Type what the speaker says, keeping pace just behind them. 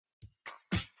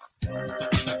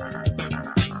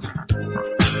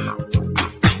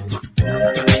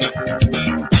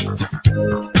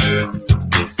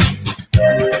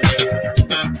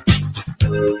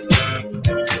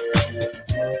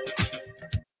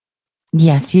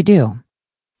Yes, you do.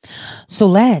 So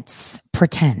let's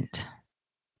pretend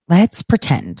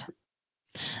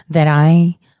that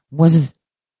I was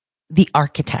the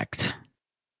architect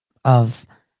of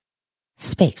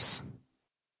space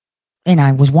and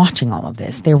I was watching all of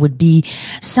this. There would be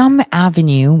some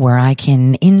avenue where I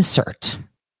can insert,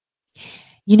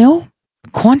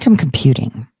 quantum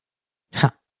computing.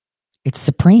 It's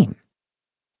supreme.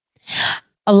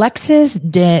 Alexis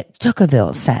de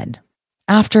Tocqueville said,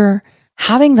 after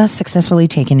having thus successfully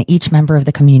taken each member of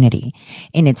the community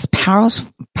in its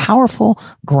powerful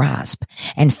grasp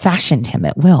and fashioned him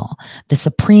at will, the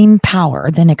supreme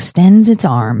power then extends its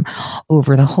arm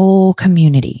over the whole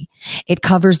community. It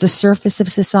covers the surface of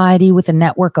society with a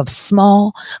network of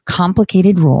small,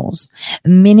 complicated rules,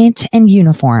 minute and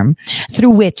uniform, through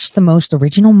which the most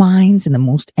original minds and the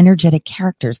most energetic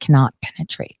characters cannot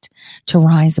penetrate to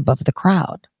rise above the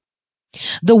crowd.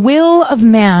 The will of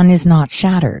man is not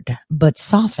shattered, but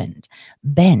softened,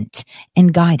 bent,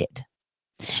 and guided.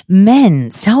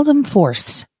 Men seldom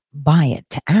force by it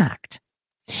to act,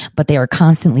 but they are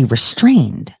constantly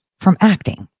restrained from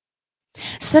acting.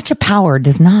 Such a power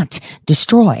does not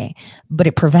destroy, but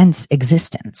it prevents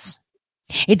existence.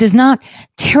 It does not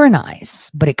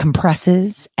tyrannize, but it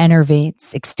compresses,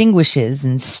 enervates, extinguishes,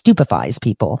 and stupefies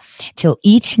people till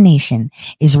each nation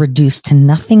is reduced to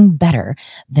nothing better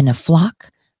than a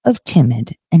flock of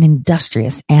timid and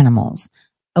industrious animals,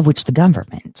 of which the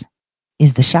government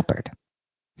is the shepherd.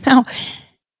 Now,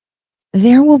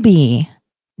 there will be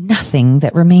nothing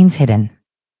that remains hidden.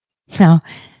 Now,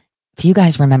 if you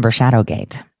guys remember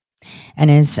Shadowgate,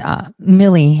 and as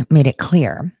Millie made it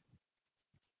clear,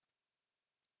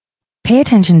 pay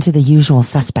attention to the usual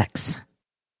suspects.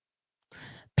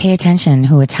 Pay attention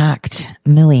who attacked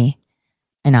Millie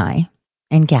and I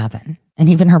and Gavin and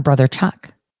even her brother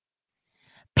Chuck.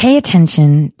 Pay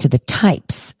attention to the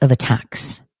types of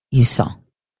attacks you saw.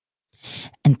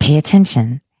 And pay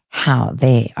attention how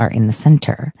they are in the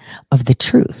center of the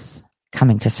truth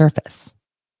coming to surface.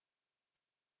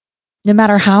 No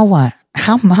matter how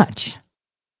much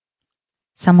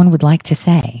someone would like to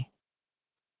say,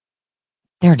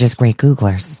 they're just great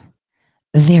Googlers.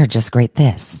 They're just great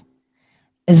this.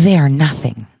 They're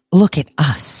nothing. Look at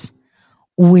us.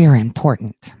 We're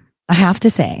important. I have to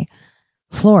say,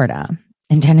 Florida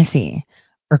and Tennessee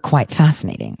are quite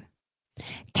fascinating.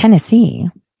 Tennessee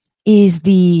is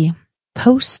the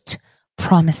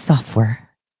post-promise software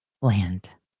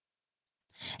land.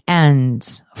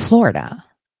 And Florida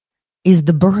is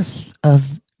the birth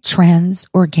of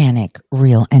trans-organic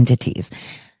real entities.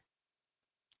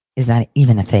 Is that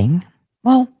even a thing?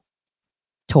 Well,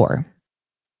 Tor.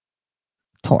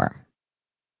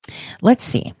 Let's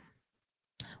see.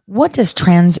 What does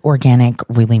trans-organic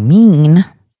really mean?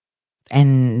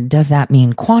 And does that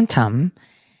mean quantum?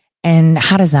 And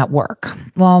how does that work?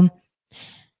 Well,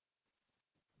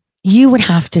 you would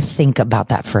have to think about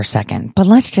that for a second. But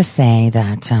let's just say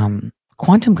that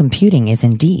quantum computing is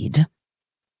indeed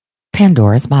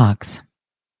Pandora's box.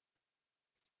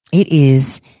 It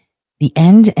is the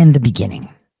end and the beginning,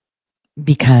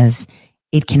 because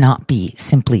it cannot be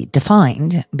simply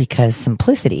defined, because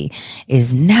simplicity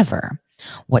is never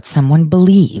what someone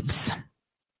believes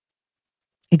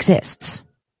exists.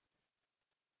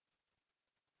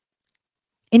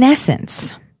 In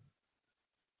essence,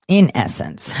 it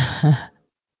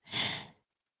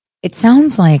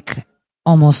sounds like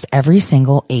almost every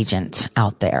single agent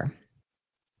out there,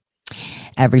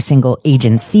 every single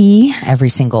agency, every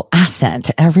single asset,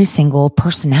 every single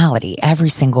personality, every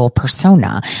single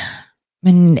persona,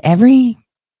 and every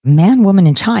man, woman,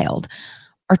 and child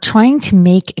are trying to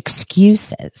make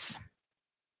excuses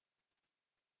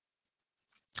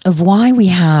of why we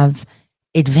have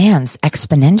advanced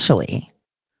exponentially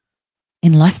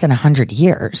in less than 100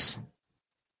 years,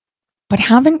 but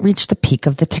haven't reached the peak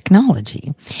of the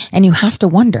technology. And you have to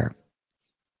wonder,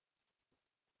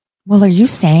 well, are you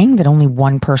saying that only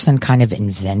one person kind of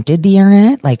invented the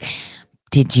internet? Like,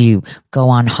 did you go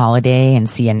on holiday and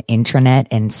see an intranet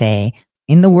and say,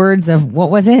 in the words of,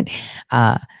 what was it?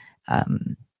 My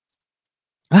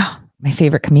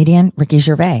favorite comedian, Ricky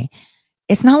Gervais.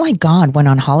 It's not like God went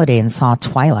on holiday and saw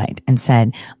Twilight and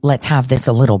said, let's have this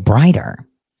a little brighter.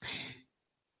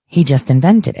 He just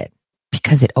invented it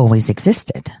because it always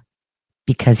existed,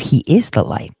 because he is the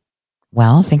light.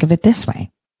 Well, think of it this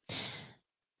way.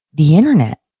 The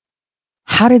internet,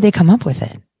 how did they come up with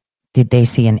it? Did they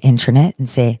see an intranet and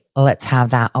say, let's have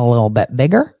that a little bit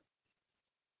bigger?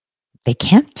 They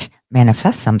can't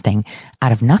manifest something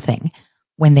out of nothing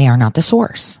when they are not the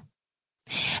source.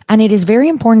 And it is very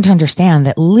important to understand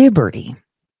that liberty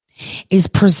is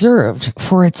preserved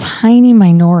for a tiny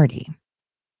minority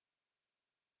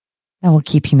that will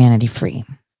keep humanity free.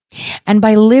 And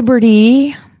by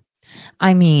liberty,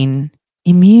 I mean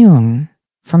immune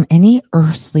from any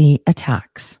earthly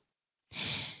attacks.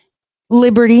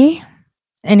 Liberty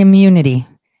and immunity,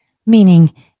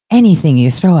 meaning anything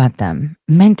you throw at them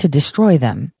meant to destroy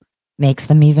them makes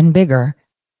them even bigger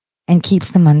and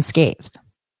keeps them unscathed.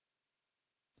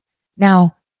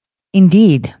 Now,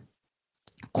 indeed,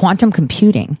 quantum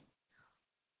computing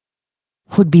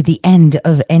would be the end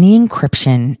of any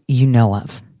encryption you know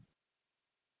of.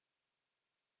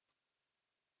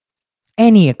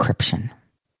 Any encryption.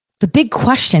 The big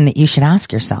question that you should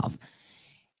ask yourself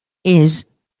is,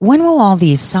 when will all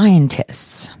these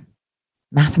scientists,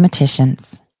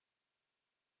 mathematicians,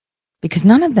 because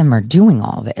none of them are doing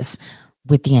all this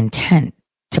with the intent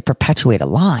to perpetuate a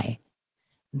lie.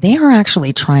 They are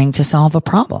actually trying to solve a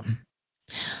problem.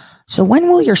 So when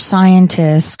will your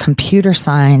scientists, computer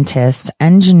scientists,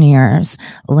 engineers,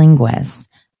 linguists,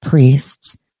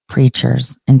 priests,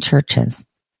 preachers, and churches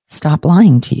stop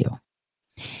lying to you?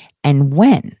 And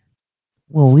when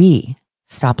will we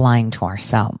stop lying to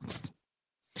ourselves?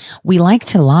 We like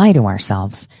to lie to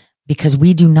ourselves because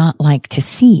we do not like to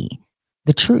see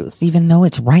the truth, even though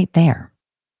it's right there.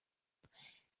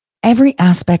 Every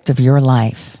aspect of your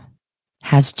life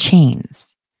has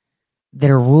chains that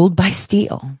are ruled by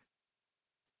steel,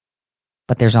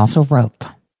 but there's also rope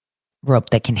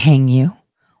that can hang you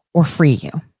or free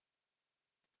you.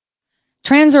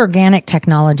 Transorganic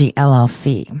Technology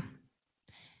LLC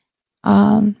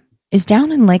is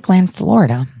down in Lakeland,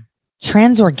 Florida.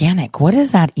 Transorganic, what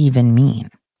does that even mean?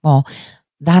 Well,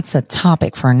 that's a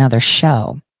topic for another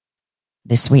show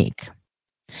this week.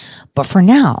 But for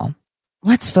now,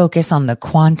 let's focus on the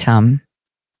quantum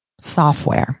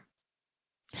software.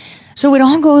 So it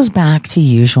all goes back to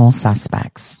usual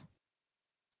suspects.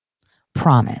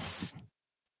 Promise.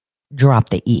 Drop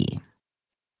the E.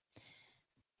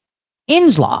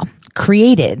 Inslaw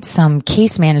created some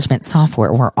case management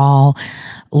software where all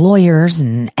lawyers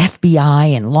and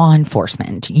FBI and law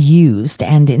enforcement used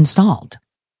and installed.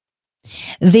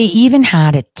 They even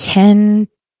had a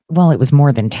it was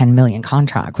more than 10 million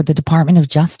contract with the Department of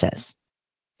Justice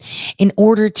in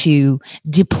order to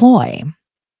deploy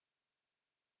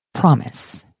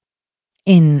Promise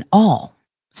in all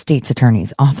states'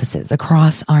 attorneys' offices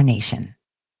across our nation.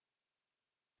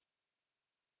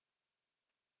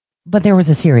 But there was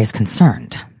a serious concern.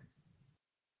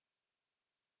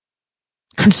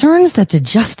 Concerns that the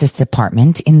Justice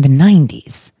Department in the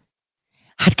 90s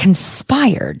had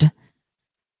conspired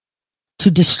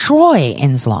to destroy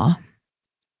Inslaw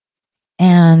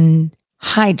and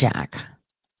hijack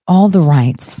all the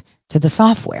rights to the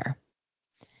software,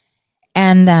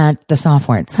 and that the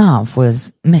software itself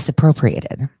was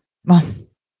misappropriated. Well,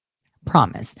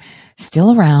 Promise,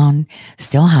 still around,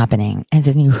 still happening. As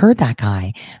in, you heard that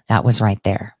guy, that was right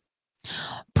there.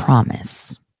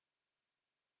 Promise,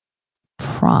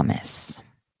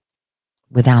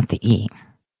 without the E.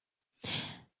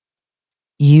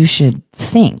 You should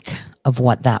think of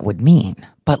what that would mean.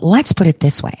 But let's put it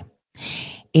this way.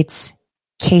 It's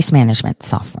case management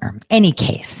software. Any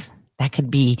case. That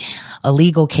could be a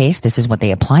legal case. This is what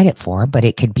they applied it for, but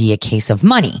it could be a case of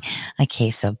money, a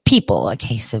case of people, a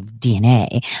case of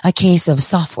DNA, a case of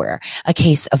software, a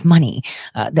case of money,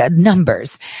 the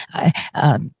numbers,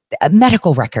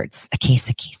 medical records, a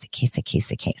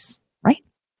case, right?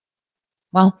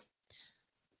 Well,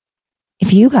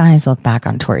 if you guys look back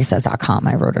on ToriSays.com,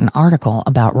 I wrote an article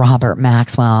about Robert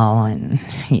Maxwell and,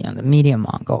 the media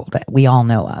mogul that we all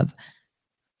know of.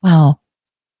 Well,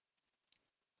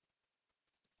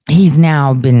 he's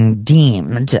now been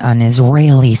deemed an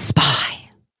Israeli spy.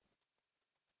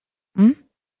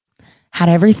 Had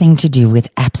everything to do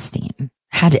with Epstein,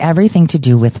 had everything to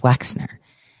do with Wexner,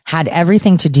 had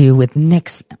everything to do with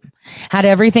Nixon, had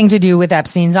everything to do with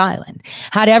Epstein's Island,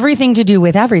 had everything to do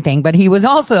with everything, but he was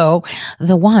also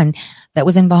the one that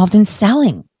was involved in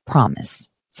selling Promise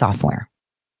software.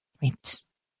 Wait,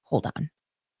 hold on.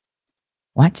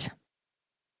 What?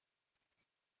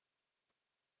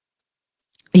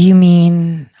 You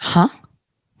mean,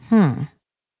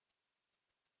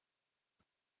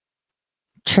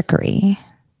 Trickery,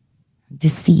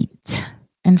 deceit,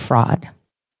 and fraud.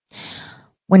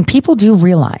 When people do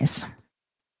realize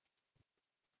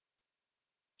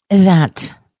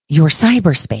that your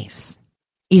cyberspace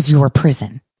is your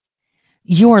prison,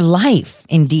 Your life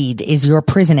indeed is your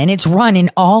prison, and it's run in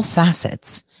all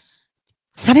facets.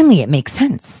 Suddenly it makes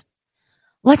sense.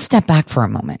 Let's step back for a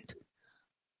moment.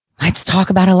 Let's talk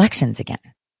about elections again.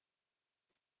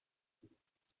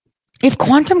 If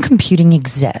quantum computing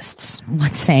exists,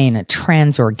 let's say in a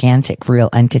transorganic real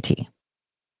entity,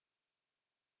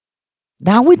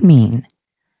 that would mean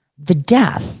the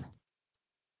death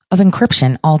of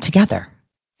encryption altogether.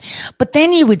 But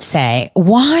then you would say,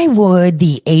 why would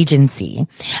the agency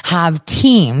have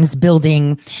teams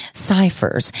building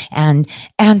ciphers and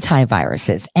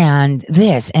antiviruses and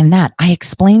this and that? I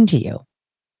explained to you.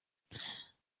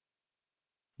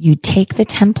 You take the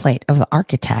template of the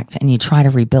architect and you try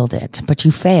to rebuild it, but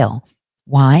you fail.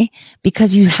 Why?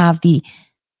 Because you have the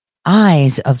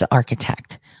eyes of the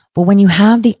architect. But when you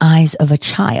have the eyes of a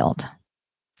child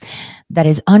that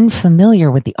is unfamiliar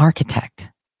with the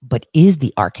architect, but is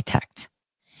the architect,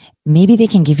 maybe they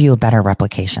can give you a better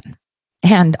replication.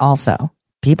 And also,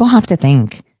 people have to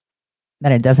think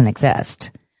that it doesn't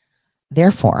exist.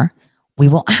 Therefore, we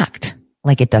will act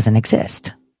like it doesn't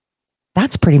exist.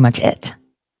 That's pretty much it.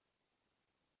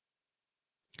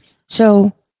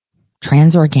 So,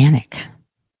 Transorganic.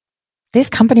 This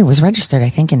company was registered, I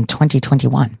think, in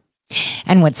 2021.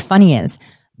 And what's funny is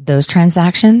those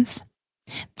transactions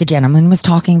the gentleman was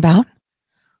talking about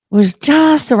was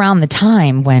just around the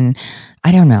time when,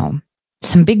 I don't know,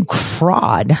 some big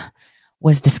fraud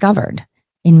was discovered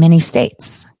in many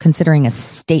states, considering a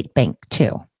state bank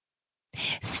too.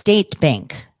 State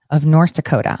Bank of North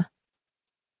Dakota,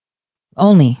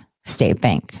 only state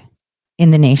bank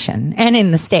in the nation and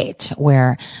in the state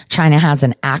where China has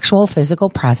an actual physical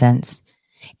presence,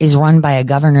 is run by a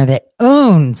governor that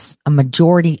owns a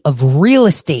majority of real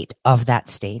estate of that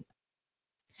state,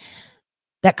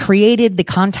 that created the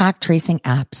contact tracing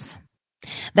apps,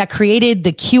 that created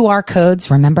the QR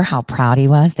codes. Remember how proud he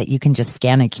was that you can just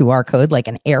scan a QR code like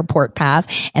an airport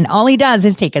pass, and all he does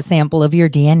is take a sample of your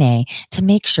DNA to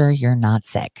make sure you're not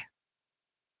sick.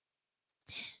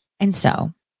 And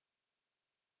so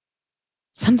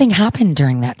something happened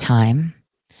during that time,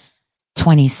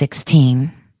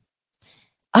 2016,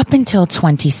 up until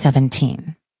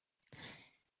 2017.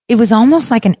 It was almost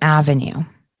like an avenue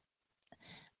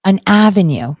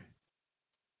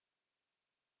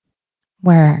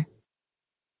where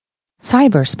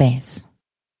cyberspace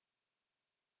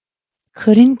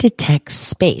couldn't detect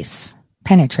space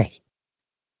penetrate.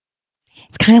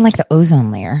 It's kind of like the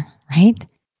ozone layer, right?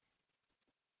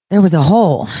 There was a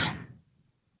hole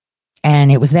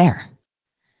and it was there,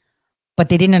 but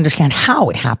they didn't understand how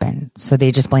it happened. So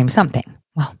they just blamed something.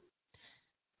 Well,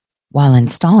 while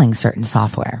installing certain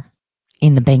software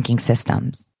in the banking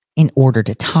systems in order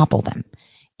to topple them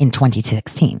in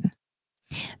 2016,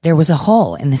 there was a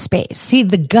hole in the space. See,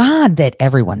 the God that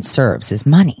everyone serves is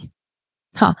money.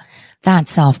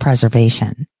 That's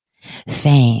self-preservation,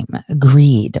 fame,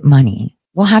 greed, money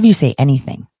will have you say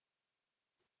anything.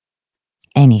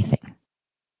 Anything.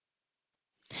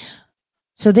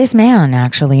 So this man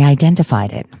actually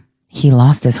identified it. He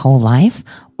lost his whole life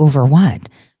over what?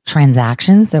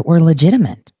 Transactions that were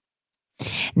legitimate.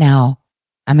 Now,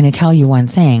 I'm going to tell you one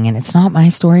thing, and it's not my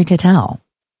story to tell,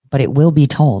 but it will be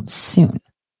told soon.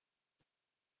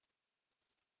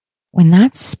 When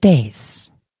that space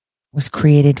was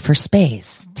created for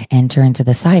space to enter into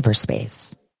the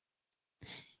cyberspace,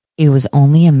 it was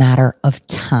only a matter of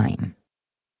time.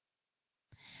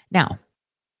 Now,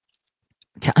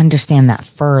 to understand that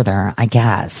further, I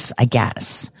guess,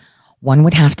 one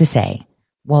would have to say,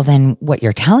 well, then what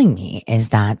you're telling me is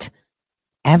that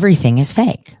everything is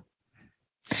fake.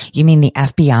 You mean the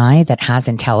FBI that has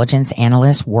intelligence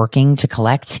analysts working to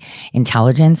collect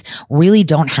intelligence really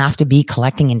don't have to be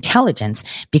collecting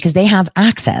intelligence because they have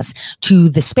access to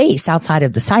the space outside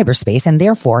of the cyberspace, and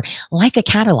therefore, like a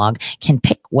catalog, can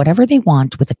pick whatever they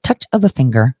want with a touch of a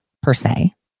finger,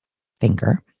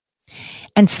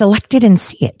 and select it and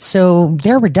see it. So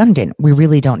they're redundant. We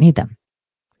really don't need them.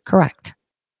 Correct.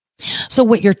 So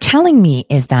what you're telling me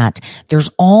is that there's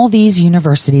all these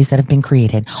universities that have been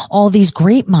created, all these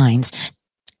great minds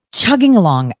chugging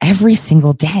along every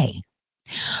single day,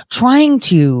 trying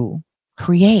to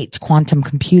create quantum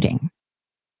computing,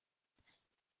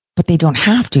 but they don't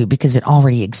have to because it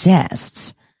already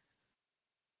exists.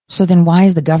 So then why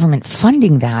is the government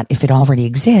funding that if it already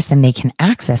exists and they can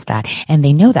access that and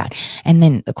they know that? And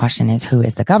then the question is, who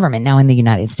is the government? Now in the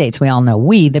United States, we all know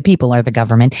we, the people, are the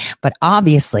government, but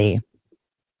obviously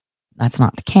that's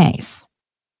not the case.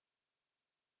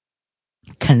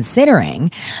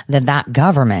 Considering that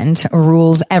government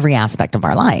rules every aspect of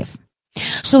our life.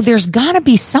 So there's got to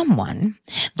be someone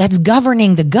that's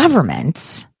governing the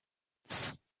governments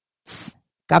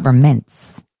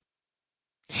governments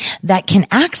that can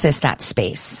access that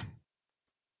space,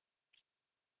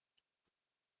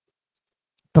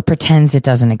 but pretends it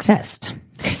doesn't exist.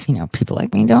 Because, people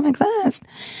like me don't exist.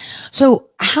 So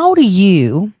how do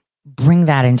you bring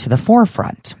that into the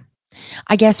forefront?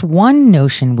 I guess one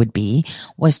notion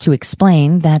was to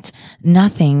explain that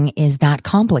nothing is that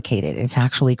complicated. It's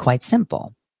actually quite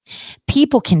simple.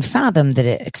 People can fathom that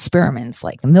experiments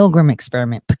like the Milgram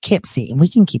experiment, Poughkeepsie, and we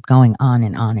can keep going on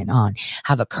and on and on,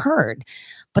 have occurred.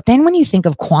 But then when you think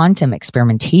of quantum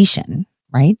experimentation,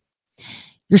 right,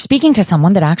 you're speaking to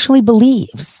someone that actually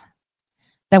believes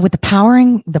that with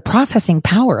the processing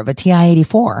power of a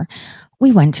TI-84,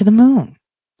 we went to the moon.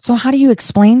 So how do you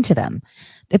explain to them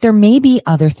that there may be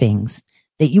other things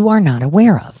that you are not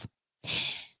aware of?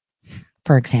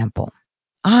 For example,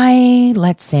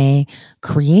 let's say,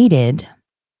 created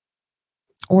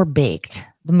or baked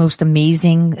the most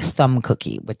amazing thumb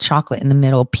cookie with chocolate in the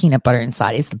middle, peanut butter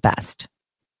inside is the best.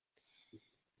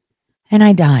 And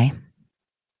I die.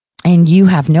 And you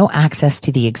have no access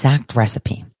to the exact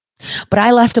recipe. But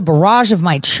I left a barrage of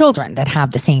my children that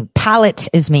have the same palate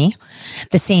as me,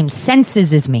 the same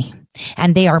senses as me,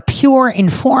 and they are pure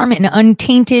in form and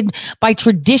untainted by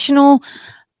traditional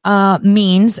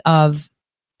means of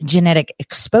genetic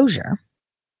exposure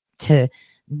to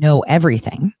know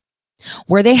everything,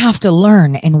 where they have to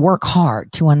learn and work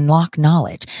hard to unlock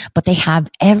knowledge, but they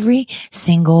have every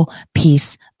single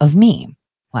piece of me.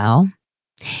 Well,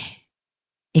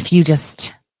 if you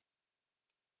just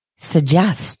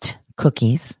suggest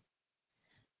cookies,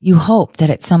 you hope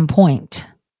that at some point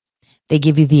they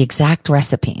give you the exact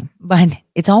recipe, but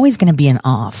it's always going to be an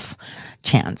off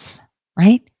chance,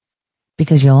 right?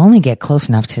 Because you'll only get close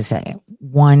enough to say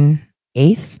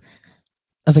 1/8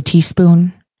 of a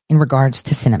teaspoon in regards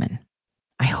to cinnamon.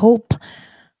 I hope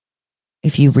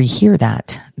if you rehear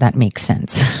that makes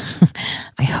sense.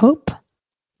 I hope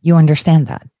you understand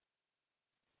that.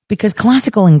 Because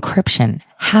classical encryption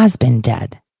has been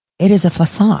dead. It is a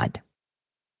facade.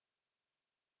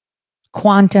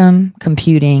 Quantum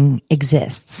computing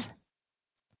exists.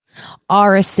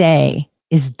 RSA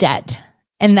is dead.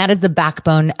 And that is the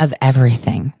backbone of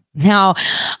everything. Now,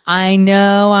 I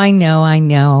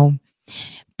know.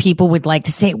 People would like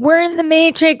to say, we're in the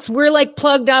matrix. We're like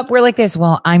plugged up. We're like this.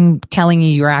 Well, I'm telling you,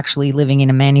 you're actually living in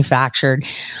a manufactured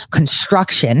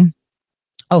construction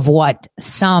of what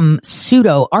some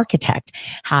pseudo architect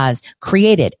has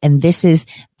created. And this is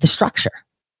the structure.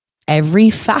 Every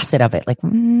facet of it.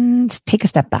 Let's take a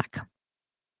step back.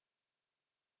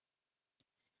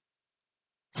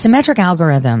 Symmetric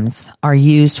algorithms are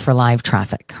used for live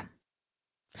traffic.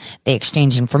 They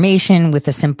exchange information with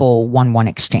a simple 1-1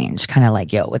 exchange, kind of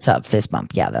like, yo, what's up? Fist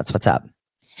bump. Yeah, that's what's up.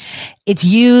 It's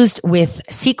used with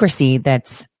secrecy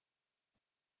that's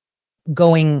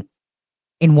going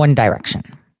in one direction.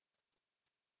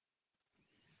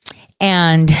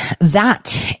 And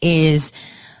that is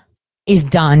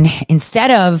done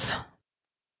instead of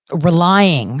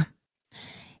relying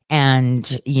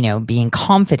and, being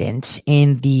confident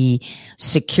in the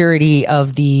security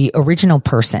of the original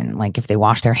person, like if they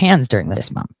wash their hands during the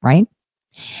fist bump, right?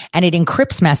 And it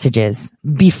encrypts messages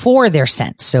before they're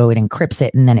sent. So it encrypts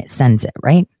it and then it sends it,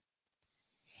 right?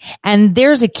 And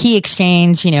there's a key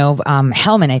exchange,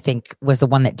 Hellman, I think, was the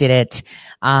one that did it.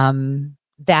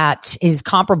 That is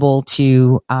comparable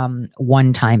to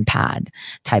one-time pad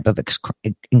type of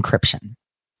encryption.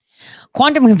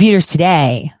 Quantum computers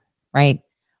today, right,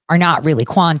 are not really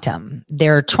quantum.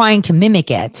 They're trying to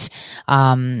mimic it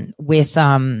with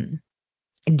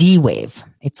D-Wave.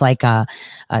 It's like a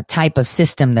type of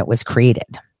system that was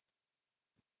created.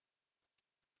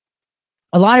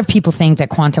 A lot of people think that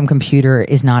quantum computer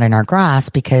is not in our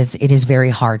grasp because it is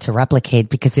very hard to replicate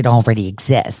because it already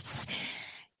exists.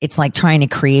 It's like trying to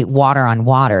create water on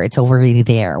water. It's already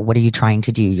there. What are you trying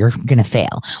to do? You're going to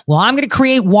fail. Well, I'm going to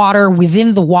create water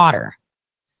within the water.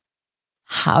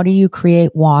 How do you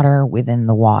create water within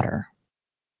the water?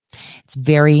 It's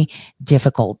very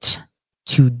difficult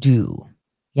to do.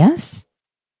 Yes?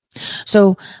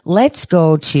 So let's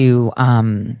go to,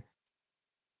 I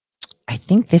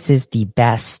think this is the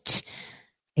best.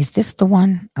 Is this the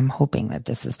one? I'm hoping that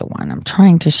this is the one. I'm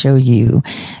trying to show you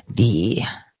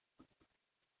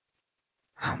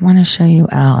I want to show you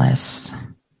Alice.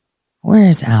 Where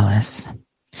is Alice?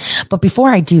 But before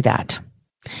I do that,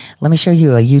 let me show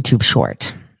you a YouTube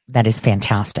short that is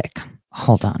fantastic.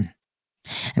 Hold on.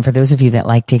 And for those of you that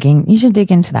like digging, you should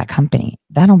dig into that company.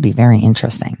 That'll be very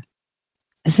interesting.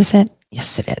 Is this it?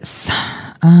 Yes, it is.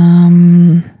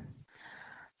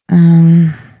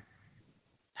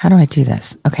 How do I do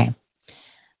this? Okay.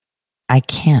 I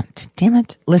can't. Damn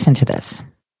it. Listen to this.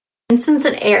 instance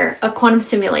in AIR, a quantum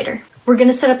simulator. We're going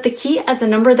to set up the key as a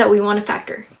number that we want to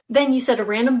factor. Then you set a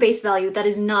random base value that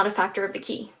is not a factor of the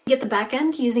key. Get the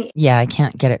backend using... Yeah, I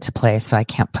can't get it to play, so I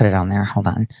can't put it on there. Hold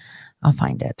on. I'll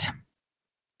find it.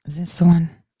 Is this the one?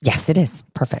 Yes, it is.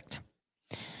 Perfect.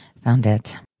 Found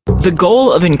it. The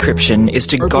goal of encryption is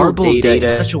to garble data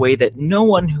in such a way that no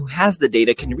one who has the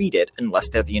data can read it unless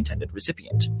they're the intended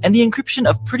recipient. And the encryption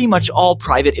of pretty much all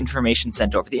private information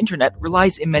sent over the internet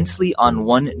relies immensely on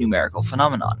one numerical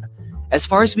phenomenon. As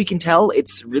far as we can tell,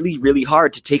 it's really, really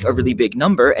hard to take a really big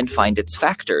number and find its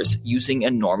factors using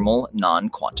a normal,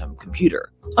 non-quantum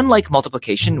computer. Unlike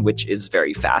multiplication, which is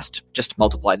very fast, just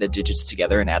multiply the digits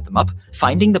together and add them up,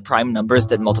 finding the prime numbers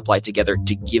that multiply together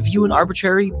to give you an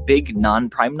arbitrary, big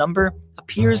non-prime number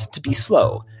appears to be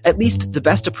slow. At least the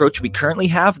best approach we currently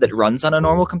have that runs on a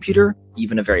normal computer,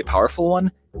 even a very powerful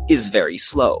one, is very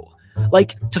slow.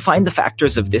 Like, to find the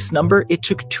factors of this number, it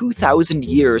took 2,000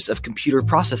 years of computer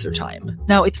processor time.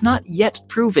 Now, it's not yet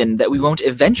proven that we won't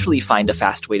eventually find a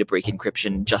fast way to break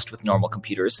encryption just with normal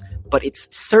computers, but it's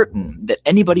certain that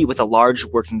anybody with a large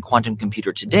working quantum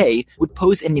computer today would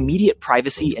pose an immediate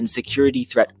privacy and security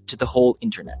threat to the whole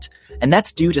internet. And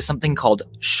that's due to something called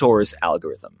Shor's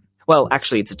algorithm. Well,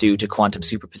 actually, it's due to quantum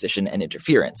superposition and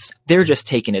interference. They're just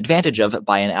taken advantage of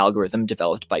by an algorithm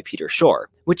developed by Peter Shor,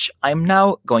 which I'm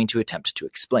now going to attempt to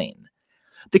explain.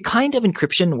 The kind of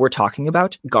encryption we're talking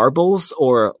about garbles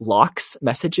or locks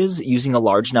messages using a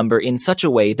large number in such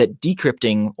a way that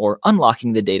decrypting or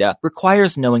unlocking the data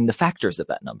requires knowing the factors of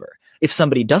that number. If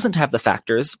somebody doesn't have the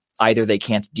factors, either they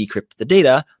can't decrypt the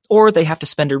data, or they have to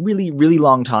spend a really, really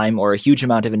long time or a huge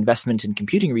amount of investment in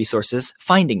computing resources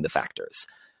finding the factors.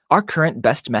 Our current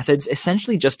best methods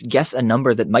essentially just guess a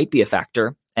number that might be a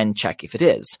factor and check if it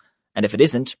is. And if it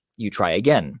isn't, you try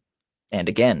again, and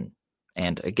again,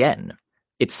 and again.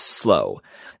 It's slow.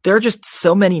 There are just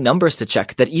so many numbers to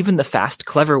check that even the fast,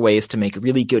 clever ways to make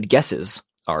really good guesses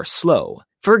are slow.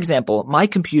 For example, my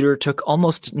computer took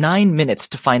almost 9 minutes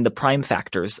to find the prime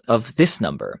factors of this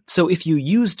number. So if you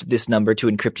used this number to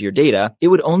encrypt your data, it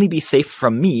would only be safe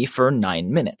from me for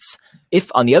 9 minutes. If,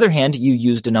 on the other hand, you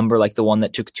used a number like the one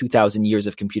that took 2,000 years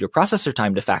of computer processor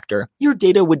time to factor, your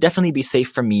data would definitely be safe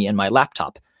from me and my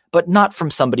laptop, but not from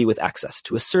somebody with access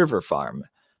to a server farm.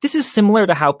 This is similar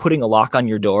to how putting a lock on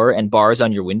your door and bars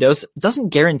on your windows doesn't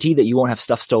guarantee that you won't have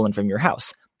stuff stolen from your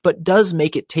house, but does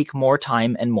make it take more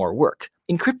time and more work.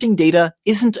 Encrypting data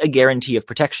isn't a guarantee of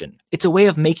protection. It's a way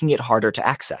of making it harder to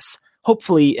access.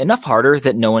 Hopefully enough harder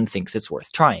that no one thinks it's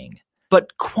worth trying.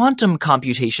 But quantum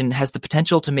computation has the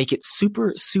potential to make it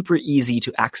super, super easy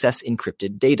to access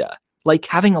encrypted data. Like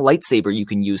having a lightsaber you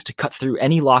can use to cut through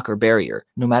any lock or barrier,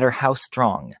 no matter how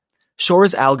strong.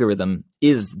 Shor's algorithm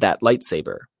is that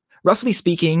lightsaber. Roughly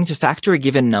speaking, to factor a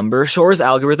given number, Shor's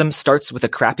algorithm starts with a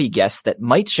crappy guess that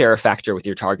might share a factor with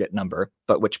your target number,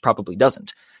 but which probably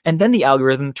doesn't. And then the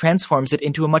algorithm transforms it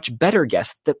into a much better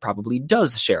guess that probably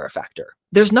does share a factor.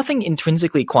 There's nothing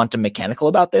intrinsically quantum mechanical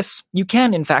about this. You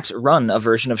can, in fact, run a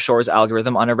version of Shor's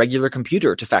algorithm on a regular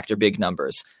computer to factor big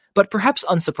numbers. But perhaps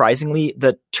unsurprisingly,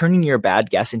 the turning your bad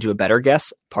guess into a better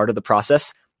guess part of the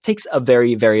process takes a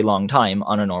very, very long time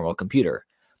on a normal computer.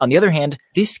 On the other hand,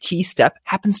 this key step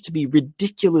happens to be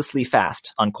ridiculously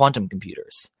fast on quantum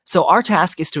computers. So our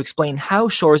task is to explain how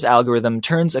Shor's algorithm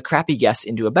turns a crappy guess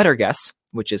into a better guess,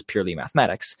 which is purely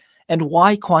mathematics, and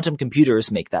why quantum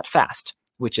computers make that fast,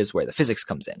 which is where the physics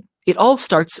comes in. It all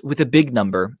starts with a big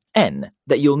number, n,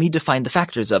 that you'll need to find the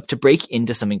factors of to break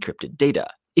into some encrypted data.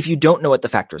 If you don't know what the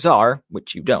factors are,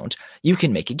 which you don't, you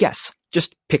can make a guess.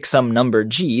 Just pick some number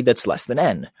g that's less than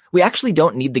n. We actually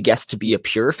don't need the guess to be a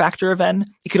pure factor of n.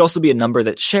 It could also be a number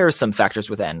that shares some factors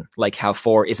with n, like how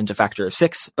 4 isn't a factor of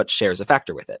 6, but shares a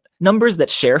factor with it. Numbers that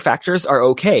share factors are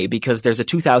okay because there's a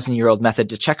 2,000-year-old method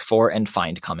to check for and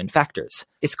find common factors.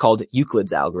 It's called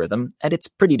Euclid's algorithm, and it's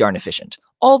pretty darn efficient.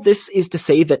 All this is to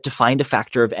say that to find a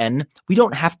factor of n, we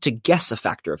don't have to guess a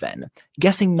factor of n.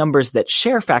 Guessing numbers that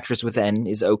share factors with n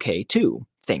is okay too,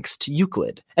 thanks to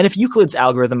Euclid. And if Euclid's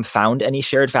algorithm found any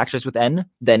shared factors with n,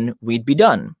 then we'd be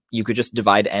done. You could just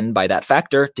divide n by that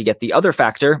factor to get the other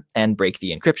factor and break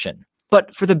the encryption.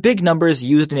 But for the big numbers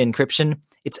used in encryption,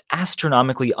 it's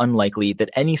astronomically unlikely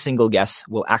that any single guess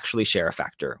will actually share a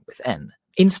factor with n.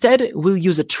 Instead, we'll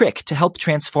use a trick to help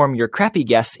transform your crappy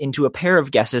guess into a pair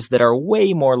of guesses that are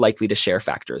way more likely to share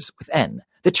factors with n.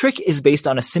 The trick is based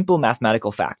on a simple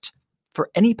mathematical fact. For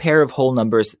any pair of whole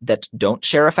numbers that don't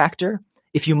share a factor,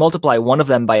 if you multiply one of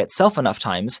them by itself enough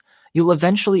times, you'll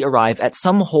eventually arrive at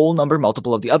some whole number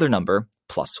multiple of the other number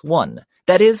plus 1.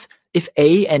 That is, if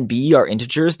a and b are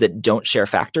integers that don't share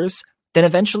factors, then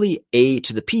eventually a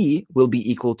to the p will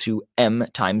be equal to m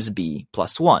times b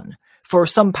plus 1 for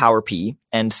some power p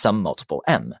and some multiple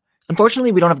m.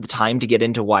 Unfortunately, we don't have the time to get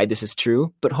into why this is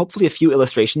true, but hopefully a few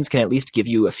illustrations can at least give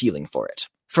you a feeling for it.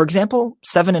 For example,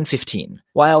 7 and 15.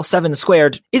 While 7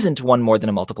 squared isn't one more than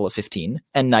a multiple of 15,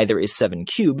 and neither is 7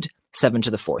 cubed, 7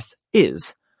 to the 4th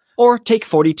is. Or take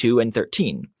 42 and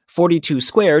 13. 42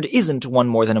 squared isn't one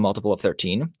more than a multiple of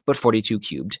 13, but 42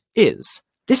 cubed is.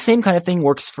 This same kind of thing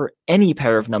works for any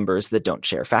pair of numbers that don't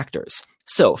share factors.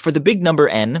 So, for the big number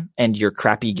n and your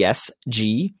crappy guess,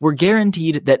 g, we're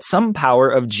guaranteed that some power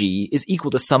of g is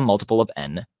equal to some multiple of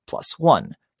n plus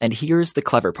 1. And here's the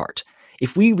clever part.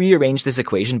 If we rearrange this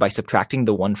equation by subtracting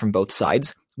the 1 from both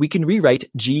sides, we can rewrite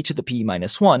g to the p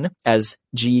minus 1 as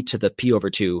g to the p over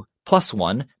 2 plus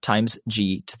 1 times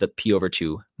g to the p over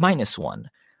 2 minus 1.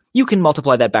 You can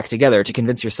multiply that back together to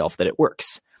convince yourself that it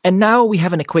works. And now we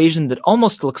have an equation that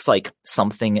almost looks like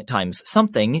something times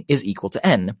something is equal to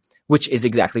n, which is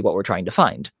exactly what we're trying to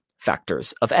find,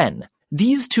 factors of n.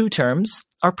 These two terms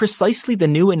are precisely the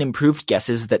new and improved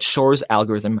guesses that Shor's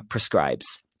algorithm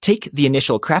prescribes. Take the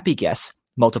initial crappy guess,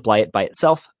 multiply it by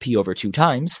itself, p over 2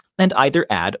 times, and either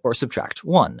add or subtract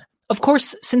 1. Of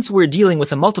course, since we're dealing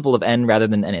with a multiple of n rather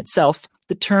than n itself,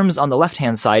 the terms on the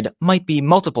left-hand side might be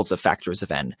multiples of factors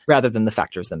of n rather than the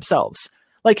factors themselves.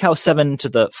 Like how 7 to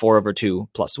the 4 over 2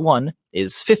 plus 1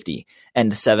 is 50,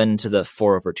 and 7 to the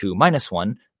 4 over 2 minus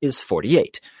 1 is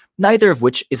 48, neither of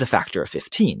which is a factor of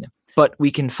 15. But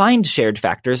we can find shared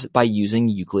factors by using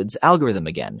Euclid's algorithm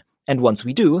again, and once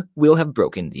we do, we'll have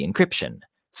broken the encryption.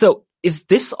 So, is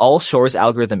this all Shor's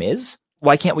algorithm is?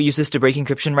 Why can't we use this to break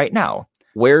encryption right now?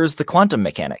 Where's the quantum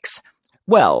mechanics?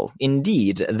 Well,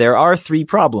 indeed, there are 3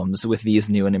 problems with these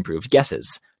new and improved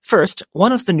guesses. First,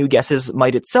 one of the new guesses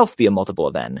might itself be a multiple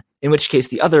of n, in which case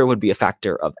the other would be a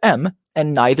factor of m,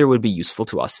 and neither would be useful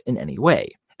to us in any way.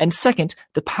 And second,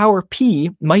 the power p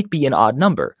might be an odd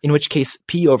number, in which case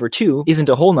p over 2 isn't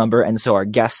a whole number, and so our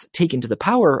guess taken to the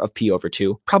power of p over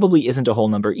 2 probably isn't a whole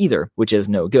number either, which is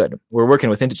no good. We're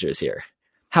working with integers here.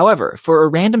 However, for a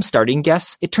random starting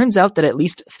guess, it turns out that at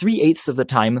least 3/8 of the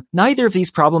time, neither of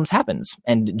these problems happens,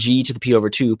 and g to the p over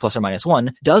 2 plus or minus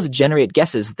 1 does generate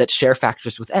guesses that share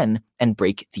factors with n and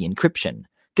break the encryption.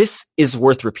 This is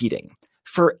worth repeating.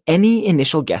 For any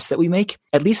initial guess that we make,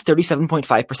 at least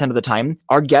 37.5% of the time,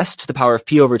 our guess to the power of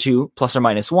p over 2 plus or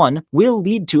minus 1 will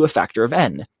lead to a factor of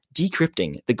n,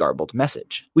 decrypting the garbled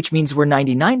message, which means we're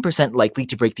 99% likely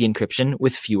to break the encryption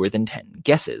with fewer than 10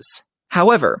 guesses.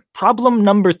 However, problem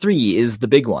number 3 is the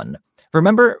big one.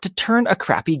 Remember, to turn a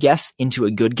crappy guess into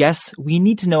a good guess, we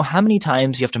need to know how many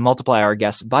times you have to multiply our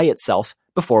guess by itself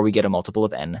before we get a multiple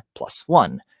of n plus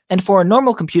 1. And for a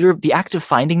normal computer, the act of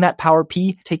finding that power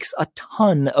p takes a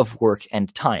ton of work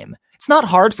and time. It's not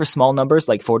hard for small numbers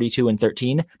like 42 and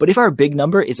 13, but if our big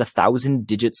number is 1,000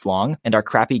 digits long and our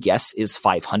crappy guess is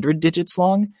 500 digits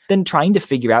long, then trying to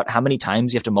figure out how many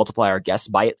times you have to multiply our guess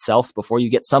by itself before you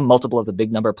get some multiple of the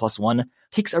big number plus 1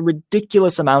 takes a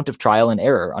ridiculous amount of trial and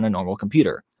error on a normal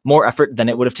computer. More effort than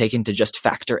it would have taken to just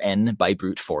factor n by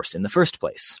brute force in the first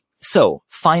place. So,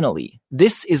 finally,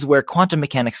 this is where quantum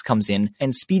mechanics comes in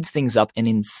and speeds things up an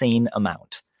insane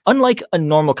amount. Unlike a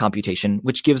normal computation,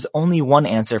 which gives only one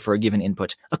answer for a given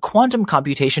input, a quantum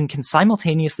computation can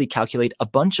simultaneously calculate a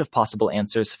bunch of possible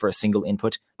answers for a single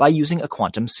input by using a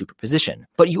quantum superposition.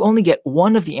 But you only get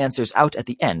one of the answers out at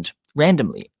the end,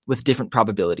 randomly, with different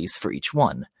probabilities for each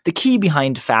one. The key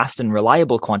behind fast and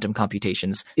reliable quantum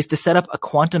computations is to set up a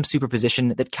quantum superposition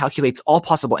that calculates all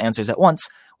possible answers at once,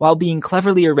 while being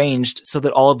cleverly arranged so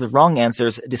that all of the wrong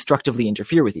answers destructively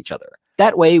interfere with each other.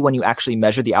 That way, when you actually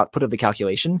measure the output of the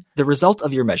calculation, the result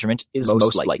of your measurement is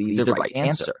most likely the right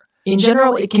answer. In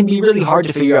general, it can be really hard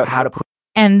to figure out how to put...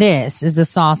 And this is the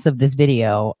sauce of this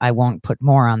video. I won't put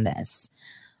more on this.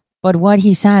 But what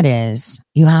he said is,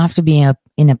 you have to be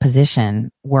in a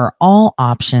position where all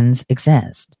options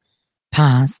exist.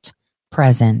 Past,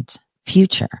 present,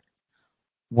 future.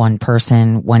 One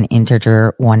person, one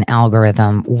integer, one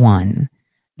algorithm, one.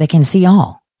 They can see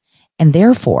all. And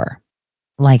therefore,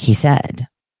 like he said,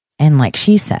 and like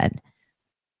she said,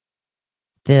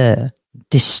 the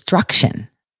destruction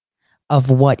of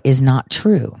what is not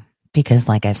true. Because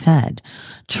like I've said,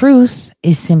 truth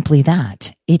is simply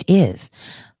that. It is.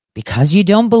 Because you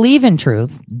don't believe in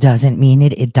truth doesn't mean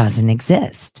it doesn't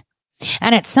exist.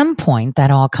 And at some point that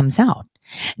all comes out.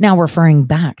 Now, referring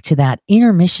back to that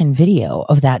intermission video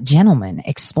of that gentleman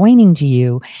explaining to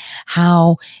you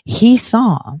how he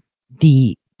saw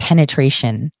the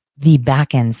penetration, the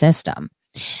back-end system.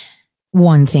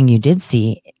 One thing you did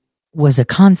see was a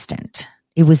constant.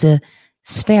 It was a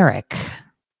spheric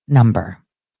number.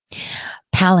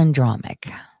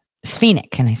 Palindromic,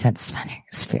 sphenic, and I said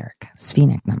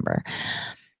sphenic number.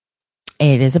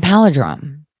 It is a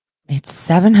palindrome. It's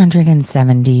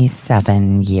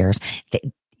 777 years,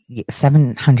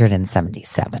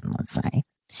 777, let's say.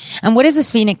 And what is a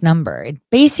sphenic number? It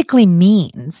basically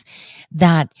means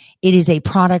that it is a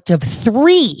product of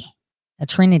three, a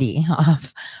trinity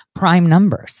of prime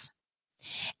numbers.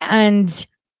 And,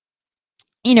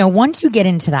 once you get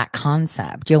into that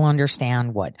concept, you'll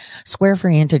understand what square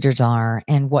free integers are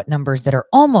and what numbers that are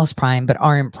almost prime but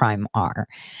aren't prime are.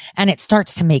 And it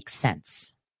starts to make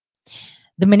sense.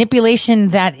 The manipulation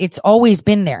that it's always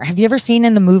been there. Have you ever seen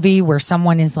in the movie where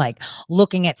someone is like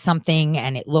looking at something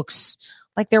and it looks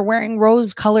like they're wearing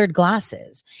rose-colored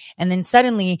glasses, and then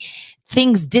suddenly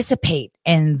things dissipate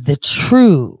and the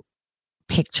true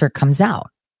picture comes out?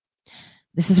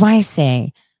 This is why I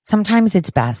say sometimes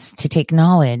it's best to take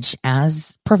knowledge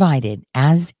as provided,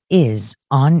 as is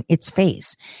on its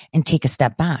face, and take a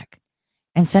step back.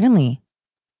 And suddenly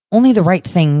only the right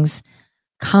things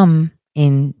come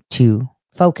into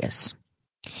focus.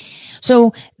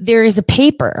 So there is a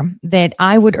paper that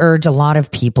I would urge a lot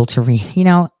of people to read.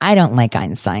 I don't like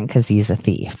Einstein because he's a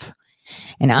thief.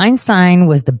 And Einstein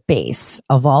was the base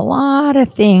of a lot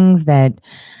of things that,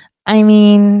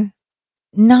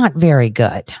 not very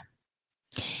good.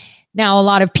 Now, a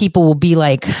lot of people will be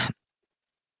like,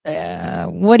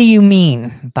 what do you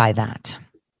mean by that?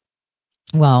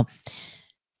 Well,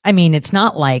 it's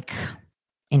not like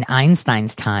in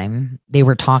Einstein's time, they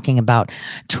were talking about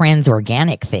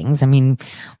transorganic things.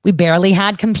 We barely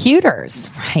had computers,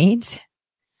 right?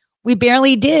 We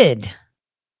barely did.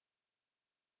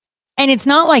 And it's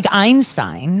not like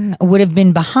Einstein would have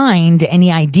been behind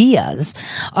any ideas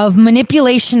of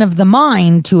manipulation of the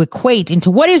mind to equate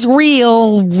into what is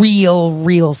real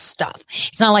stuff.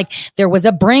 It's not like there was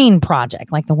a brain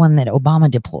project like the one that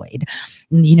Obama deployed,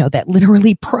 that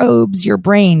literally probes your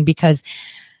brain, because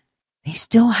they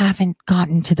still haven't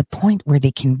gotten to the point where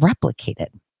they can replicate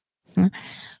it.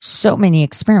 So many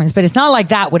experiments, but it's not like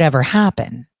that would ever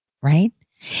happen, right?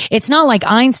 It's not like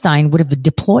Einstein would have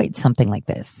deployed something like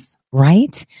this,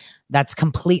 right? That's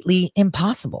completely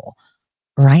impossible,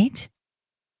 right?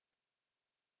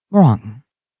 Wrong.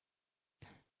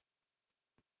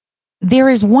 There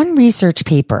is one research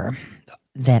paper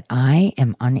that I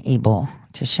am unable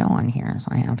to show on here, so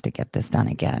I have to get this done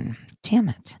again. Damn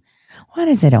it. Why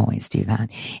does it always do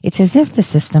that? It's as if the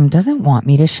system doesn't want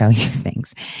me to show you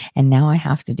things, and now I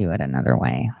have to do it another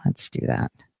way. Let's do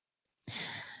that.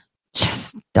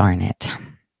 Just darn it.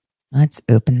 Let's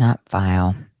open that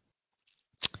file.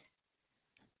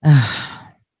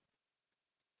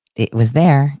 It was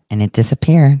there and it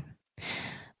disappeared.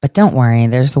 But don't worry,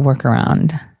 there's a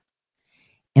workaround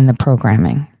in the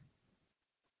programming.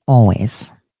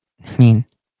 Always.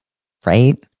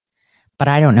 Right? But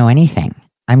I don't know anything.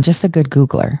 I'm just a good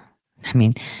Googler.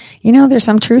 There's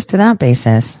some truth to that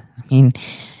basis.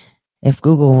 If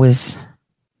Google was...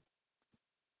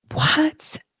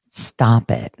 What?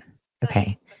 Stop it.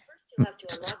 Okay. But first you have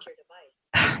to unlock your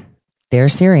device.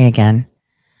 There's Siri again.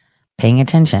 Paying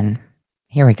attention.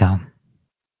 Here we go.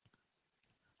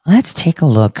 Let's take a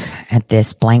look at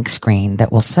this blank screen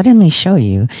that will suddenly show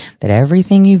you that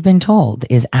everything you've been told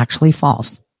is actually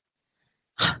false.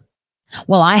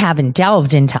 Well, I haven't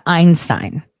delved into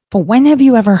Einstein, but when have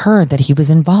you ever heard that he was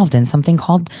involved in something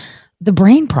called the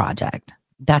Brain Project?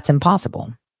 That's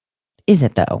impossible. Is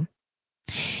it though?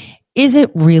 Is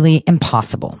it really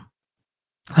impossible?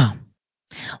 Well,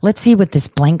 let's see what this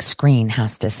blank screen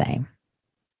has to say.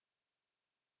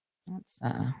 Let's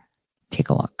take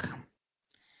a look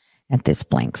at this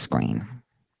blank screen.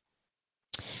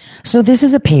 So this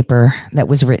is a paper that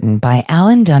was written by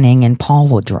Alan Dunning and Paul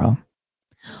Woodrow.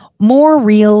 More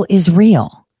real is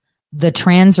real, the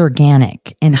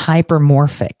transorganic and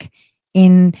hypermorphic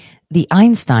in the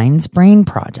Einstein's Brain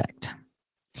Project.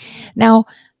 Now,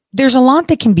 there's a lot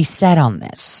that can be said on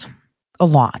this. A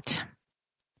lot.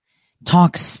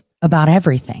 Talks about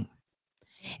everything.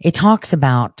 It talks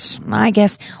about, I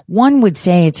guess, one would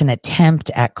say it's an attempt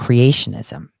at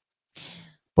creationism.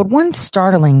 But one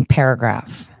startling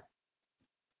paragraph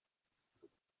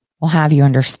will have you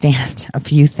understand a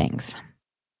few things.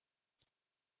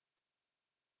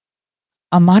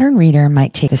 A modern reader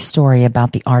might take a story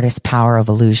about the artist's power of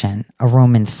illusion, a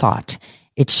Roman thought.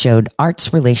 It showed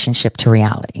art's relationship to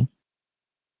reality.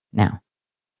 Now,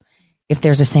 if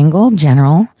there's a single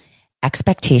general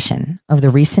expectation of the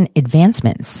recent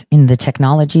advancements in the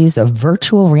technologies of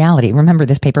virtual reality, remember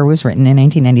this paper was written in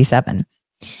 1997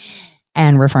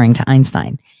 and referring to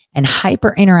Einstein, and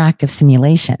hyper-interactive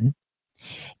simulation,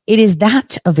 It is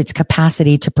that of its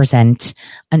capacity to present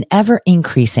an ever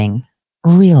increasing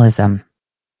realism.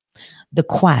 The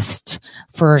quest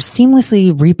for a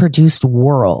seamlessly reproduced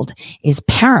world is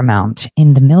paramount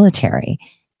in the military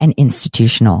and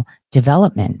institutional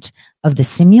development of the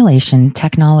simulation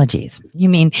technologies. You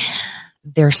mean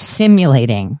they're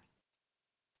simulating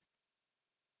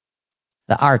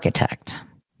the architect?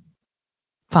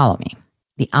 Follow me.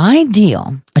 The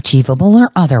ideal, achievable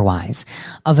or otherwise,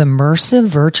 of immersive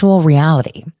virtual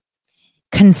reality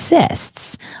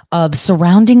consists of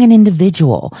surrounding an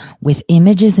individual with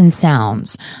images and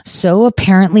sounds so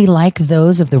apparently like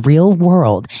those of the real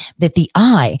world that the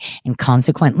eye and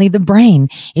consequently the brain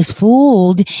is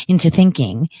fooled into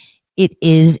thinking it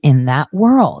is in that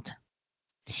world.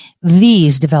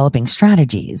 These developing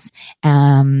strategies,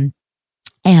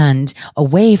 and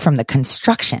away from the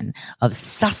construction of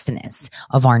sustenance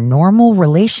of our normal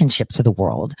relationship to the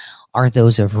world are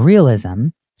those of realism,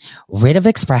 rid of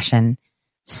expression,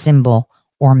 symbol,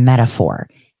 or metaphor,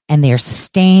 and they are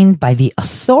sustained by the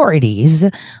authorities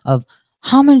of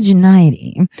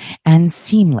homogeneity and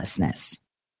seamlessness.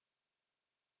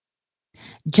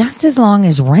 Just as long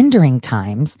as rendering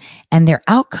times and their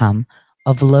outcome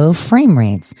of low frame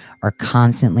rates are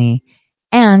constantly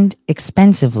and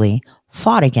expensively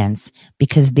fought against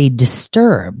because they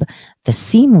disturb the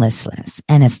seamlessness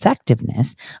and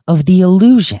effectiveness of the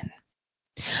illusion.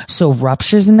 So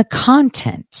ruptures in the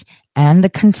content and the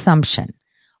consumption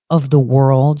of the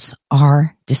worlds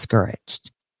are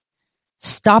discouraged.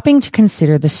 Stopping to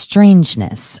consider the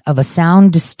strangeness of a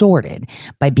sound distorted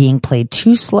by being played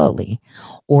too slowly,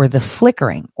 or the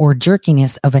flickering or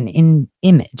jerkiness of an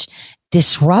image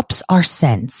disrupts our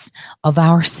sense of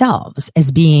ourselves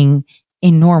as being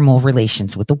in normal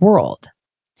relations with the world.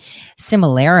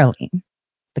 Similarly,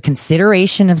 the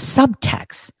consideration of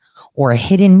subtext or a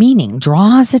hidden meaning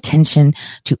draws attention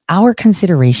to our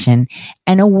consideration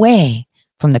and away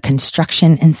from the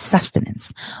construction and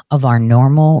sustenance of our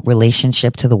normal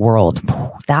relationship to the world.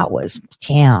 That was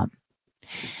damn.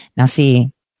 Now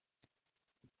see,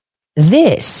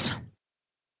 this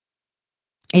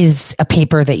is a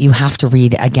paper that you have to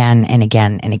read again and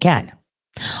again and again.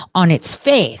 On its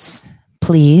face,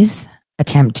 please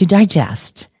attempt to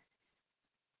digest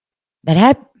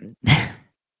that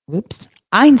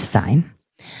Einstein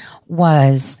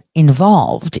was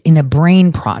involved in a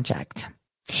brain project.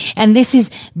 And this is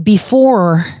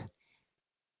before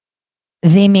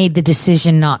they made the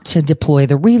decision not to deploy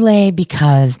the relay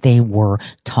because they were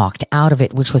talked out of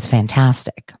it, which was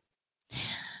fantastic.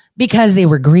 Because they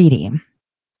were greedy.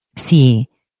 See,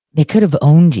 they could have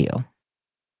owned you.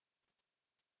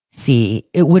 See,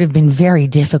 it would have been very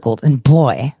difficult. And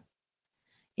boy,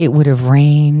 it would have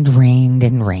rained.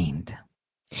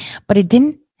 But it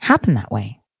didn't happen that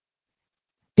way.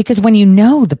 Because when you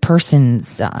know the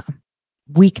person's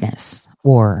weakness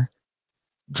or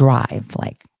drive,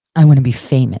 like, I want to be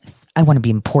famous, I want to be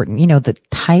important, you know, the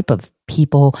type of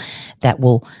people that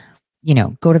will, you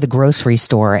know, go to the grocery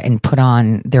store and put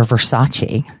on their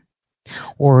Versace,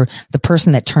 or the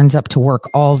person that turns up to work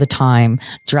all the time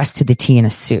dressed to the T in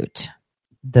a suit.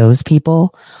 Those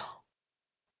people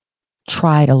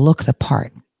try to look the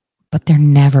part, but they're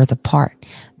never the part.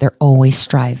 They're always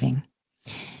striving.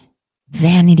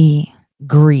 Vanity,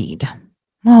 greed.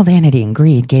 Well, vanity and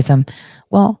greed gave them,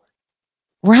 well,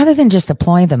 rather than just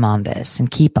deploy them on this and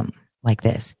keep them like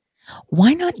this,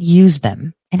 why not use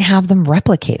them and have them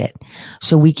replicate it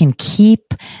so we can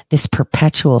keep this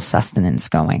perpetual sustenance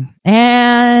going?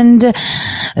 And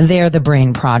there the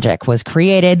brain project was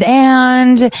created,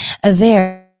 and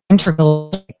there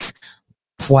integral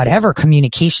whatever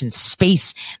communication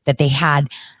space that they had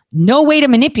no way to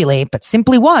manipulate, but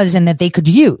simply was, and that they could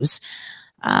use.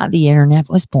 The internet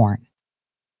was born,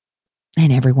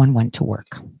 and everyone went to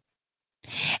work.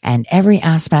 And every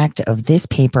aspect of this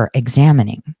paper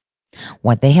examining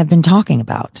what they have been talking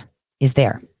about is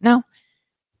there. Now,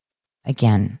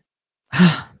 again,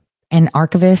 an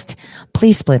archivist,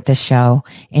 please split this show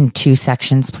in 2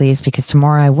 sections, please, because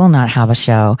tomorrow I will not have a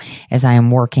show as I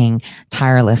am working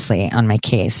tirelessly on my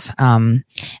case, and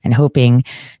hoping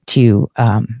to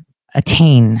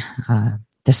attain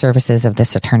the services of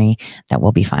this attorney that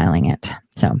will be filing it.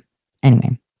 So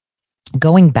anyway,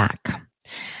 going back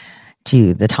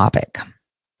to the topic,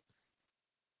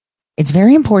 it's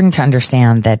very important to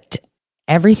understand that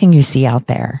everything you see out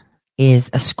there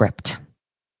is a script.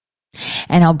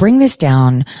 And I'll bring this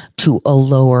down to a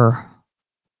lower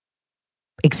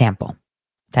example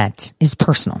that is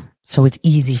personal, so it's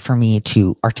easy for me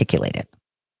to articulate it.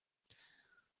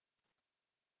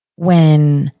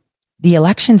 When the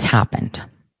elections happened,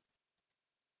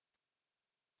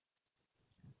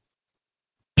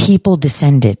 people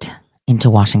descended into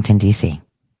Washington, D.C.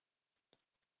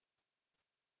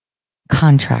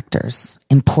 Contractors,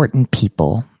 important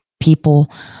people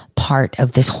part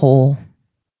of this whole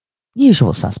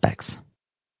usual suspects.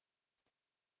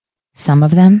 Some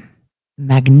of them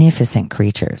magnificent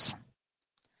creatures.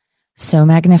 So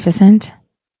magnificent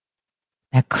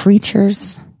that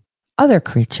other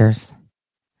creatures,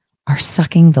 are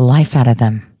sucking the life out of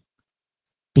them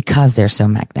because they're so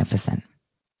magnificent.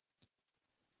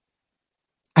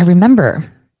 I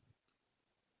remember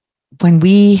when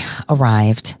we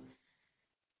arrived,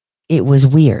 it was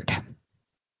weird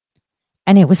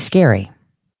and it was scary.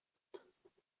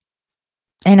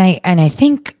 And I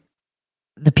think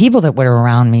the people that were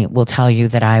around me will tell you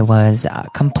that I was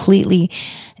completely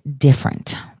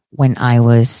different when I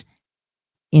was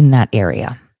in that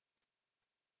area.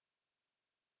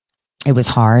 It was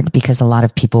hard because a lot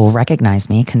of people recognized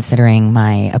me, considering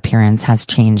my appearance has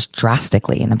changed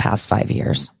drastically in the past 5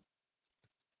 years.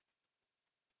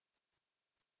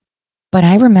 But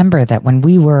I remember that when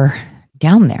we were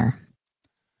down there,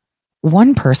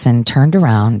 one person turned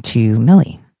around to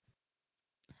Millie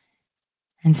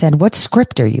and said, "What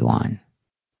script are you on?"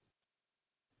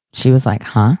 She was like,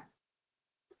 "Huh?"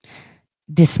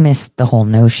 Dismissed the whole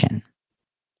notion.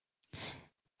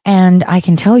 And I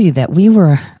can tell you that we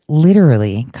were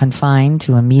literally confined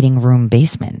to a meeting room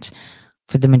basement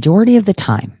for the majority of the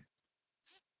time.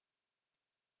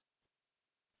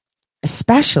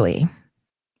 Especially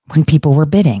when people were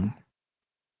bidding.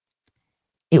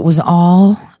 It was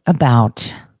all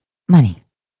about money.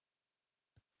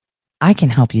 I can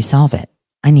help you solve it.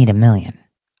 I need $1 million.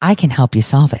 I can help you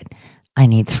solve it. I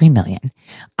need $3 million.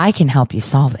 I can help you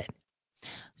solve it.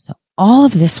 So all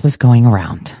of this was going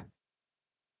around.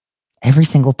 Every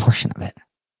single portion of it.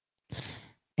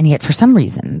 And yet, for some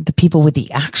reason, the people with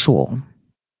the actual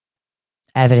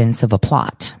evidence of a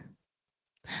plot,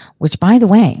 which, by the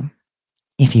way,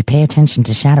 if you pay attention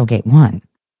to Shadowgate 1,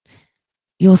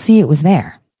 you'll see it was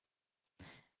there.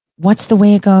 What's the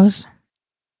way it goes?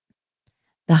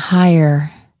 The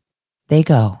higher they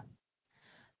go,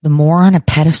 the more on a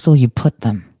pedestal you put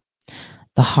them,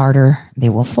 the harder they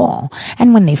will fall.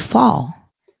 And when they fall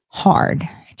hard,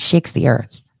 it shakes the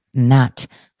earth, and that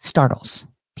startles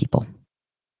people.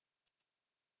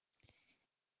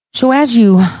 So as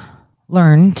you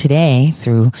learn today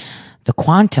through the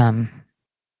quantum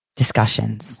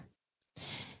discussions,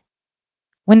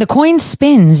 when the coin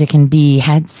spins, it can be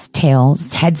heads, tails,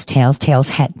 tails,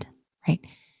 head, right?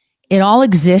 It all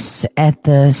exists at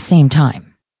the same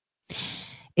time.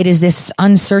 It is this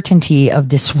uncertainty of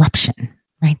disruption,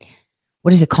 right?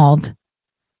 What is it called?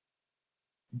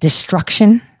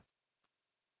 Destruction.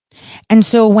 And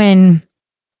so when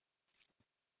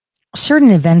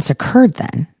certain events occurred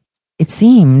then, it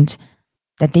seemed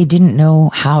that they didn't know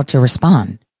how to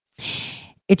respond.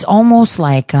 It's almost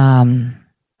like an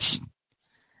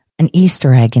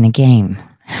Easter egg in a game.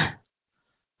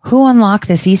 Who unlocked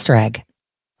this Easter egg?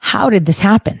 How did this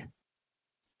happen?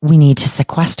 We need to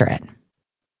sequester it.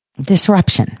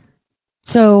 Disruption.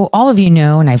 So all of you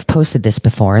know, and I've posted this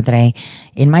before, that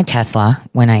in my Tesla,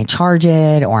 when I charge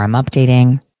it or I'm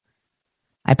updating,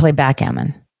 I play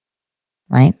backgammon,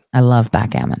 right? I love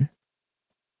backgammon.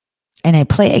 And I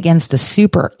play against the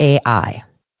super AI,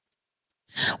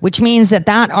 which means that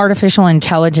artificial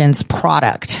intelligence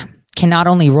product can not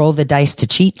only roll the dice to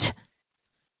cheat,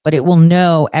 but it will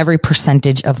know every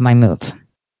percentage of my move.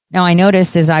 Now, I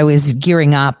noticed as I was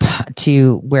gearing up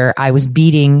to where I was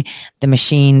beating the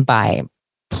machine by,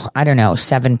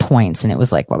 7 points. And it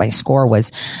was like, my score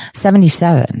was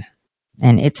 77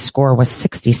 and its score was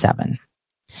 67.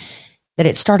 That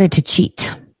it started to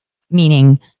cheat,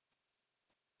 meaning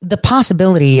the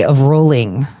possibility of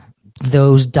rolling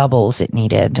those doubles it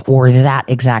needed or that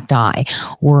exact die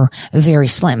were very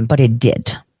slim, but it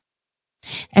did.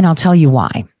 And I'll tell you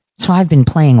why. So I've been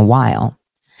playing a while,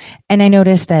 and I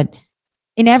noticed that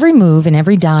in every move and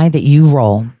every die that you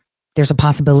roll, there's a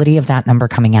possibility of that number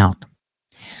coming out.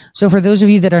 So for those of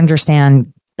you that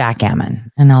understand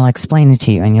backgammon, and I'll explain it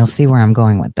to you and you'll see where I'm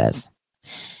going with this.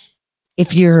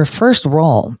 If your first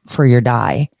roll for your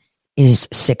die is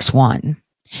 6-1,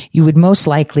 you would most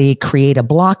likely create a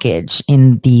blockage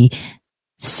in the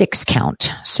 6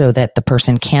 count so that the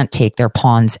person can't take their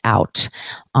pawns out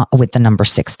with the number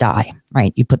 6 die,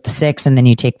 right? You put the 6 and then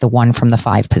you take the 1 from the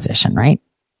 5 position, right?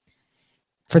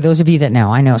 For those of you that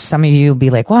know, I know some of you will be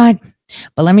like, what?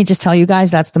 But let me just tell you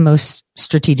guys, that's the most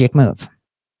strategic move.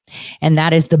 And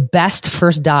that is the best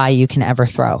first die you can ever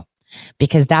throw,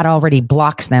 because that already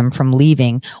blocks them from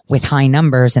leaving with high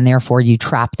numbers, and therefore you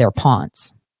trap their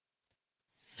pawns.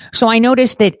 So I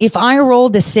noticed that if I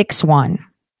rolled a 6-1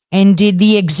 and did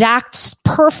the exact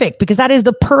perfect, because that is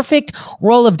the perfect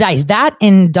roll of dice, that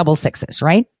in double sixes,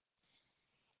 right?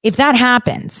 If that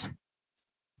happens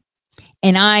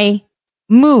and I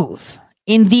move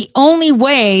in the only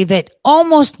way that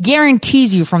almost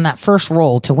guarantees you from that first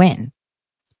roll to win,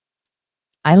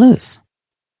 I lose.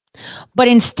 But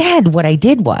instead, what I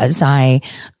did was I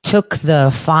took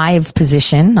the 5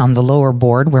 position on the lower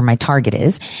board where my target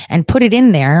is and put it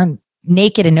in there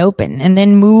naked and open, and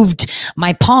then moved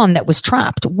my pawn that was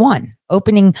trapped 1,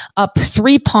 opening up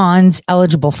 3 pawns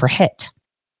eligible for hit.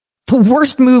 The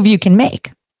worst move you can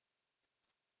make.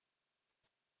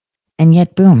 And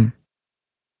yet, boom,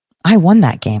 I won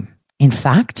that game. In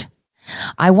fact,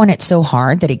 I won it so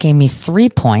hard that it gave me 3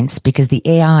 points because the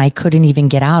AI couldn't even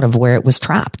get out of where it was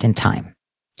trapped in time.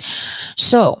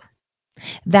 So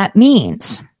that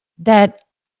means that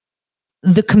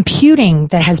the computing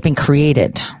that has been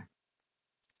created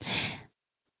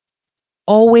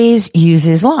always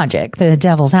uses logic, the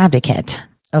devil's advocate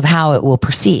of how it will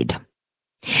proceed.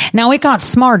 Now, it got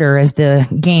smarter as the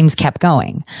games kept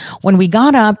going. When we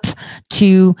got up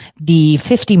to the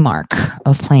 50 mark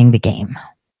of playing the game,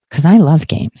 because I love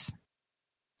games,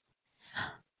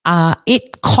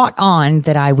 it caught on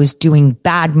that I was doing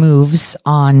bad moves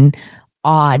on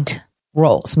odd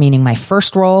rolls, meaning my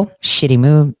first roll, shitty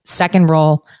move, second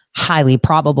roll, highly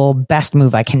probable, best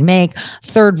move I can make,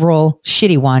 third roll,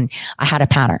 shitty one. I had a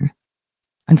pattern.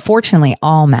 Unfortunately,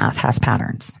 all math has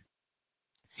patterns.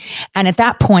 And at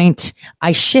that point,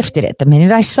 I shifted it. The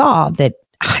minute I saw that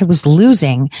I was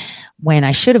losing when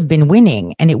I should have been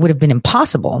winning and it would have been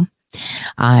impossible,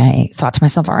 I thought to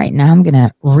myself, all right, now I'm going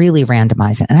to really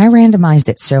randomize it. And I randomized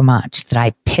it so much that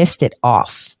I pissed it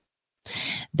off,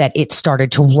 that it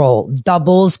started to roll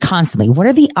doubles constantly. What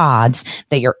are the odds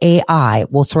that your AI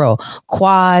will throw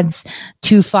quads,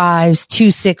 2 5s, 2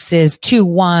 6s, 2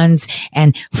 1s,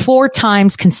 and 4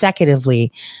 times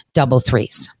consecutively double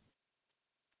 3s?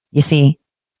 You see,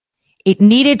 it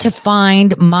needed to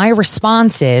find my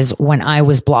responses when I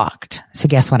was blocked. So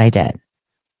guess what I did?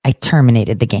 I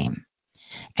terminated the game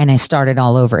and I started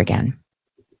all over again.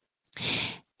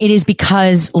 It is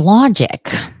because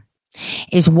logic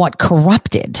is what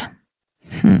corrupted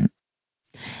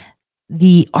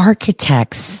the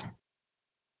architect's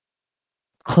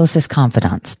closest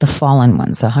confidants, the fallen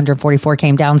ones. 144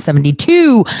 came down,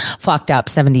 72 fucked up,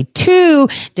 72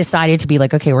 decided to be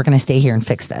like, okay, we're going to stay here and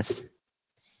fix this.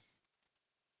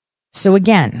 So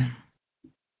again,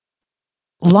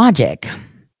 logic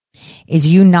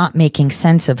is you not making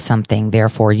sense of something.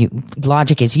 Therefore,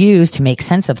 logic is used to make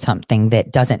sense of something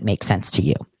that doesn't make sense to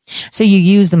you. So you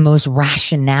use the most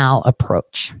rationale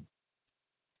approach.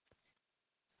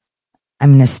 I'm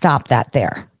going to stop that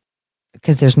there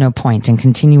because there's no point in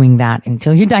continuing that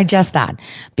until you digest that,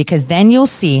 because then you'll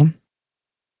see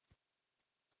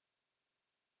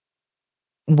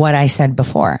what I said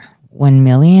before. When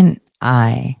Millie and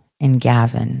I and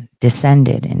Gavin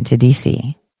descended into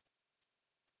DC,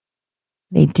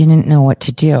 they didn't know what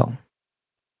to do.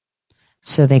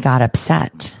 So they got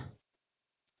upset.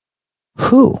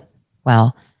 Who?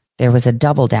 Well, there was a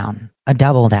double down.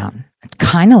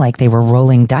 Kind of like they were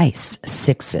rolling dice,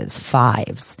 6s,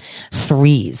 5s,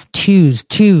 3s,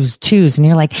 2s. And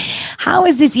you're like, how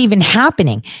is this even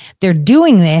happening? They're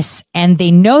doing this and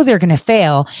they know they're going to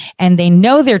fail and they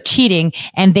know they're cheating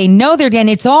and they know and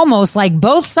it's almost like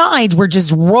both sides were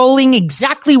just rolling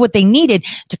exactly what they needed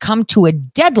to come to a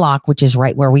deadlock, which is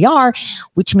right where we are,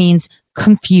 which means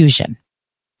confusion.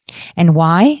 And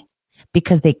why?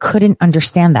 Because they couldn't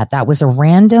understand that. That was a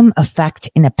random effect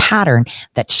in a pattern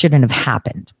that shouldn't have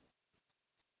happened.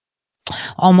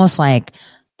 Almost like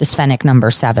the Sphenic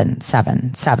number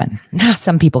 777.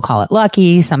 Some people call it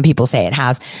lucky. Some people say it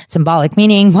has symbolic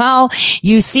meaning. Well,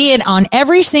 you see it on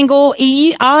every single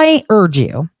I urge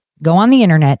you, go on the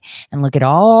internet and look at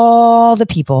all the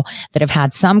people that have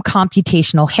had some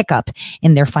computational hiccup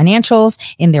in their financials,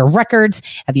 in their records.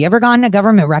 Have you ever gotten a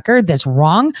government record that's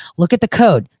wrong? Look at the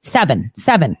code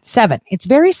 777. It's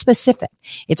very specific.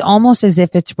 It's almost as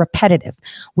if it's repetitive,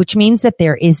 which means that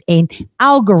there is an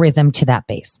algorithm to that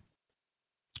base.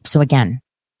 So again,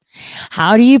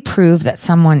 how do you prove that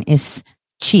someone is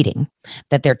cheating?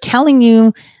 That they're telling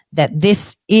you that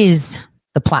this is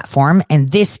the platform and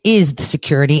this is the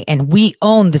security and we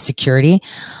own the security.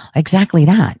 Exactly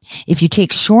that. If you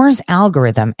take Shor's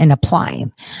algorithm and apply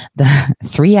the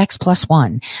 3x plus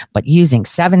 1, but using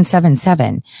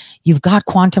 777, you've got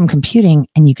quantum computing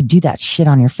and you could do that shit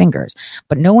on your fingers.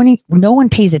 But no one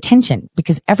pays attention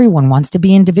because everyone wants to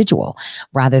be individual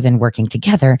rather than working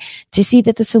together to see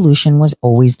that the solution was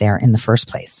always there in the first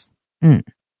place.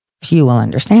 Few will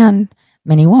understand.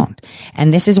 Many won't.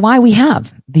 And this is why we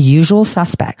have the usual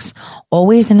suspects,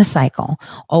 always in a cycle,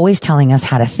 always telling us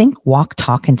how to think, walk,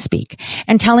 talk, and speak,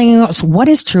 and telling us what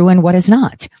is true and what is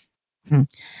not.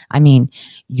 I mean,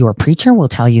 your preacher will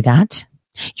tell you that.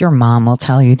 Your mom will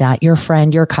tell you that. Your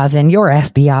friend, your cousin, your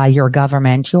FBI, your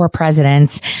government, your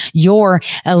presidents, your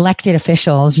elected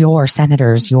officials, your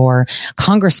senators, your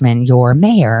congressman, your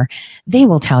mayor, they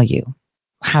will tell you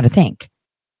how to think.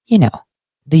 You know,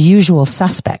 the usual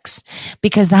suspects,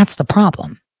 because that's the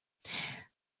problem.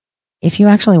 If you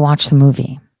actually watch the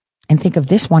movie and think of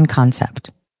this one concept,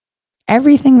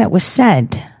 everything that was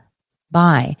said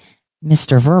by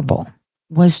Mr. Verbal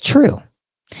was true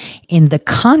in the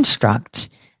construct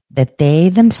that they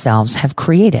themselves have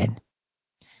created.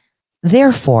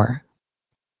 Therefore,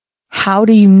 how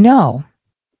do you know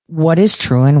what is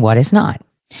true and what is not?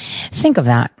 Think of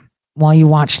that while you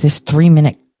watch this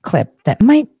 3-minute clip that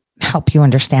might help you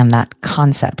understand that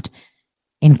concept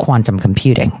in quantum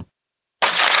computing.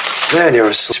 Man, you're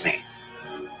a me.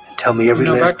 And tell me every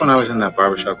last back when I was in that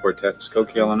barbershop quartet in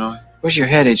Skokie, Illinois. Where's your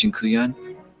head, Agent Kuyan?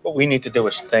 What we need to do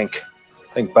is think.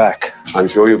 Think back. I'm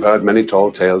sure you've heard many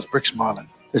tall tales. Bricks Marlin.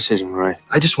 This isn't right.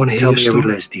 I just want to Tell hear me every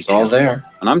every last It's detail. all there.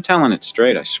 And I'm telling it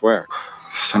straight, I swear.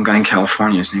 Some guy in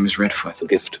California, his name is Redfoot. A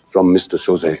gift from Mr.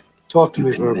 Soze. Talk to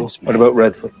me, Verbal. What about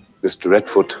Redfoot? Mr.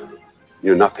 Redfoot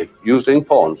knew nothing. Using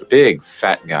pawns. Big,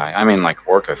 fat guy. I mean, like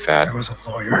orca fat. I was a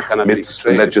lawyer. Myths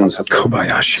and legends of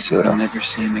Kobayashi. I'll never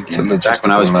see him again. It's a Back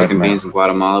when I was logistical picking nightmare. beans in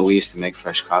Guatemala, we used to make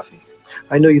fresh coffee.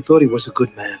 I know you thought he was a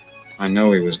good man. I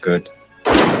know he was good.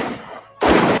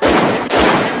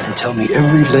 And tell me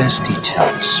every last detail.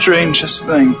 Strangest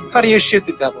thing. How do you shoot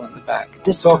the devil in the back?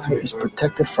 This guy is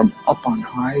protected from up on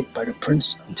high by the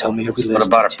prince. And tell me every What last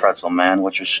about a detail. pretzel, man?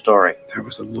 What's your story? There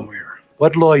was a lawyer.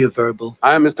 What lawyer, Verbal?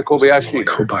 I am Mr. Kobayashi.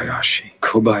 Kobayashi.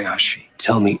 Kobayashi.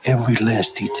 Tell me every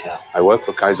last detail. I work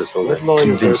for Kaiser Soze. What lawyer,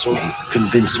 Convince me.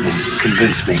 Convince me.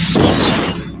 Convince me.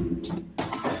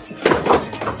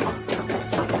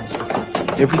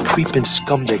 Every creeping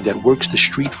scumbag that works the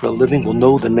street for a living will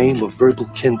know the name of Verbal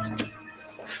Kint.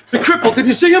 The cripple, did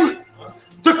you see him?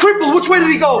 The cripple, which way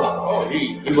did he go? Oh,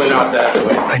 he went out that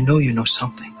way. I know you know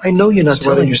something. I know you're not So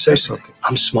why telling don't you say something.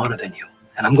 I'm smarter than you.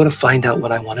 And I'm going to find out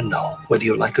what I want to know, whether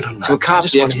you like it or not. To a I cop,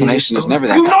 just the wanna hear your explanation is story. never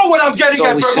that You know what I'm It's getting at,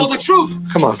 always Verbal, simple. the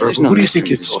truth. Come on, There's Verbal. no Who do you mystery think to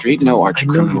you're the talking street, to? no arch I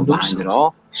know criminal you know behind something. it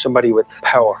all. Somebody with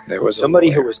power. There was a Somebody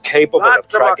lawyer. who was capable of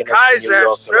tracking us from New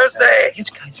York to Los Angeles. It's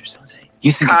Kaiser Soze.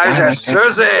 You think a guy Kaiser like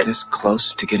that Soze. is this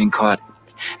close to getting caught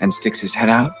and sticks his head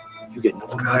out? You get no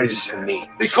guys from me.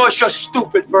 Because you're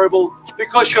stupid, Verbal.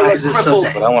 Because you're a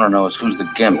cripple. What I want to know is who's the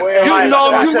gimp. You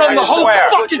know the whole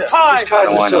fucking time.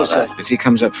 How do I know that? If he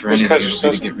comes up for Who's anything, Kaiser he's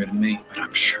going to Soze? get rid of me. But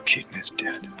I'm sure Keaton is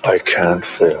dead. I can't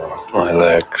feel my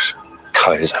legs.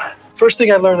 Kaiser. First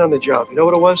thing I learned on the job, you know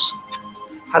what it was?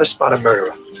 How to spot a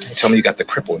murderer. You tell me you got the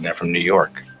cripple in there from New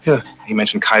York. Yeah. He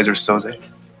mentioned Kaiser Soze.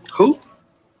 Who?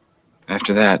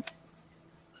 After that,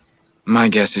 my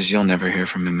guess is you'll never hear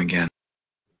from him again.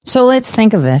 So let's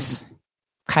think of this.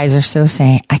 Kaiser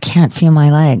Soze, I can't feel my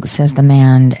legs, says the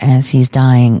man as he's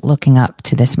dying, looking up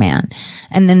to this man.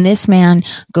 And then this man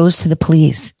goes to the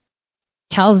police,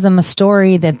 tells them a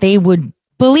story that they would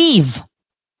believe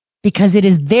because it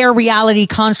is their reality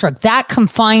construct, that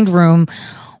confined room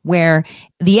where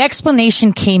the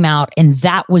explanation came out and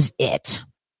that was it.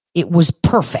 It was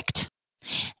perfect.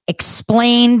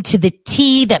 Explained to the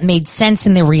T that made sense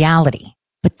in the reality.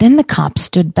 But then the cop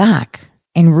stood back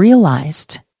and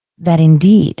realized that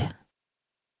indeed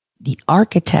the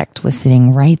architect was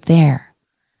sitting right there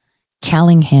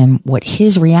telling him what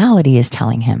his reality is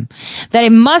telling him, that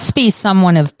it must be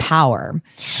someone of power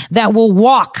that will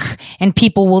walk and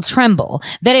people will tremble,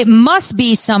 that it must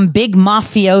be some big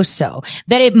mafioso,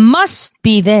 that it must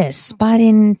be this. But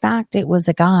in fact, it was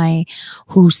a guy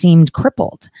who seemed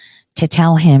crippled to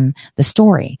tell him the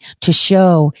story, to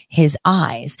show his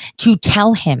eyes, to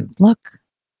tell him, look,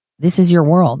 this is your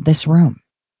world, this room.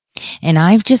 And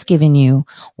I've just given you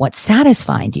what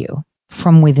satisfied you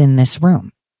from within this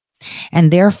room.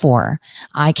 And therefore,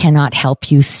 I cannot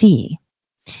help you see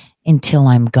until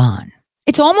I'm gone.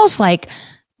 It's almost like,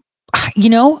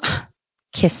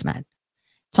 Kismet.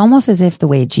 It's almost as if the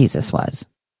way Jesus was.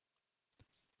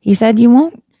 He said, you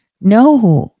won't know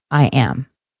who I am.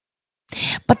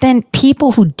 But then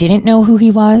people who didn't know who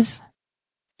he was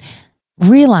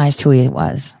realized who he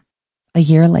was a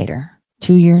year later,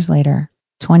 2 years later,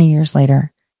 20 years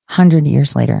later, 100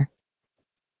 years later.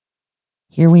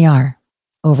 Here we are,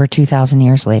 over 2,000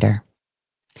 years later.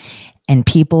 And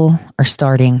people are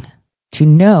starting to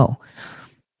know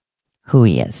who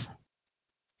he is.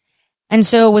 And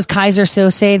so was Kaiser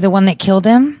Soze the one that killed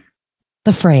him?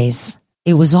 The phrase,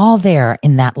 It was all there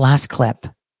in that last clip.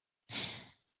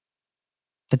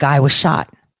 The guy was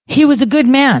shot. He was a good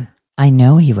man. I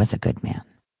know he was a good man.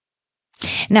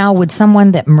 Now, would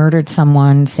someone that murdered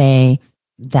someone say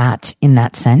that in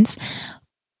that sense?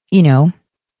 You know,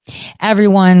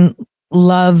 everyone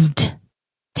loved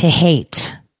to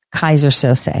hate Kaiser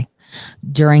Sose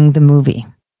during the movie.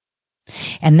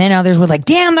 And then others were like,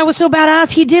 damn, that was so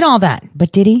badass. He did all that.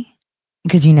 But did he?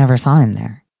 Because you never saw him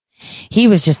there. He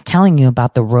was just telling you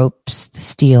about the ropes, the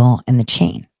steel, and the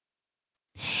chain.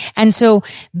 And so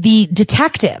the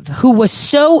detective who was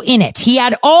so in it, he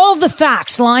had all the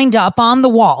facts lined up on the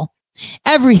wall,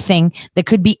 everything that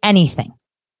could be anything,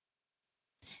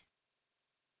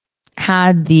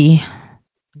 had the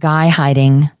guy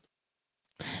hiding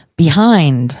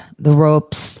behind the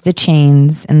ropes, the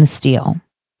chains, and the steel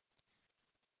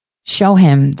show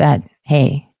him that,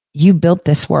 hey, you built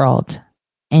this world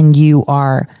and you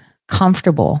are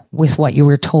comfortable with what you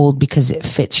were told because it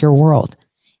fits your world.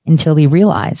 Until he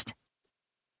realized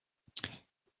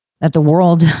that the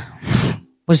world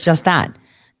was just that,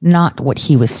 not what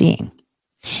he was seeing.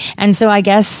 And so I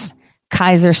guess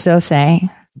Kaiser Sose,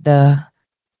 the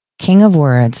king of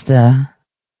words, the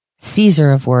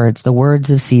Caesar of words, the words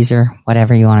of Caesar,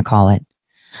 whatever you want to call it,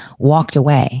 walked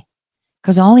away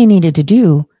because all he needed to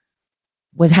do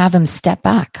was have him step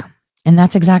back. And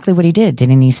that's exactly what he did.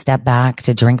 Didn't he step back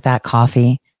to drink that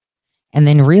coffee? And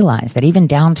then realize that even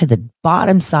down to the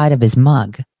bottom side of his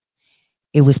mug,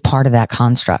 it was part of that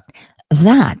construct.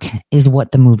 That is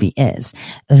what the movie is.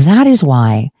 That is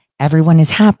why everyone is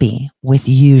happy with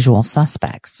Usual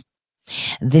Suspects.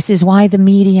 This is why the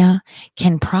media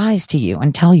can prize to you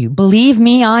and tell you, believe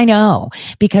me, I know,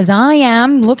 because I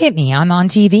am, look at me, I'm on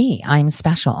TV. I'm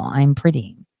special. I'm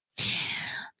pretty.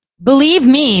 Believe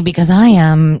me, because I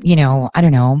am, I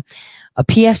don't know, a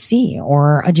PFC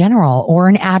or a general or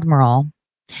an admiral.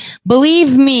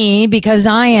 Believe me, because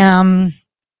I am,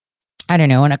 I don't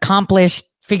know, an accomplished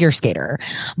figure skater.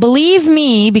 Believe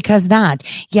me, because that.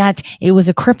 Yet it was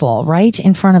a cripple right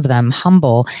in front of them,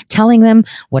 humble, telling them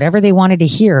whatever they wanted to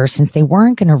hear since they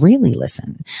weren't going to really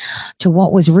listen to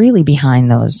what was really behind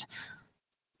those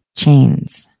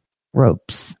chains,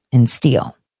 ropes, and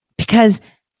steel. Because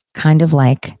kind of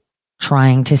like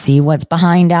trying to see what's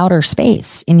behind outer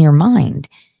space in your mind.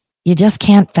 You just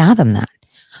can't fathom that.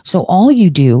 So all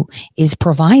you do is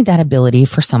provide that ability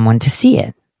for someone to see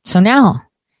it. So now,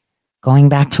 going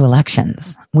back to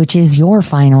elections, which is your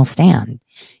final stand,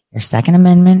 your Second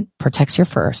Amendment protects your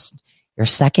first. Your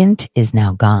second is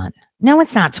now gone. No,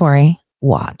 it's not, Tori.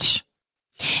 Watch.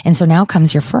 And so now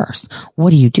comes your first. What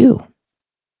do you do?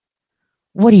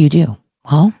 What do you do?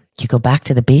 Well, you go back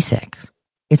to the basics.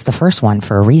 It's the first one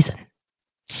for a reason.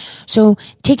 So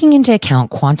taking into account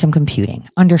quantum computing,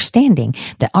 understanding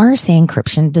that RSA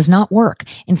encryption does not work.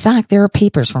 In fact, there are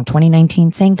papers from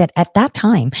 2019 saying that at that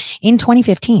time in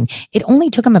 2015, it only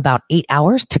took them about 8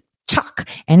 hours to chuck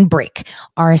and break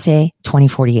RSA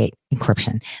 2048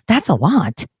 encryption. That's a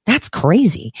lot. That's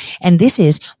crazy. And this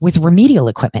is with remedial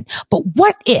equipment. But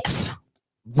what if,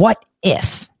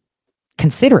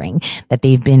 considering that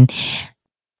they've been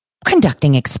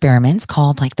conducting experiments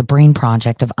called like the Brain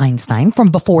Project of Einstein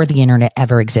from before the internet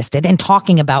ever existed and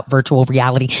talking about virtual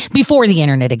reality before the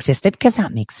internet existed, because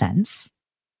that makes sense.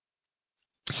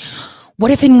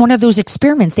 What if in one of those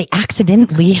experiments they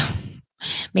accidentally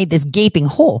made this gaping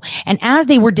hole? And as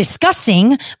they were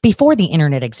discussing before the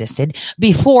internet existed,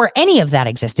 before any of that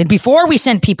existed, before we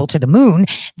sent people to the moon,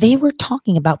 they were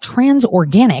talking about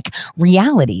transorganic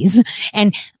realities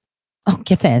and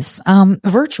get this,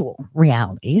 virtual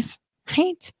realities,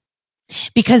 right?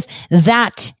 Because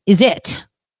that is it.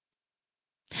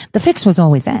 The fix was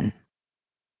always in.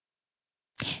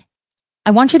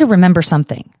 I want you to remember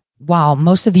something. While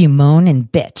most of you moan and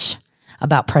bitch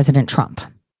about President Trump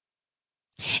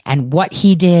and what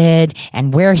he did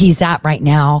and where he's at right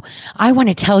now, I want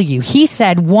to tell you, he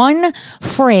said one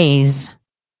phrase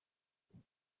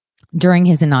during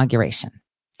his inauguration.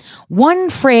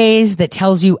 One phrase that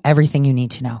tells you everything you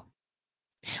need to know.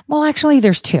 Well, actually,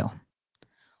 there's two.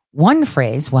 One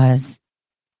phrase was,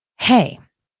 hey,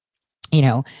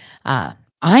 I'm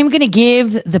going to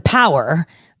give the power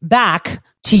back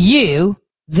to you,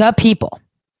 the people.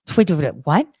 Wait,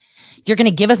 what? You're going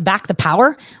to give us back the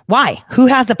power? Why? Who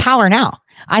has the power now?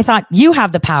 I thought you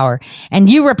have the power and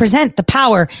you represent the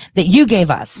power that you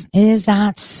gave us. Is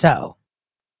that so?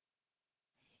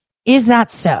 Is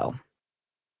that so?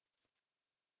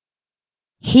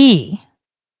 He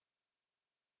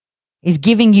is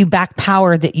giving you back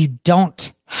power that you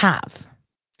don't have.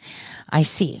 I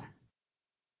see.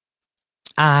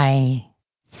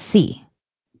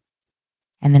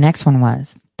 And the next one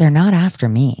was, they're not after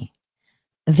me.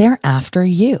 They're after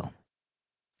you.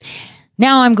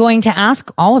 Now I'm going to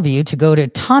ask all of you to go to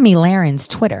Tomi Lahren's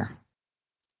Twitter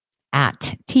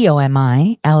at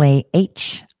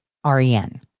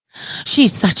TOMILAHREN.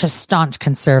 She's such a staunch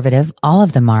conservative. All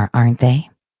of them are, aren't they?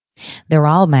 They're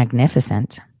all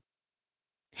magnificent.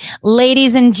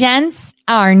 Ladies and gents,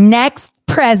 our next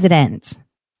president.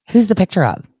 Who's the picture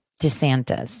of?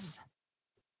 DeSantis.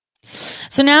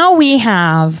 So now we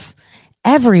have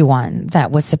everyone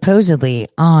that was supposedly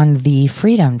on the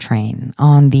freedom train,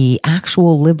 on the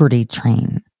actual liberty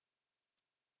train,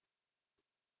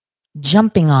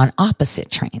 jumping on opposite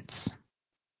trains.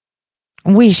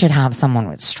 We should have someone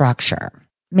with structure,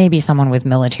 maybe someone with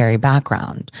military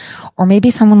background, or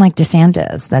maybe someone like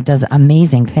DeSantis that does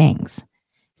amazing things.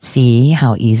 See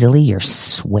how easily you're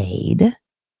swayed?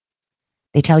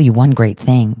 They tell you one great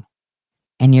thing,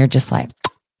 and you're just like,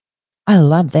 I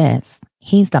love this.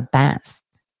 He's the best.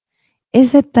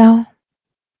 Is it though?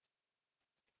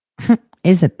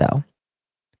 Is it though?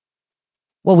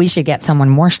 Well, we should get someone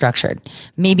more structured.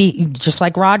 Maybe just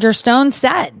like Roger Stone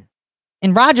said.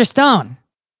 And Roger Stone.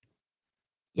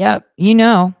 Yep, you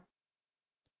know.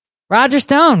 Roger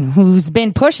Stone, who's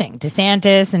been pushing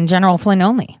DeSantis and General Flynn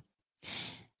only.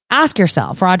 Ask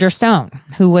yourself, Roger Stone,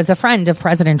 who was a friend of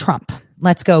President Trump.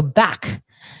 Let's go back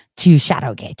to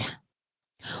Shadowgate.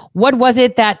 What was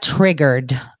it that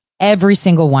triggered every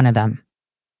single one of them?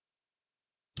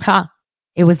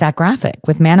 It was that graphic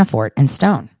with Manafort and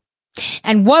Stone.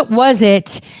 And what was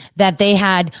it that they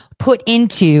had put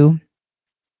into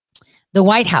the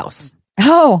White House?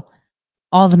 Oh,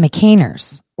 all the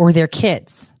McCainers or their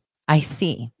kids. I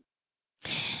see.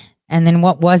 And then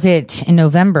what was it in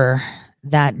November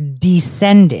that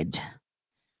descended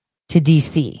to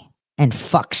DC and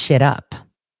fuck shit up?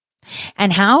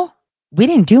 And how? We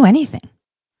didn't do anything.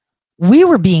 We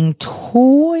were being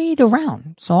toyed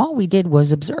around. So all we did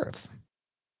was observe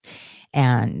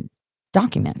and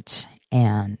document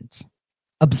and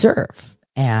observe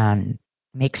and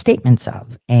make statements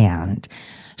of and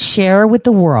share with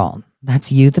the world. That's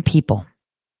you, the people.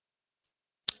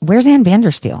 Where's Ann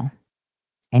Vandersteel?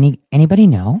 Anybody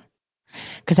know?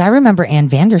 Because I remember Ann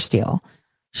Vandersteel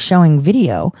showing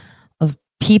video of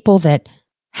people that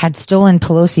had stolen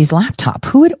Pelosi's laptop.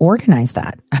 Who had organized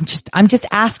that? I'm just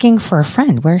asking for a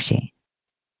friend. Where is she?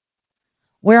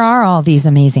 Where are all these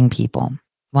amazing people?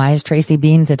 Why is Tracy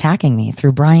Beans attacking me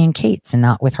through Brian Cates and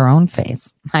not with her own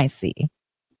face? I see.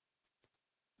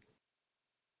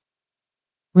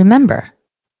 Remember,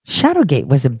 Shadowgate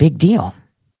was a big deal.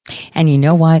 And you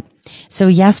know what? So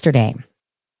yesterday,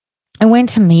 I went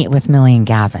to meet with Millie and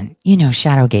Gavin. You know,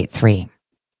 Shadowgate 3.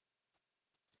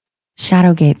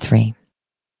 Shadowgate 3.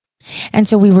 And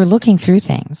so we were looking through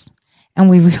things and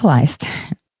we realized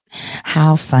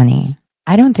how funny.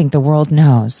 I don't think the world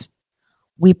knows.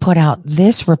 We put out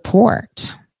this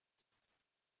report,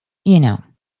 you know,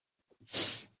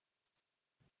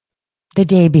 the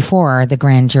day before the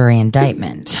grand jury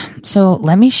indictment. So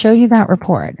let me show you that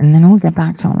report and then we'll get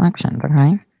back to elections,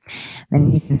 okay?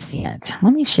 Then you can see it.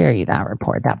 Let me share you that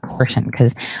report, that portion,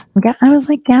 because I was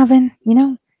like, Gavin, you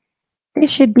know,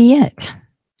 this should be it.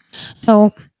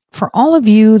 So for all of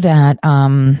you that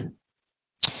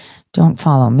don't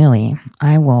follow Millie,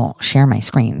 I will share my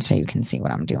screen so you can see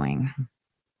what I'm doing.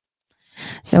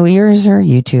 So here's her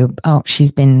YouTube. Oh,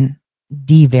 she's been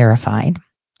de-verified.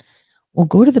 We'll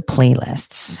go to the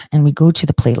playlists and we go to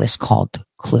the playlist called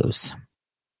Clues.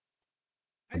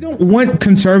 I don't want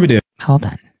conservative. Hold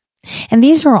on. And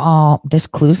these are all, this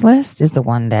Clues list is the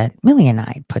one that Millie and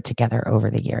I put together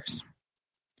over the years.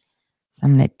 So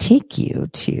I'm going to take you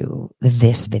to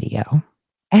this video,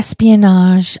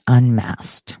 Espionage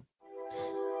Unmasked.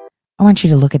 I want you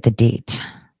to look at the date.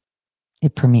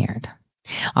 It premiered.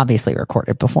 Obviously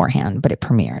recorded beforehand, but it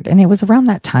premiered. And it was around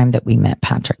that time that we met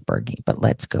Patrick Berge. But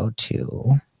let's go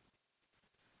to,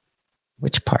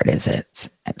 which part is it?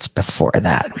 It's before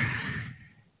that.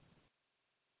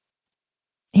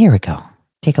 Here we go.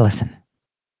 Take a listen.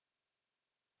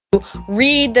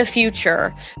 Read the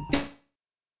future.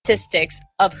 Statistics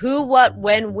of who, what,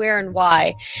 when, where, and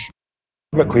why.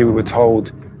 Look, we were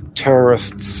told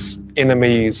terrorists,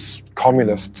 enemies,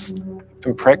 communists.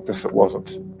 In practice, it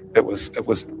wasn't. It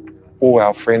was all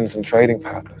our friends and trading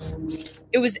partners.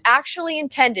 It was actually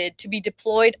intended to be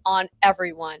deployed on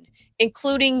everyone,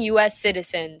 including U.S.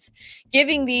 citizens,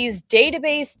 giving these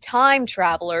database time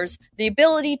travelers the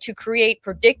ability to create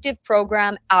predictive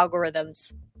program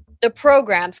algorithms. The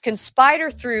programs can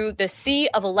spider through the sea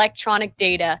of electronic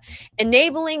data,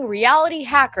 enabling reality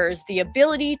hackers the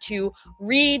ability to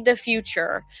read the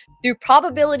future. Through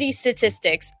probability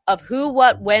statistics of who,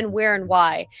 what, when, where, and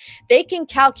why, they can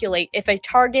calculate if a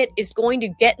target is going to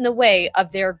get in the way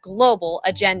of their global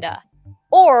agenda,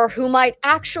 or who might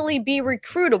actually be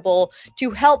recruitable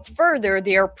to help further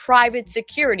their private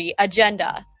security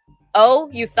agenda. Oh,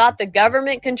 you thought the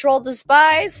government controlled the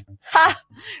spies? Ha!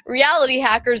 Reality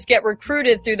hackers get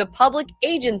recruited through the public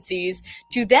agencies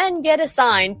to then get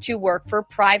assigned to work for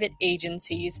private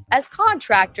agencies as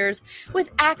contractors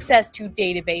with access to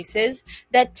databases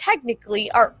that technically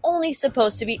are only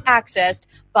supposed to be accessed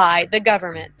by the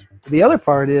government. The other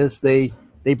part is they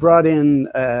brought in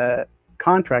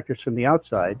contractors from the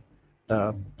outside,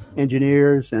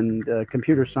 engineers and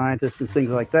computer scientists and things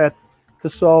like that, to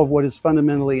solve what is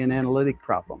fundamentally an analytic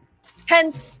problem.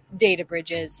 Hence, data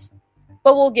bridges.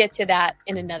 But we'll get to that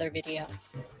in another video.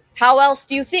 How else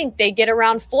do you think they get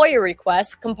around FOIA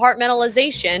requests,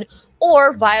 compartmentalization,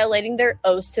 or violating their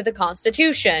oaths to the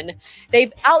Constitution?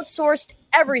 They've outsourced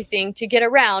everything to get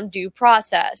around due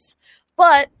process.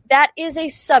 But that is a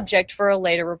subject for a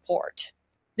later report.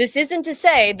 This isn't to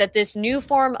say that this new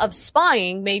form of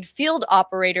spying made field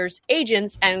operators,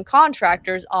 agents, and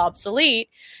contractors obsolete.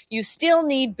 You still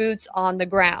need boots on the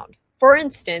ground. For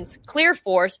instance,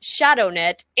 ClearForce,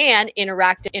 ShadowNet, and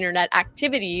Interactive Internet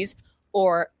Activities,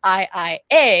 or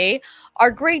IIA,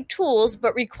 are great tools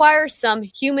but require some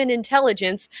human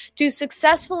intelligence to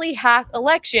successfully hack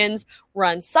elections,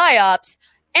 run PSYOPs,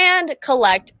 and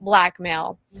collect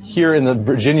blackmail. Here in the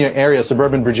Virginia area,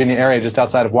 suburban Virginia area, just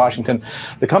outside of Washington,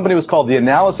 the company was called the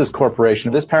Analysis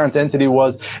Corporation. This parent entity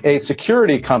was a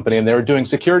security company, and they were doing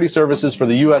security services for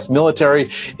the U.S.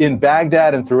 military in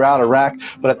Baghdad and throughout Iraq.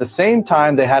 But at the same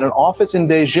time, they had an office in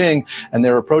Beijing, and they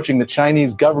were approaching the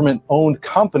Chinese government-owned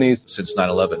companies. Since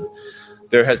 9/11,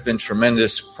 there has been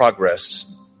tremendous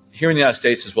progress here in the United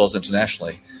States as well as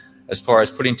internationally, as far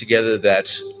as putting together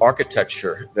that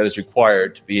architecture that is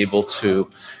required to be able to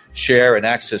share and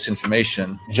access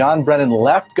information. John Brennan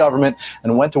left government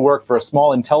and went to work for a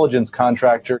small intelligence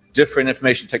contractor. Different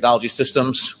information technology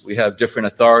systems, we have different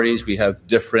authorities, we have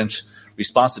different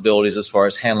responsibilities as far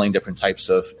as handling different types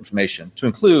of information, to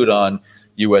include on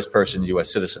U.S. persons,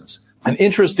 U.S. citizens. An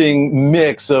interesting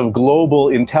mix of global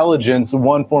intelligence.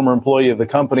 One former employee of the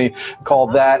company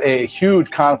called that a huge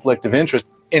conflict of interest.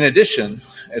 In addition,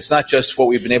 it's not just what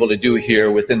we've been able to do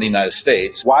here within the United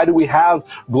States. Why do we have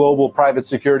global private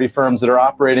security firms that are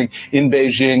operating in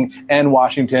Beijing and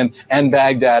Washington and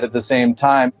Baghdad at the same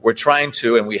time? We're trying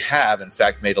to, and we have, in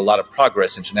fact, made a lot of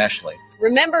progress internationally.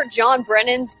 Remember John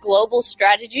Brennan's Global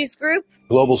Strategies Group?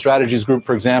 Global Strategies Group,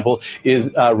 for example,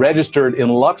 is registered in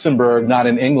Luxembourg, not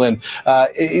in England.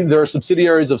 There are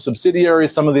subsidiaries of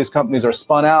subsidiaries. Some of these companies are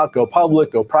spun out, go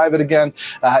public, go private again.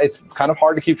 It's kind of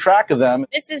hard to keep track of them.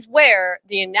 This is where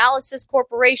the Analysis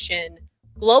Corporation,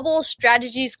 Global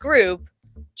Strategies Group,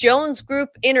 Jones Group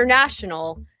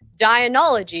International,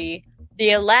 Dianology, the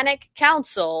Atlantic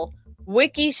Council,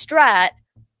 WikiStrat,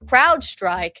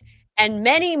 CrowdStrike, and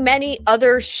many, many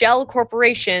other shell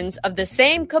corporations of the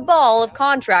same cabal of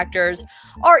contractors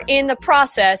are in the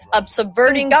process of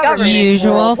subverting governments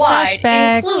worldwide,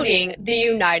 including the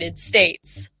United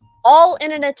States. All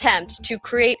in an attempt to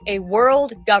create a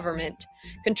world government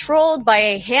controlled by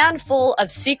a handful of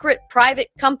secret private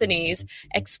companies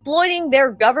exploiting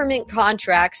their government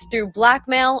contracts through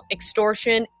blackmail,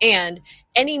 extortion, and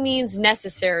any means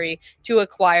necessary to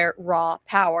acquire raw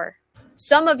power.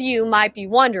 Some of you might be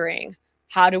wondering,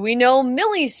 how do we know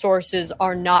Millie's sources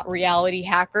are not reality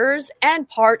hackers and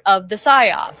part of the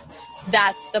PSYOP?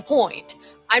 That's the point.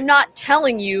 I'm not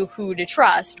telling you who to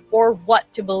trust or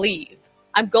what to believe.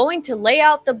 I'm going to lay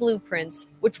out the blueprints,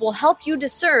 which will help you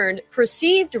discern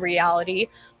perceived reality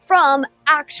from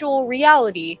actual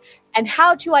reality and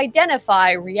how to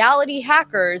identify reality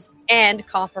hackers and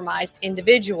compromised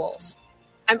individuals.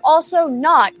 I'm also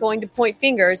not going to point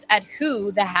fingers at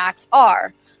who the hacks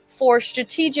are for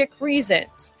strategic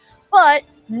reasons, but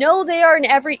know they are in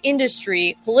every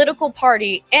industry, political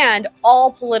party, and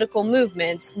all political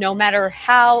movements, no matter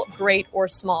how great or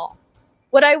small.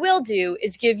 What I will do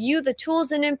is give you the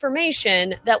tools and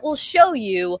information that will show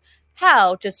you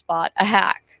how to spot a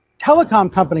hack.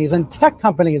 Telecom companies and tech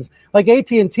companies like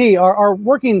AT&T are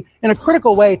working in a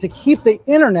critical way to keep the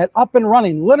internet up and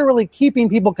running, literally keeping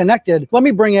people connected. Let me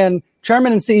bring in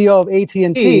Chairman and CEO of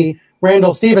AT&T,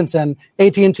 Randall Stephenson.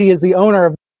 AT&T is the owner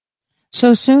of...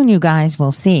 So soon you guys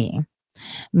will see.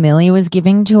 Millie was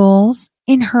giving tools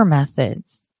in her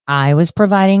methods. I was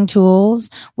providing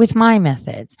tools with my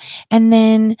methods. And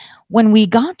then when we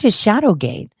got to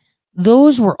Shadowgate,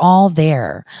 Those were all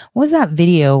there. What was that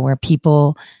video where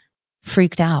people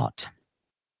freaked out?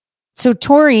 So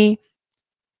Tori,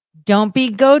 don't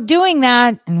go doing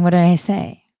that. And what did I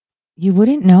say? You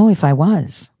wouldn't know if I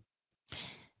was.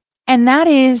 And that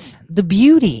is the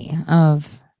beauty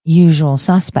of Usual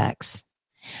Suspects.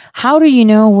 How do you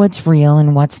know what's real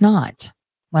and what's not?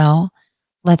 Well,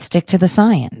 let's stick to the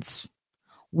science.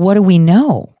 What do we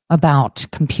know about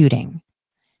computing?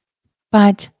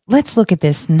 But let's look at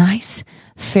this nice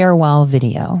farewell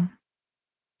video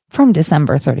from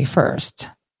December 31st,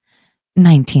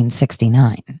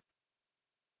 1969.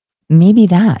 Maybe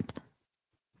that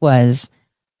was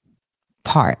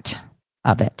part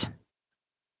of it.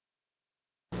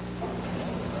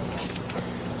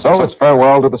 So it's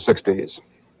farewell to the 60s.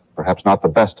 Perhaps not the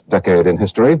best decade in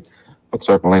history, but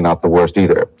certainly not the worst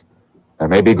either. There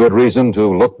may be good reason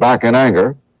to look back in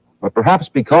anger, but perhaps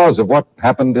because of what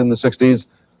happened in the 60s,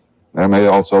 there may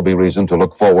also be reason to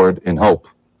look forward in hope.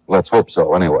 Let's hope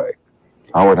so, anyway.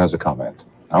 Howard has a comment.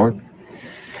 Howard?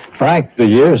 Frank, the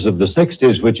years of the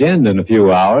 60s, which end in a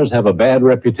few hours, have a bad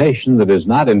reputation that is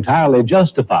not entirely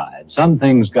justified. Some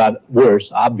things got worse,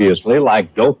 obviously,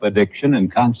 like dope addiction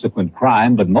and consequent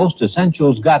crime, but most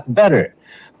essentials got better.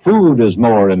 Food is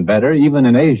more and better, even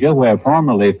in Asia, where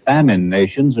formerly famine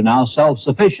nations are now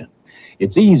self-sufficient.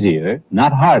 It's easier,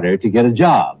 not harder, to get a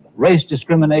job. Race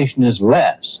discrimination is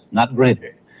less, not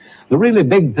greater. The really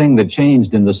big thing that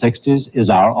changed in the 60s is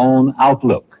our own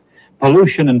outlook.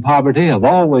 Pollution and poverty have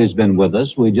always been with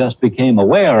us. We just became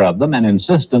aware of them and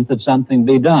insistent that something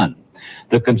be done.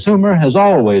 The consumer has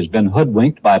always been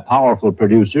hoodwinked by powerful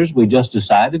producers. We just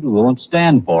decided we won't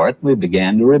stand for it. We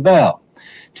began to rebel.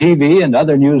 TV and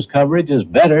other news coverage is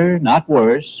better, not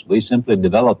worse. We simply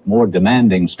developed more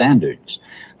demanding standards.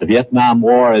 The Vietnam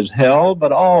War is hell,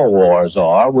 but all wars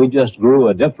are. We just grew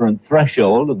a different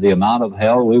threshold of the amount of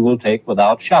hell we will take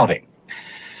without shouting.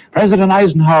 President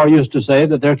Eisenhower used to say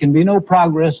that there can be no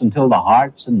progress until the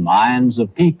hearts and minds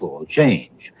of people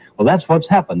change. Well, that's what's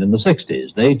happened in the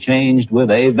 60s. They changed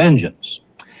with a vengeance.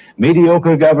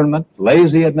 Mediocre government,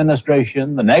 lazy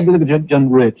administration, the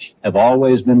negligent rich have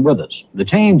always been with us. The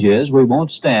change is we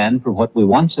won't stand for what we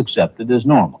once accepted as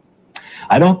normal.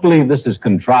 I don't believe this is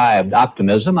contrived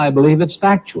optimism. I believe it's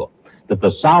factual, that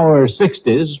the sour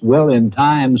 60s will, in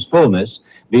time's fullness,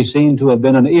 be seen to have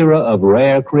been an era of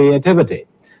rare creativity.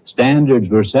 Standards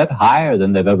were set higher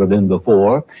than they've ever been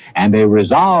before, and a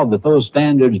resolve that those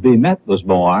standards be met was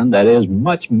born that is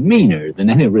much meaner than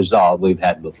any resolve we've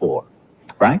had before.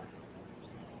 Frank?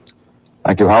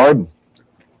 Thank you, Howard.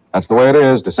 That's the way it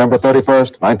is, December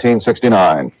 31st,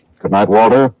 1969. Good night,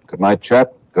 Walter. Good night,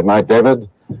 Chet. Good night, David.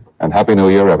 And Happy New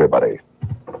Year, everybody.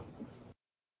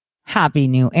 Happy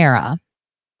New Era.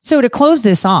 So to close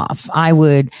this off, I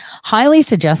would highly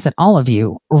suggest that all of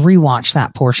you rewatch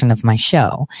that portion of my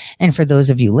show. And for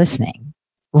those of you listening,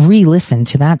 re-listen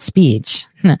to that speech.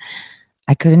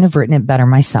 I couldn't have written it better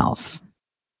myself.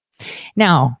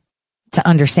 Now, to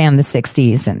understand the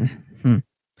 60s, and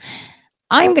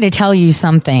I'm going to tell you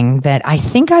something that I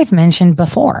think I've mentioned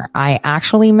before. I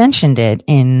actually mentioned it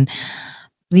in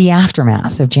the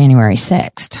aftermath of January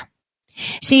 6th.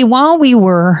 See, while we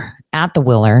were at the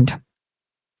Willard,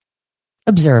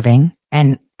 observing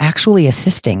and actually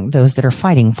assisting those that are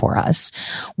fighting for us,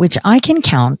 which I can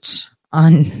count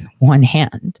on one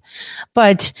hand,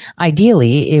 but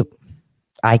ideally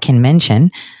I can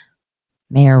mention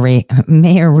Mayor Rudy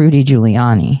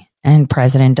Giuliani and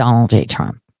President Donald J.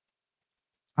 Trump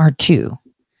are two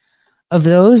of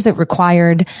those that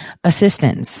required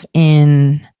assistance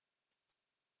in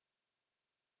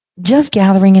just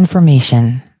gathering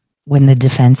information when the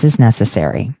defense is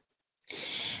necessary.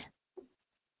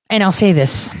 And I'll say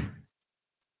this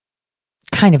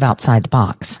kind of outside the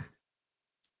box.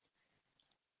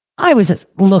 I was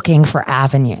looking for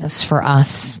avenues for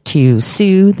us to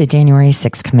sue the January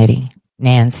 6th committee,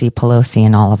 Nancy Pelosi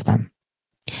and all of them.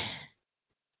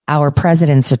 Our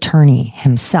president's attorney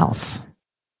himself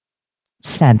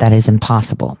said that is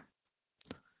impossible.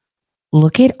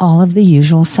 Look at all of the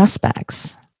usual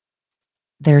suspects.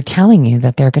 They're telling you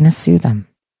that they're going to sue them.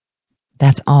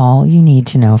 That's all you need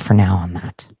to know for now on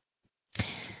that.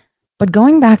 But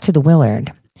going back to the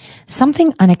Willard,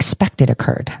 something unexpected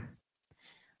occurred.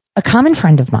 A common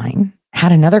friend of mine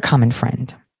had another common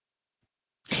friend.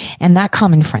 And that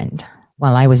common friend,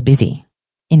 while I was busy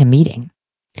in a meeting,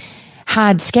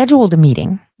 had scheduled a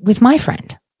meeting with my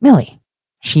friend, Millie.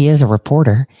 She is a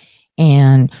reporter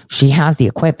and she has the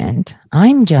equipment.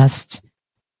 I'm just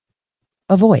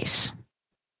a voice.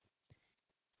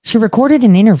 She recorded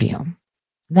an interview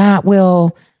that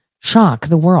will shock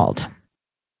the world.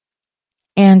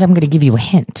 And I'm going to give you a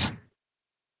hint.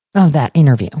 of that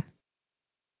interview.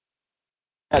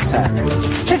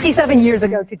 57 years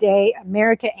ago today,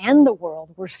 America and the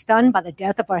world were stunned by the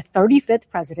death of our 35th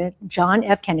president, John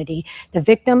F. Kennedy, the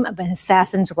victim of an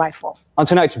assassin's rifle. On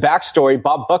tonight's Backstory,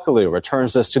 Bob Buckaloo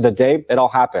returns us to the day it all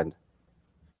happened.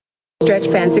 Stretch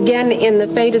pants again in the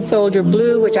faded soldier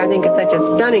blue, which I think is such a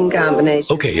stunning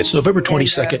combination. Okay, it's November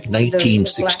 22nd,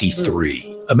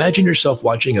 1963. Imagine yourself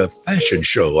watching a fashion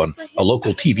show on a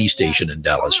local TV station in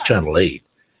Dallas, Channel 8,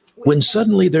 when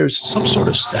suddenly there's some sort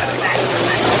of static.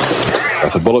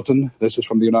 That's a bulletin. This is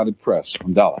from the United Press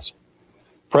from Dallas.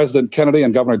 President Kennedy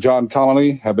and Governor John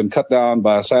Connally have been cut down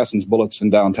by assassins' bullets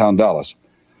in downtown Dallas.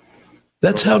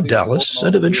 That's how Dallas,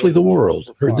 and eventually the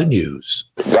world, heard the news.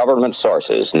 Government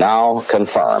sources now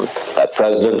confirm that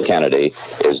President Kennedy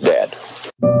is dead.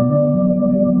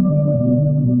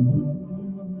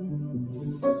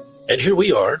 And here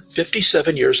we are,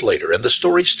 57 years later, and the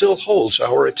story still holds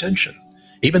our attention.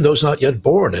 Even those not yet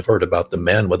born have heard about the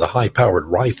man with a high-powered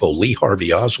rifle, Lee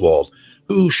Harvey Oswald,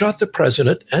 who shot the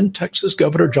president and Texas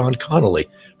Governor John Connally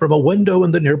from a window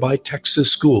in the nearby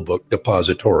Texas School Book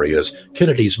Depository as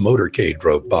Kennedy's motorcade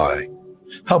drove by.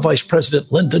 How Vice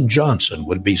President Lyndon Johnson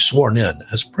would be sworn in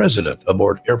as president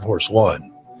aboard Air Force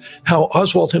One. How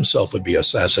Oswald himself would be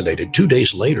assassinated 2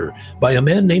 days later by a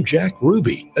man named Jack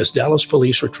Ruby as Dallas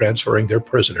police were transferring their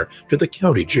prisoner to the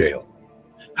county jail.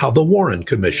 How the Warren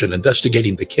Commission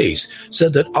investigating the case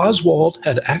said that Oswald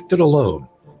had acted alone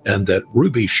and that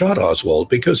Ruby shot Oswald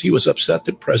because he was upset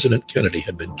that President Kennedy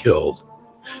had been killed.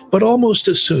 But almost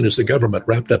as soon as the government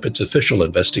wrapped up its official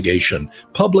investigation,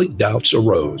 public doubts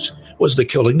arose. Was the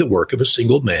killing the work of a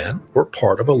single man or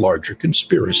part of a larger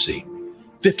conspiracy?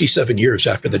 57 years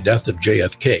after the death of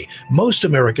JFK, most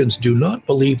Americans do not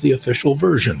believe the official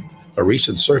version. A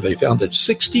recent survey found that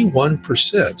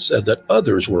 61% said that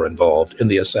others were involved in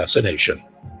the assassination.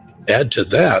 Add to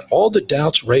that all the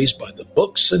doubts raised by the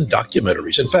books and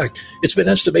documentaries. In fact, it's been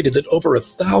estimated that over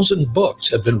 1,000 books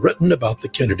have been written about the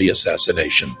Kennedy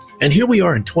assassination. And here we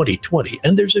are in 2020,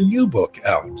 and there's a new book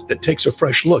out that takes a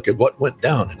fresh look at what went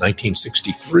down in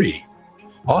 1963.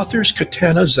 Authors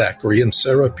Katana Zachary and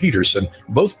Sarah Peterson,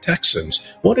 both Texans,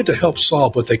 wanted to help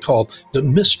solve what they call the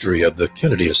mystery of the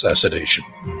Kennedy assassination.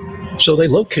 So they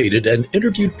located and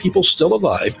interviewed people still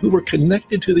alive who were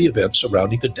connected to the events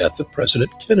surrounding the death of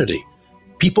President Kennedy.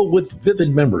 People with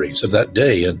vivid memories of that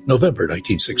day in November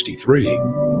 1963.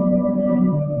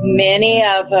 Many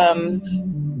of them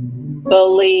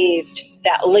believed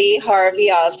that Lee Harvey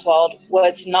Oswald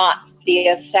was not the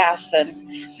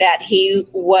assassin, that he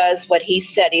was what he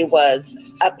said he was,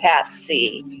 a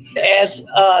patsy. As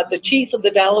the chief of the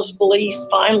Dallas police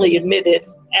finally admitted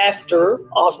after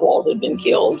Oswald had been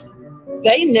killed,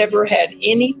 they never had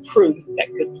any proof that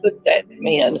could put that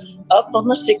man up on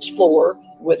the 6th floor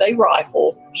with a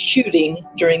rifle shooting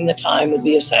during the time of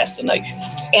the assassination.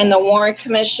 And the Warren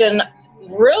Commission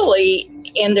really,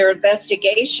 in their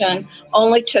investigation,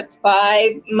 only took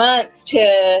 5 months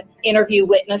to interview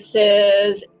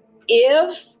witnesses.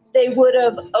 If they would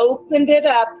have opened it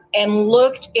up and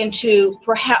looked into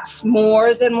perhaps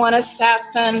more than one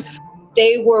assassin,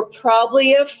 they were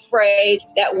probably afraid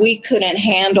that we couldn't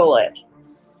handle it.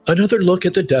 Another look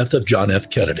at the death of John F.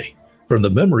 Kennedy from the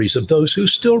memories of those who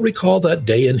still recall that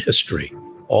day in history,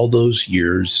 all those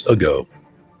years ago.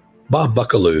 Bob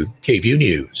Buckaloo, KVUE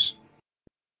News.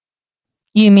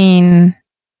 You mean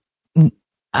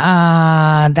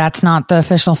that's not the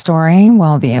official story?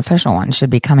 Well, the official one should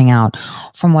be coming out,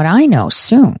 from what I know,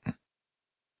 soon.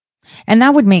 And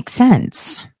that would make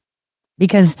sense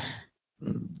because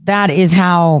that is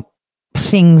how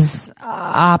things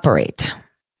operate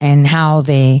and how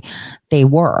they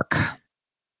work,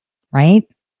 right?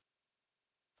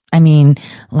 I mean,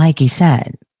 like he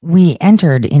said, we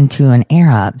entered into an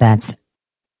era that's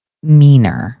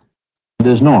meaner. It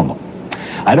is normal.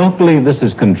 I don't believe this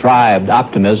is contrived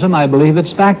optimism. I believe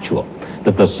it's factual,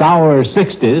 that the sour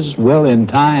 60s will in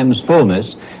time's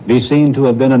fullness be seen to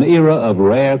have been an era of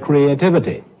rare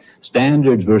creativity.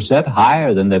 Standards were set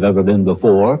higher than they've ever been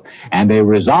before, and a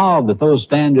resolve that those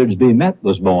standards be met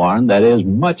was born that is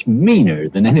much meaner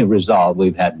than any resolve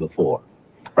we've had before.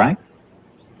 Frank?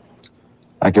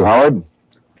 Thank you, Howard.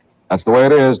 That's the way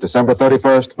it is, December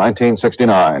 31st,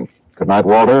 1969. Good night,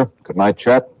 Walter. Good night,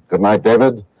 Chet. Good night,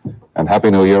 David. And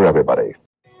Happy New Year, everybody.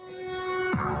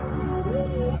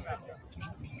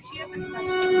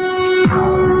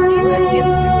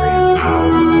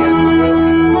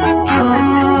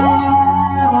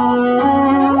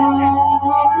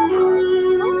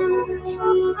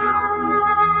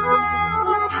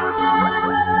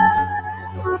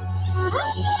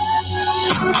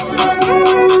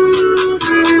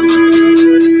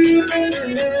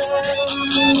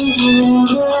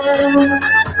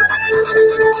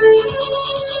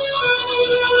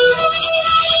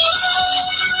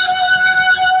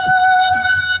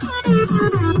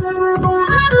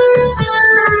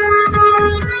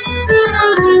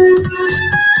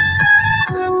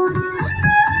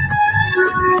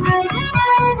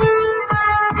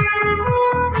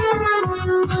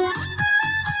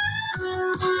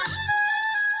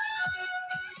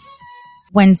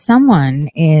 When someone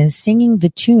is singing the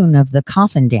tune of the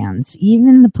coffin dance,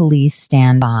 even the police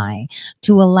stand by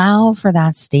to allow for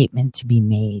that statement to be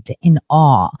made in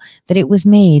awe that it was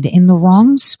made in the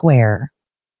wrong square.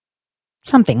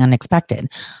 Something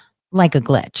unexpected, like a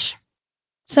glitch.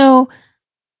 So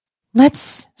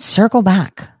let's circle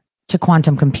back to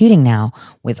quantum computing now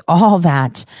with all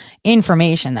that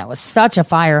information that was such a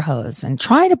fire hose and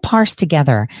try to parse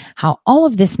together how all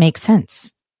of this makes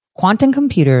sense. Quantum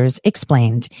computers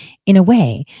explained in a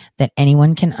way that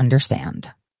anyone can understand.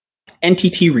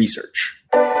 NTT Research.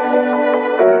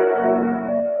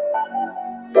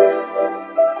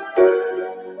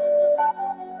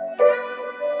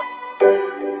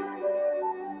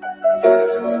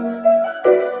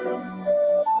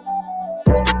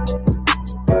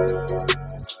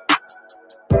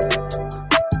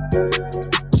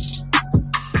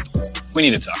 We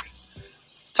need to talk.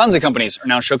 Tons of companies are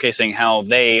now showcasing how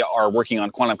they are working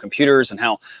on quantum computers and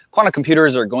how quantum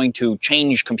computers are going to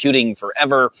change computing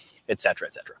forever, etc.,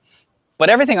 etc. But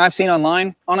everything I've seen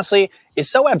online, honestly, is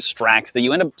so abstract that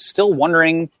you end up still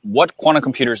wondering what quantum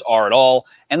computers are at all,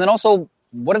 and then also,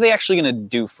 what are they actually going to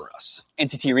do for us?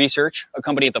 NTT Research, a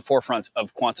company at the forefront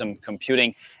of quantum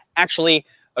computing, actually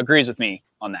agrees with me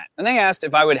on that. And they asked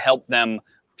if I would help them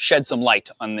shed some light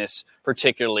on this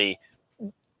particularly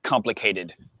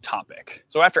complicated topic.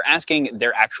 So after asking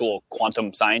their actual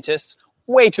quantum scientists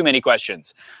way too many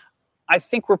questions, I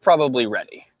think we're probably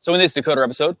ready. So in this Decoder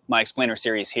episode, my explainer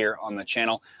series here on the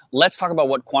channel, let's talk about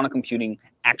what quantum computing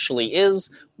actually is,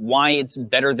 why it's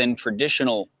better than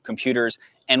traditional computers,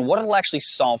 and what it'll actually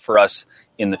solve for us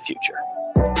in the future.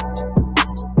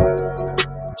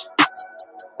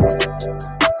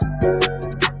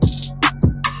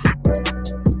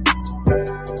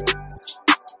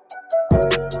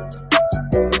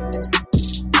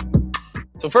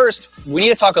 So first, we need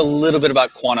to talk a little bit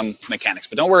about quantum mechanics,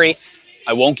 but don't worry,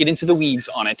 I won't get into the weeds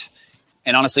on it.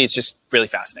 And honestly, it's just really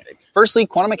fascinating. Firstly,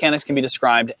 quantum mechanics can be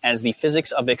described as the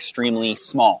physics of extremely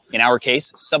small. In our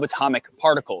case, subatomic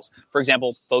particles. For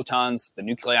example, photons, the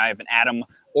nuclei of an atom,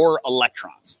 or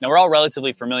electrons. Now, we're all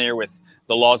relatively familiar with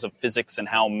the laws of physics and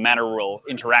how matter will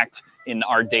interact in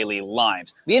our daily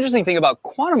lives. The interesting thing about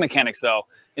quantum mechanics, though,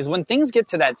 is when things get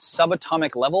to that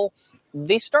subatomic level,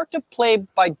 they start to play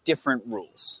by different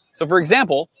rules. So for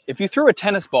example, if you threw a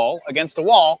tennis ball against a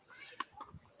wall,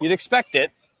 you'd expect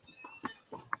it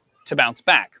to bounce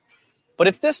back. But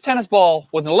if this tennis ball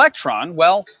was an electron,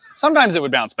 well, sometimes it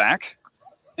would bounce back,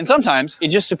 and sometimes it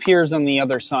just appears on the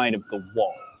other side of the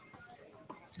wall.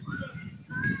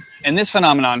 And this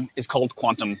phenomenon is called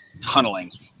quantum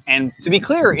tunneling. And to be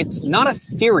clear, it's not a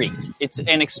theory. It's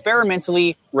an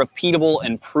experimentally repeatable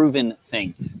and proven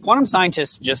thing. Quantum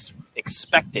scientists just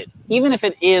expect it, even if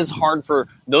it is hard for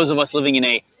those of us living in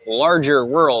a larger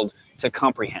world to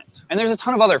comprehend. And there's a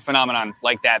ton of other phenomenon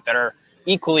like that that are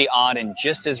equally odd and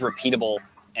just as repeatable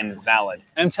and valid.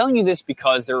 And I'm telling you this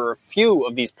because there are a few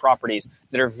of these properties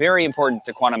that are very important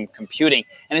to quantum computing,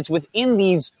 and it's within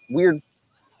these weird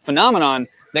phenomenon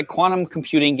that quantum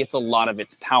computing gets a lot of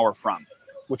its power from,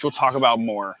 which we'll talk about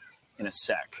more in a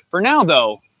sec. For now,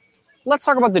 though, let's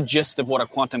talk about the gist of what a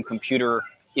quantum computer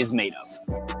is made of.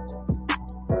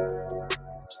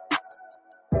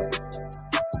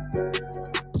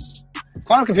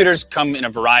 Quantum computers come in a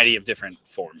variety of different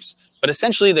forms, but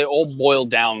essentially they all boil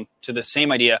down to the same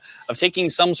idea of taking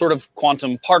some sort of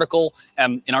quantum particle.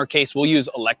 In our case, we'll use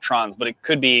electrons, but it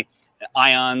could be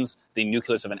ions, the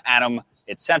nucleus of an atom,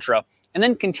 etc., and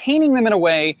then containing them in a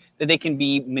way that they can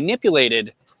be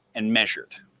manipulated and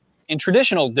measured. In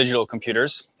traditional digital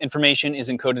computers, information is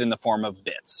encoded in the form of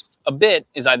bits. A bit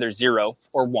is either 0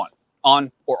 or 1,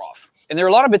 on or off. And there are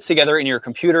a lot of bits together in your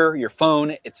computer, your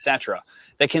phone, etc.,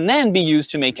 that can then be used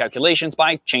to make calculations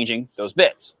by changing those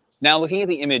bits. Now, looking at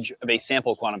the image of a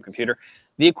sample quantum computer,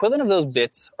 the equivalent of those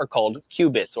bits are called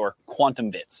qubits or quantum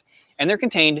bits, and they're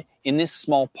contained in this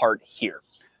small part here.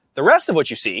 The rest of what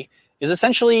you see is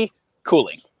essentially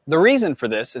cooling. The reason for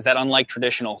this is that unlike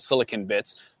traditional silicon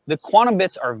bits, the quantum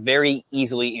bits are very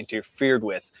easily interfered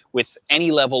with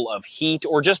any level of heat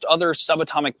or just other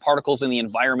subatomic particles in the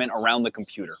environment around the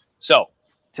computer. So,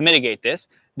 to mitigate this,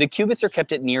 the qubits are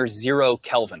kept at near 0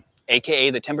 Kelvin, aka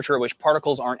the temperature at which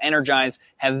particles aren't energized,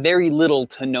 have very little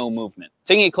to no movement.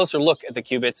 Taking a closer look at the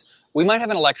qubits, we might have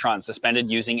an electron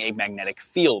suspended using a magnetic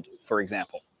field, for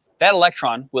example. That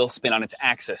electron will spin on its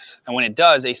axis, and when it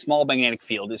does, a small magnetic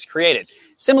field is created,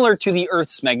 similar to the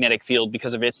Earth's magnetic field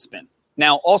because of its spin.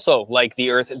 Now, also, like the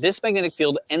Earth, this magnetic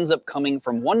field ends up coming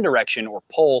from one direction or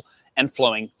pole and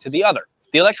flowing to the other.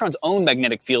 The electron's own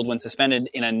magnetic field, when suspended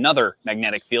in another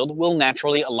magnetic field, will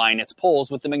naturally align its poles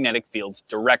with the magnetic field's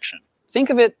direction. Think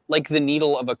of it like the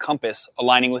needle of a compass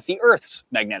aligning with the Earth's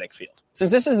magnetic field. Since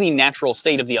this is the natural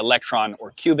state of the electron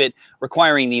or qubit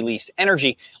requiring the least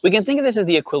energy, we can think of this as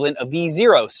the equivalent of the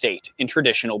 0 state in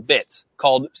traditional bits,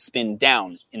 called spin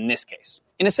down in this case.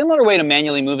 In a similar way to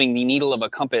manually moving the needle of a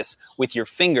compass with your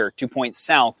finger to point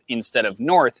south instead of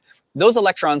north, those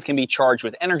electrons can be charged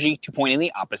with energy to point in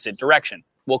the opposite direction.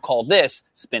 We'll call this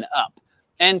spin up.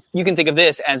 And you can think of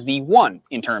this as the 1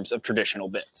 in terms of traditional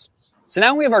bits. So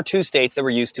now we have our two states that we're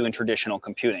used to in traditional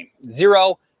computing,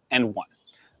 0 and 1.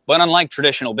 But unlike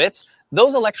traditional bits,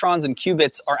 those electrons and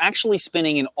qubits are actually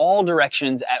spinning in all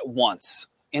directions at once,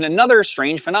 in another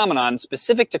strange phenomenon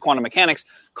specific to quantum mechanics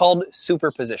called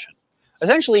superposition.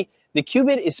 Essentially, the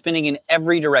qubit is spinning in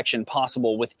every direction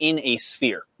possible within a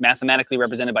sphere, mathematically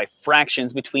represented by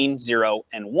fractions between 0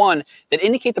 and 1 that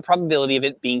indicate the probability of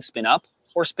it being spin up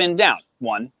or spin down,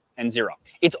 1 and 0.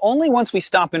 It's only once we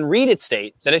stop and read its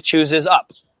state that it chooses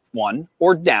up, 1,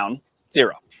 or down,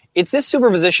 0. It's this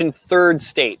superposition third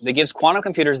state that gives quantum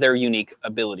computers their unique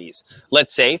abilities.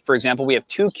 Let's say, for example, we have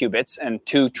 2 qubits and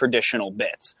 2 traditional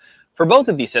bits. For both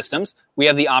of these systems, we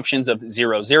have the options of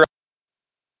 0, 0.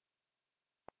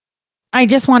 I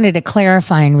just wanted to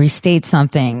clarify and restate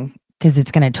something because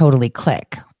it's going to totally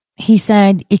click. He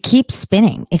said it keeps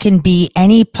spinning. It can be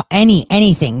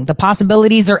anything. The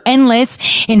possibilities are endless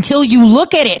until you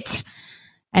look at it.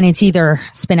 And it's either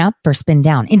spin up or spin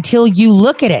down until you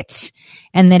look at it.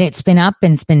 And then it spin up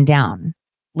and spin down.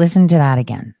 Listen to that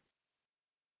again.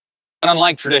 And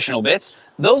unlike traditional bits,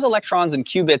 those electrons and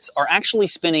qubits are actually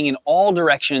spinning in all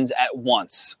directions at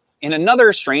once, in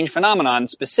another strange phenomenon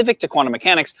specific to quantum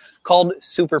mechanics called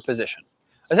superposition.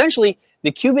 Essentially,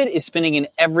 the qubit is spinning in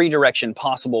every direction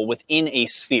possible within a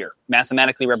sphere,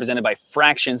 mathematically represented by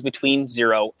fractions between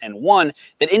 0 and 1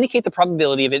 that indicate the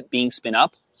probability of it being spin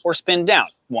up or spin down,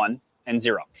 1 and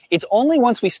 0. It's only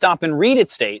once we stop and read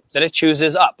its state that it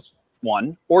chooses up,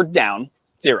 1, or down,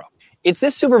 0. It's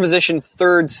this superposition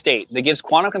third state that gives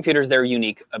quantum computers their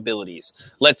unique abilities.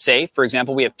 Let's say, for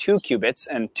example, we have 2 qubits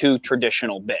and 2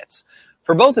 traditional bits.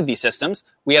 For both of these systems,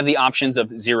 we have the options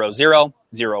of 0, 0,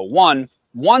 0, 1,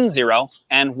 1, 0,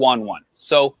 and 1, 1.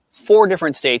 So 4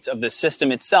 different states of the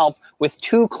system itself with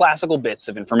 2 classical bits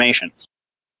of information.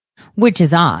 Which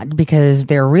is odd because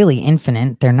they're really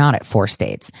infinite. They're not at 4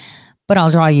 states. But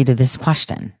I'll draw you to this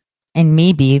question, and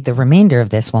maybe the remainder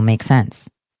of this will make sense.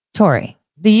 Tori,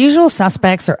 the usual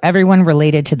suspects are everyone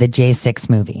related to the J6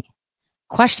 movie.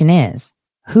 Question is,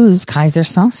 who's Kaiser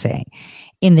Sose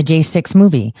in the J6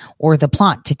 movie or the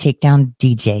plot to take down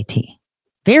DJT?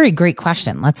 Very great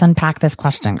question. Let's unpack this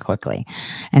question quickly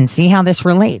and see how this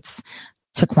relates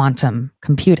to quantum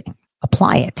computing.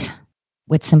 Apply it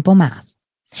with simple math.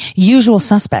 Usual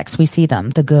suspects, we see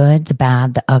them, the good, the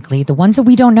bad, the ugly, the ones that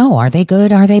we don't know. Are they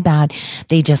good? Are they bad?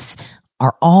 They just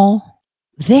are all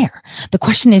there. The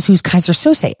question is, who's Kaiser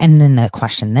Sose? And then the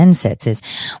question then sits is,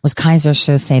 was Kaiser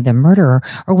Sose the murderer,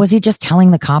 or was he just telling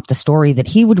the cop the story that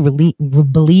he would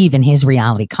believe in his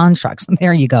reality constructs? And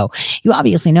there you go. You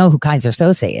obviously know who Kaiser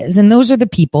Sose is. And those are the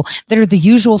people that are the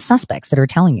usual suspects that are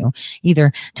telling you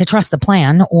either to trust the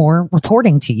plan or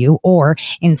reporting to you, or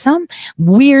in some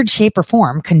weird shape or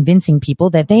form, convincing people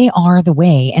that they are the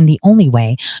way and the only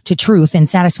way to truth and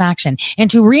satisfaction and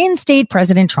to reinstate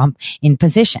President Trump in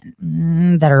position.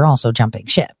 That are also jumping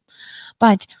ship.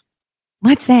 But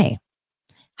let's say,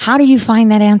 how do you find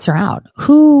that answer out?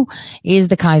 Who is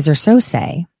the Kaiser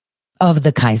Sose of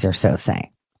the Kaiser Sose?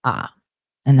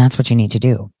 And that's what you need to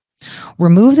do.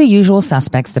 Remove the usual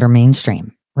suspects that are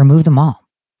mainstream. Remove them all.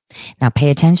 Now pay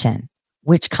attention.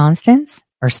 Which constants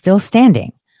are still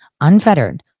standing,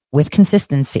 unfettered, with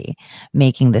consistency,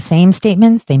 making the same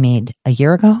statements they made a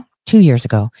year ago, 2 years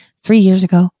ago, 3 years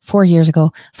ago, 4 years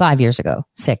ago, 5 years ago,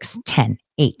 6, 10,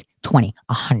 8, 20,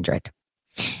 100.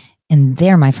 And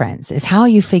there, my friends, is how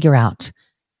you figure out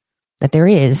that there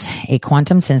is a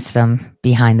quantum system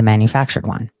behind the manufactured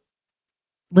one.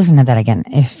 Listen to that again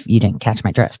if you didn't catch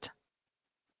my drift.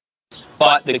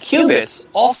 But the qubits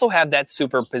also have that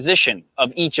superposition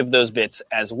of each of those bits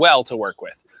as well to work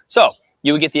with. So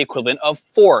you would get the equivalent of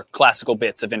 4 classical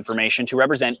bits of information to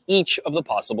represent each of the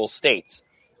possible states.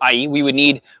 I.e., we would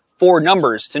need 4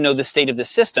 numbers to know the state of the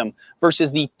system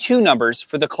versus the 2 numbers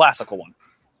for the classical one.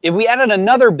 If we added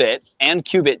another bit and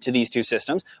qubit to these 2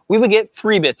 systems, we would get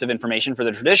 3 bits of information for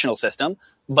the traditional system,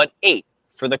 but 8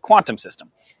 for the quantum system.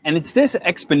 And it's this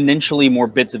exponentially more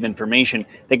bits of information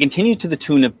that continues to the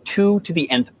tune of 2 to the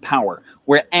nth power,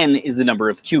 where n is the number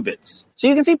of qubits. So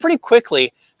you can see pretty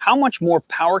quickly how much more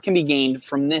power can be gained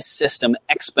from this system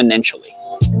exponentially.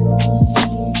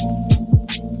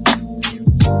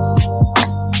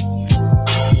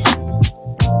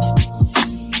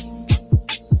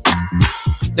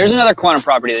 There's another quantum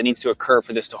property that needs to occur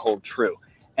for this to hold true,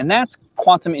 and that's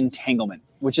quantum entanglement,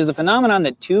 which is the phenomenon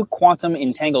that two quantum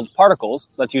entangled particles,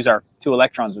 let's use our two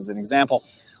electrons as an example,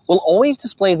 will always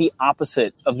display the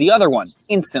opposite of the other one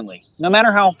instantly, no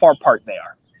matter how far apart they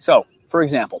are. So, for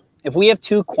example, if we have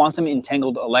two quantum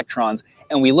entangled electrons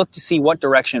and we look to see what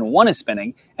direction one is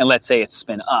spinning, and let's say it's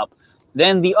spin up,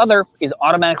 then the other is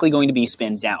automatically going to be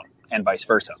spin down, and vice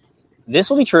versa.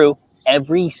 This will be true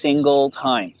every single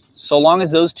time, so long as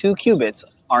those two qubits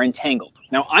are entangled.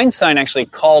 Now, Einstein actually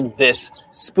called this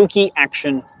spooky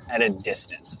action at a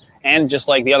distance. And just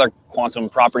like the other quantum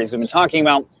properties we've been talking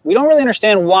about, we don't really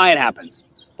understand why it happens.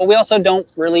 But we also don't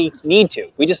really need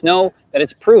to. We just know that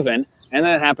it's proven and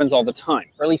that it happens all the time.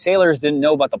 Early sailors didn't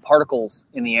know about the particles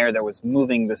in the air that was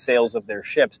moving the sails of their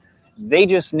ships. They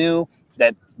just knew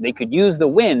that they could use the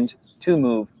wind to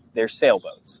move their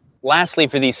sailboats. Lastly,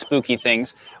 for these spooky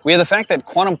things, we have the fact that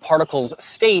quantum particles'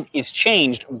 state is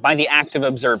changed by the act of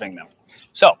observing them.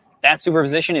 So, that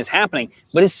superposition is happening,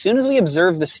 but as soon as we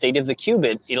observe the state of the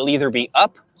qubit, it'll either be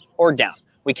up or down.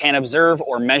 We can't observe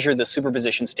or measure the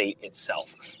superposition state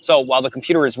itself. So while the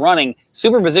computer is running,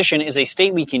 superposition is a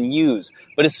state we can use,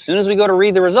 but as soon as we go to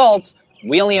read the results,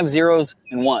 we only have zeros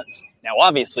and ones. Now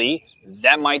obviously,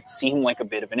 that might seem like a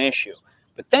bit of an issue,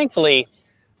 but thankfully,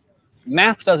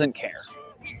 math doesn't care.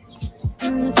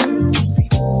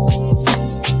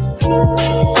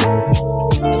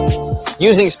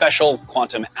 Using special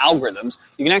quantum algorithms,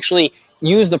 you can actually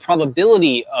use the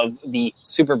probability of the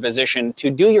superposition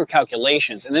to do your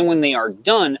calculations, and then when they are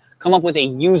done, come up with a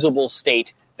usable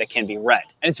state that can be read.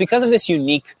 And it's because of this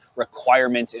unique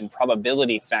requirement and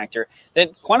probability factor that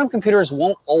quantum computers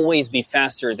won't always be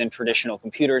faster than traditional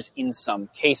computers in some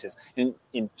cases. And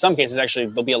in some cases, actually,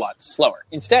 they'll be a lot slower.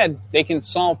 Instead, they can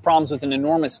solve problems with an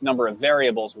enormous number of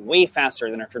variables way faster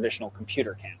than a traditional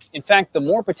computer can. In fact, the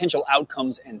more potential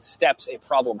outcomes and steps a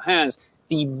problem has,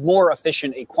 the more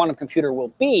efficient a quantum computer will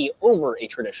be over a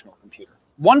traditional computer.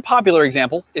 One popular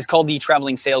example is called the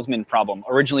traveling salesman problem,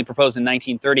 originally proposed in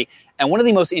 1930, and one of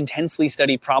the most intensely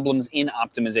studied problems in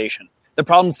optimization. The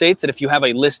problem states that if you have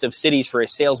a list of cities for a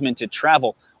salesman to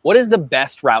travel, what is the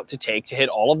best route to take to hit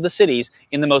all of the cities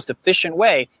in the most efficient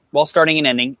way while starting and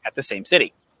ending at the same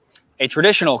city? A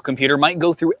traditional computer might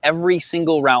go through every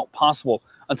single route possible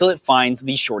until it finds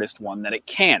the shortest one that it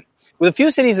can. With a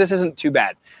few cities, this isn't too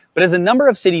bad, but as the number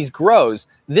of cities grows,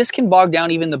 this can bog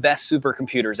down even the best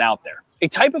supercomputers out there. A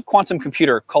type of quantum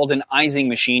computer called an Ising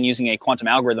machine using a quantum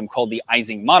algorithm called the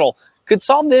Ising model could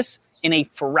solve this in a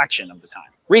fraction of the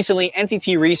time. Recently,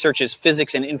 NTT Research's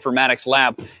Physics and Informatics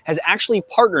Lab has actually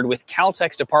partnered with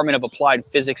Caltech's Department of Applied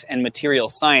Physics and Material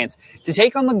Science to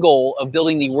take on the goal of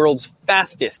building the world's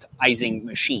fastest Ising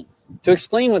machine. To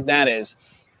explain what that is,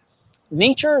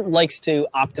 nature likes to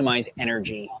optimize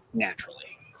energy naturally.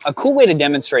 A cool way to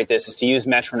demonstrate this is to use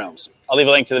metronomes. I'll leave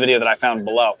a link to the video that I found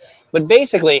below. But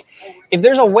basically, if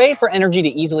there's a way for energy to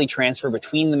easily transfer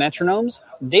between the metronomes,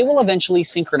 they will eventually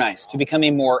synchronize to become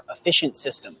a more efficient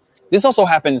system. This also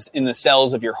happens in the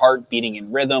cells of your heart beating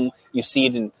in rhythm. You see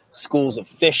it in schools of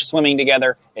fish swimming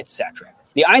together, etc.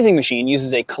 The Ising machine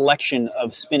uses a collection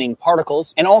of spinning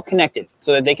particles and all connected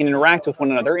so that they can interact with one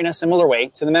another in a similar way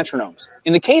to the metronomes.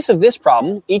 In the case of this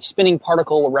problem, each spinning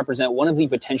particle will represent one of the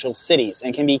potential cities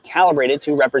and can be calibrated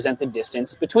to represent the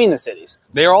distance between the cities.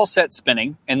 They are all set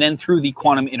spinning, and then through the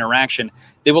quantum interaction,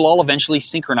 they will all eventually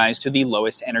synchronize to the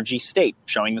lowest energy state,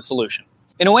 showing the solution.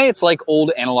 In a way, it's like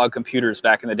old analog computers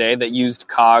back in the day that used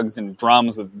cogs and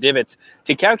drums with divots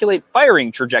to calculate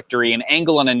firing trajectory and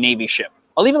angle on a Navy ship.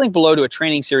 I'll leave a link below to a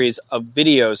training series of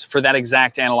videos for that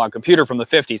exact analog computer from the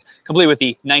 50s, complete with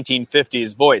the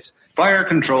 1950s voice. Fire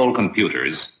control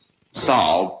computers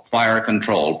solve fire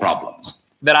control problems.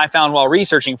 That I found while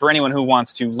researching for anyone who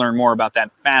wants to learn more about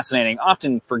that fascinating,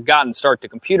 often forgotten start to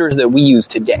computers that we use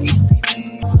today.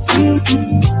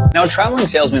 Now, a traveling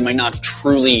salesman might not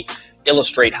truly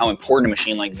illustrate how important a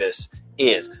machine like this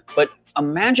is, but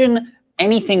imagine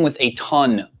anything with a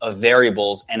ton of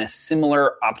variables and a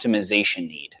similar optimization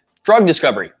need. Drug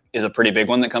discovery is a pretty big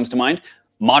one that comes to mind.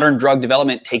 Modern drug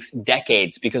development takes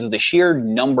decades because of the sheer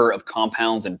number of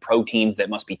compounds and proteins that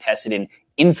must be tested in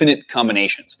infinite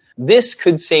combinations. This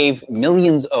could save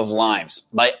millions of lives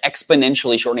by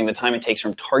exponentially shortening the time it takes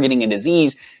from targeting a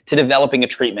disease to developing a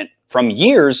treatment, from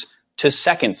years to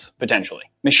seconds, potentially.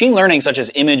 Machine learning, such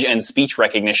as image and speech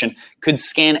recognition, could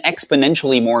scan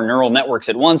exponentially more neural networks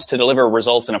at once to deliver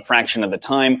results in a fraction of the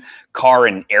time. Car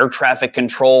and air traffic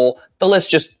control, the list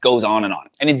just goes on and on.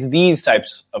 And it's these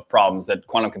types of problems that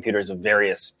quantum computers of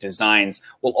various designs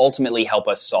will ultimately help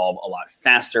us solve a lot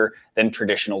faster than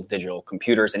traditional digital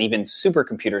computers and even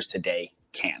supercomputers today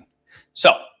can.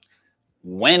 So,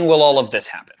 When will all of this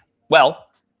happen? Well,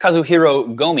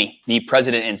 Kazuhiro Gomi, the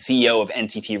president and CEO of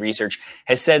NTT Research,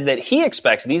 has said that he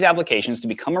expects these applications to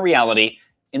become a reality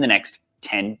in the next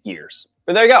 10 years.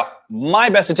 But there you go. My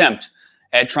best attempt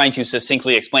at trying to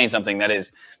succinctly explain something that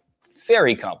is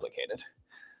very complicated.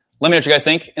 Let me know what you guys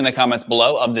think in the comments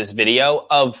below of this video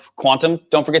of quantum.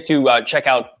 Don't forget to check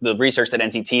out the research that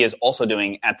NTT is also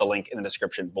doing at the link in the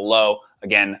description below.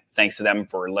 Again, thanks to them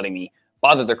for letting me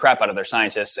bother the crap out of their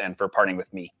scientists and for partnering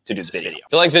with me to do this video.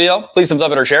 If you like this video, please thumbs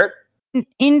up it or share it.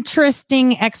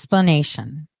 Interesting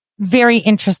explanation. Very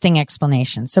interesting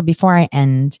explanation. So before I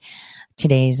end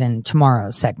today's and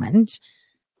tomorrow's segment,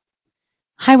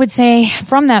 I would say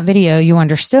from that video, you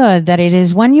understood that it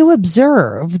is when you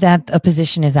observe that a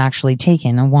position is actually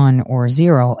taken, a 1 or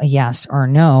 0, a yes or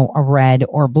no, a red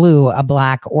or blue, a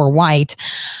black or white.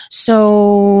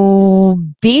 So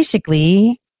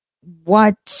basically,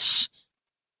 what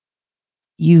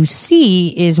you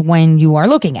see is when you are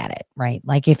looking at it, right?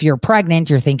 Like if you're pregnant,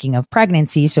 you're thinking of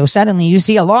pregnancy. So suddenly you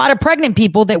see a lot of pregnant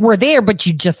people that were there, but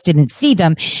you just didn't see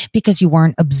them because you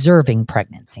weren't observing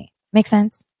pregnancy. Make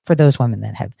sense? For those women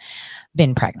that have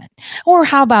been pregnant. Or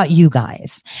how about you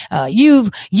guys?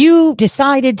 You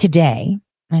decided today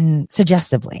and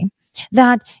suggestively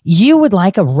that you would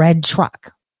like a red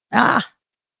truck. And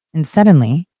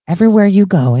suddenly everywhere you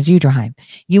go as you drive,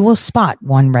 you will spot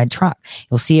one red truck.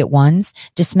 You'll see it once,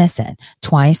 dismiss it.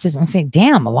 Twice, and say,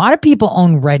 damn, a lot of people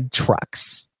own red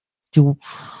trucks.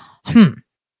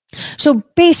 So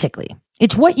basically,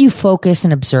 it's what you focus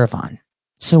and observe on.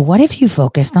 So what if you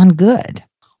focused on good?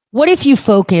 What if you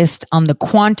focused on the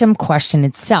quantum question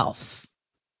itself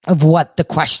of what the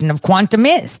question of quantum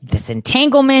is? This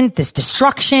entanglement, this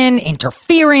destruction,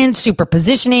 interference,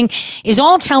 superpositioning is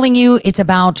all telling you it's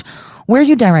about where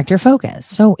you direct your focus.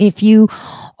 So if you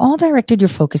all directed your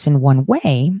focus in one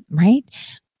way, right?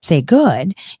 Say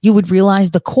good, you would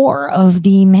realize the core of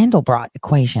the Mandelbrot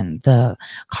equation, the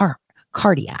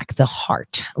cardiac, the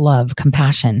heart, love,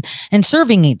 compassion, and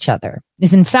serving each other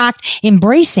is in fact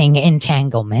embracing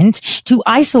entanglement to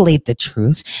isolate the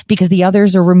truth because the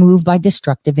others are removed by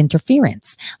destructive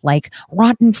interference, like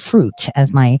rotten fruit,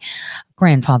 as my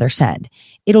grandfather said.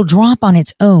 It'll drop on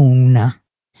its own,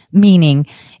 meaning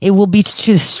it will be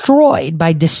destroyed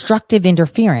by destructive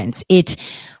interference. It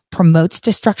promotes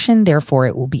destruction, therefore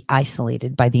it will be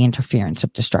isolated by the interference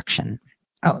of destruction.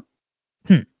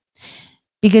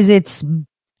 Because it's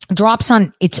drops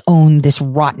on its own, this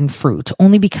rotten fruit,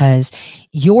 only because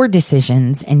your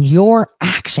decisions and your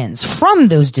actions from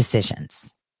those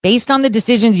decisions, based on the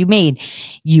decisions you made,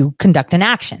 you conduct an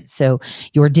action. So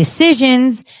your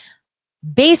decisions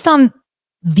based on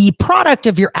the product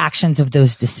of your actions of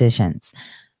those decisions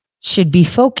should be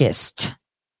focused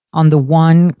on the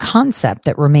one concept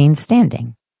that remains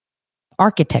standing: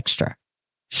 architecture,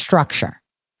 structure,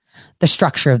 the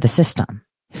structure of the system.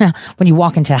 When you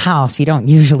walk into a house, you don't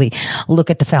usually look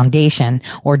at the foundation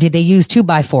or did they use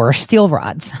 2x4 or steel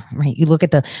rods, right? You look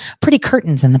at the pretty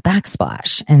curtains and the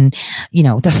backsplash and,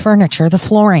 the furniture, the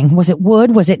flooring. Was it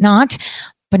wood? Was it not?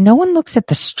 But no one looks at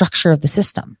the structure of the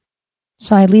system.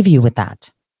 So I leave you with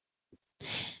that.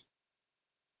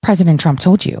 President Trump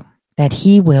told you that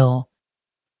he will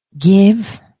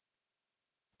give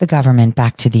the government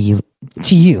back to you,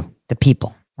 the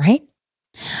people, right?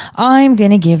 I'm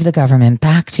going to give the government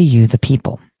back to you, the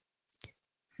people.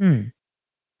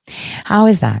 How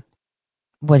is that?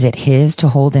 Was it his to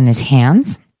hold in his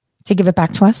hands to give it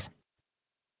back to us?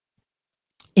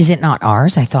 Is it not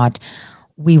ours? I thought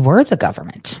we were the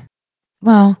government.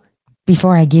 Well,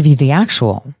 before I give you the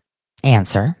actual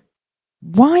answer,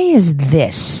 why is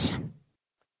this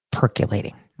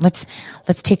percolating? Let's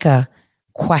take a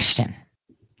question,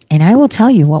 and I will tell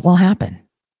you what will happen.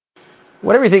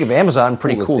 Whatever you think of Amazon,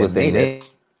 pretty cool that they did.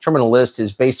 Terminal List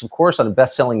is based, of course, on a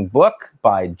best-selling book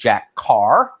by Jack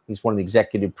Carr. He's one of the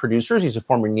executive producers. He's a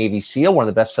former Navy SEAL, one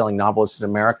of the best-selling novelists in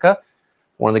America,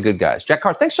 one of the good guys. Jack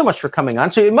Carr, thanks so much for coming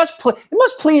on. So it must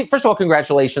please, first of all,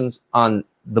 congratulations on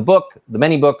the book, the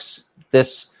many books,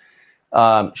 this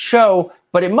show,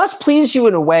 but it must please you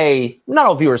in a way. Not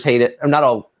all viewers hate it, or not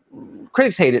all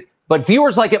critics hate it, but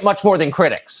viewers like it much more than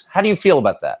critics. How do you feel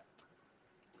about that?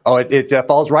 Oh, it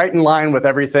falls right in line with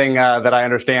everything that I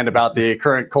understand about the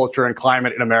current culture and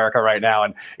climate in America right now.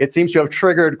 And it seems to have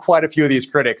triggered quite a few of these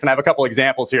critics. And I have a couple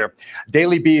examples here.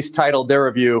 Daily Beast titled their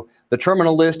review, The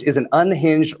Terminal List is an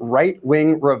unhinged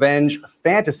right-wing revenge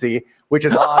fantasy, which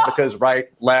is odd because right,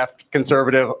 left,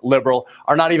 conservative, liberal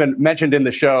are not even mentioned in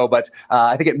the show. But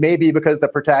I think it may be because the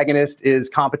protagonist is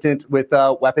competent with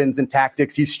weapons and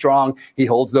tactics. He's strong. He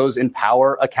holds those in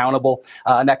power accountable.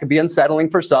 And that can be unsettling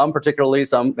for some, particularly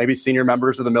some maybe senior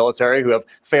members of the military who have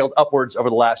failed upwards over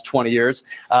the last 20 years.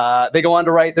 They go on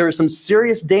to write, there is some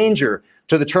serious danger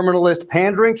to the Terminal List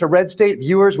pandering to red state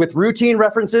viewers with routine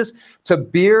references to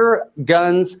beer,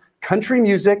 guns, country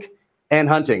music, and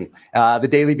hunting. The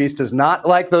Daily Beast does not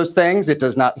like those things. It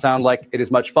does not sound like it is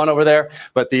much fun over there,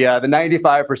 but the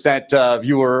 95%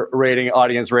 viewer rating,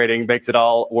 audience rating makes it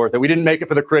all worth it. We didn't make it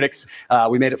for the critics.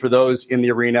 We made it for those in the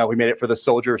arena. We made it for the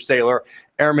soldier, sailor,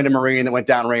 airman, and Marine that went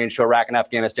downrange to Iraq and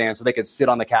Afghanistan so they could sit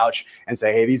on the couch and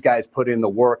say, hey, these guys put in the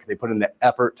work. They put in the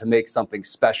effort to make something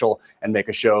special and make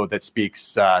a show that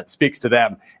speaks to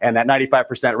them. And that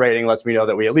 95% rating lets me know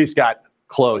that we at least got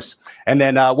close. And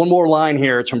then one more line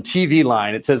here. It's from TV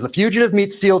Line. It says, the fugitive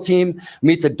meets SEAL team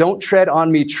meets a Don't Tread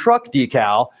on Me truck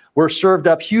decal. We're served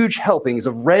up huge helpings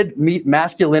of red meat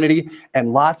masculinity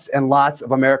and lots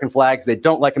of American flags. They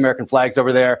don't like American flags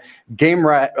over there. Game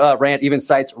Rant even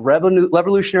cites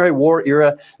Revolutionary War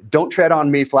era Don't Tread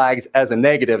on Me flags as a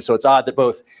negative. So it's odd that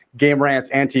both Game Rants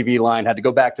and TV Line had to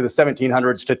go back to the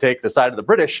 1700s to take the side of the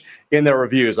British in their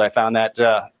reviews. I found that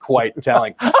quite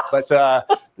telling. But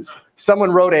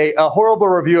someone wrote a horrible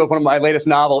review of one of my latest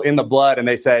novel, In the Blood, and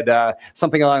they said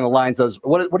something along the lines of,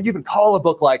 what do you even call a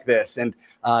book like this? And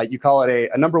you call it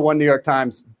a number one New York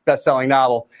Times best-selling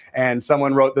novel. And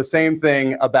someone wrote the same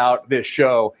thing about this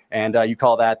show, and you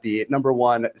call that the number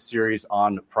one series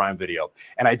on Prime Video.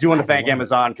 And I do want to thank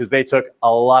Amazon because they took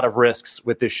a lot of risks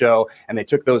with this show, and they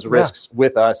took those risks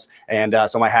with us. And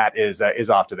so my hat is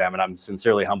off to them, and I'm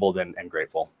sincerely humbled and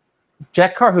grateful.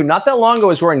 Jack Carr, who not that long ago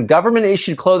was wearing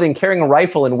government-issued clothing, carrying a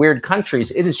rifle in weird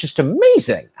countries. It is just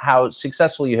amazing how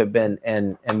successful you have been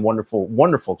and wonderful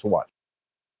to watch.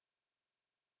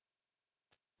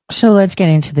 So let's get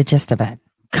into the gist of it.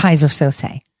 Kaiser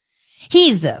Sose.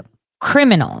 He's the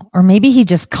criminal, or maybe he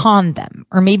just conned them,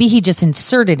 or maybe he just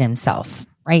inserted himself,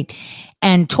 right?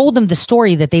 And told them the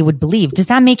story that they would believe. Does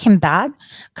that make him bad?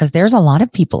 Because there's a lot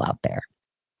of people out there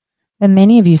that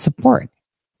many of you support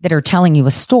that are telling you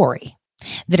a story,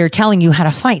 that are telling you how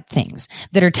to fight things,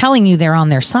 that are telling you they're on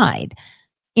their side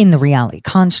in the reality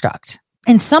construct.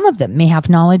 And some of them may have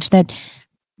knowledge that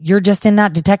you're just in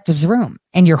that detective's room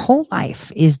and your whole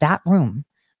life is that room,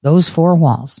 those four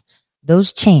walls,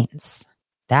 those chains,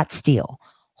 that steel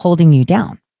holding you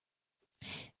down.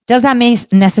 Does that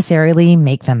necessarily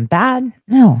make them bad?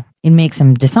 No, it makes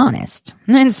them dishonest.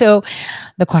 And so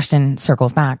the question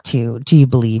circles back to, do you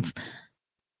believe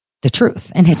the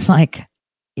truth? And it's like,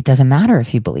 it doesn't matter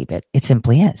if you believe it. It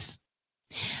simply is.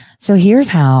 So here's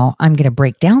how I'm going to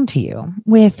break down to you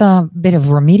with a bit of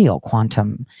remedial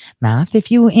quantum math.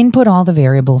 If you input all the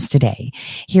variables today,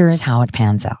 here's how it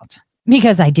pans out.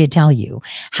 Because I did tell you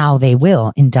how they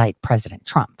will indict President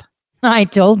Trump. I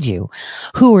told you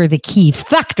who are the key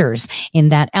factors in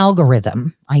that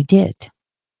algorithm. I did.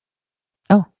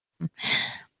 Oh,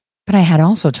 but I had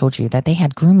also told you that they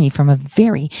had groomed me from a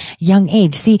very young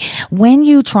age. See, when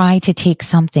you try to take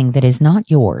something that is not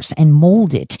yours and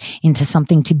mold it into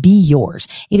something to be yours,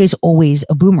 it is always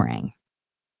a boomerang.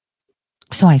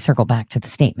 So I circle back to the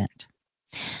statement.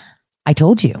 I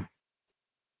told you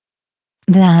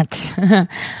that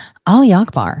Ali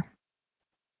Akbar,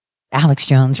 Alex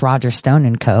Jones, Roger Stone,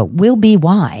 and co. will be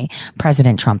why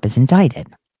President Trump is indicted.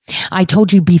 I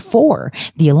told you before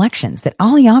the elections that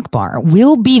Ali Akbar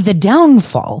will be the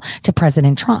downfall to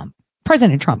President Trump.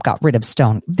 President Trump got rid of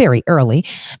Stone very early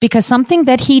because something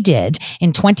that he did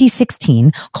in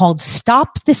 2016 called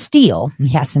Stop the Steal,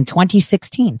 yes, in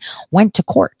 2016, went to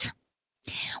court,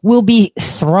 will be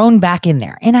thrown back in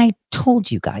there. And I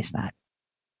told you guys that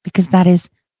because that is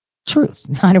truth.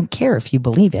 I don't care if you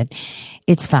believe it.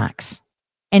 It's facts.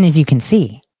 And as you can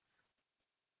see,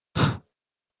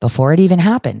 before it even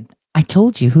happened, I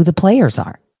told you who the players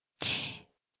are.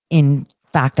 In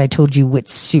fact, I told you which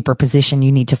superposition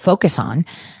you need to focus on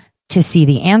to see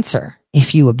the answer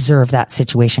if you observe that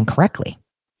situation correctly.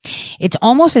 It's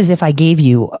almost as if I gave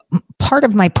you part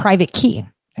of my private key,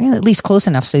 at least close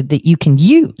enough so that you can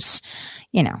use,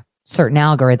 certain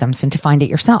algorithms and to find it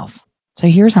yourself. So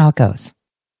here's how it goes.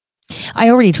 I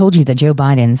already told you that Joe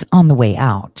Biden's on the way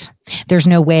out. There's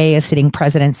no way a sitting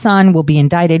president's son will be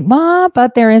indicted,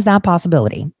 but there is that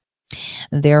possibility.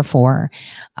 Therefore,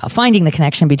 finding the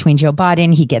connection between Joe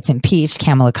Biden, he gets impeached,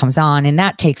 Kamala comes on, and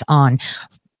that takes on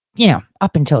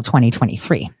up until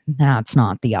 2023. That's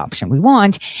not the option we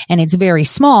want. And it's very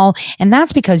small. And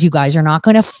that's because you guys are not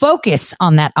going to focus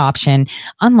on that option,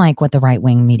 unlike what the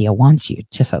right-wing media wants you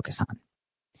to focus on.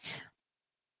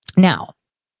 Now,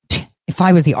 if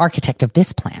I was the architect of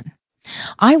this plan,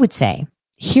 I would say,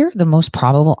 here are the most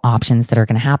probable options that are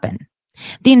going to happen.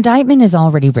 The indictment is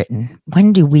already written.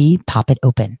 When do we pop it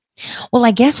open? Well,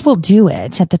 I guess we'll do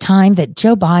it at the time that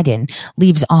Joe Biden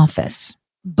leaves office,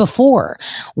 before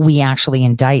we actually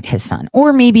indict his son,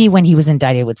 or maybe when he was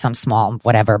indicted with some small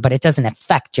whatever, but it doesn't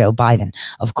affect Joe Biden,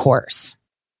 of course.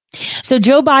 So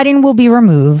Joe Biden will be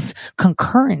removed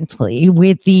concurrently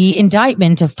with the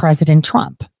indictment of President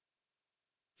Trump.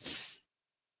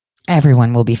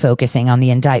 Everyone will be focusing on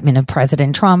the indictment of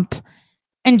President Trump,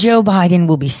 and Joe Biden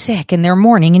will be sick and they're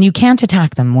mourning, and you can't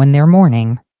attack them when they're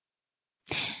mourning.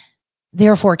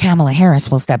 Therefore, Kamala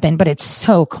Harris will step in, but it's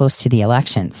so close to the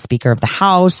elections. Speaker of the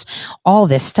House, all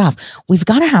this stuff. We've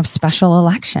got to have special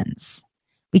elections.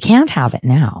 We can't have it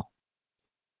now.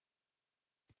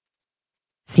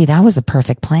 See, that was a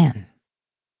perfect plan.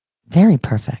 Very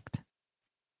perfect.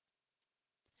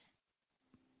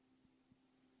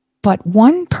 But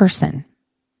one person,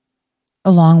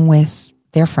 along with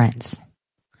their friends,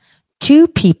 two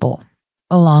people,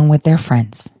 along with their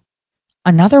friends,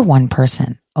 another one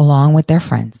person, along with their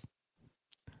friends,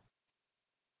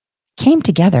 came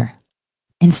together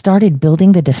and started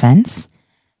building the defense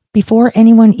before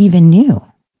anyone even knew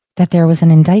that there was an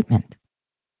indictment.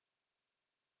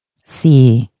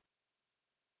 See,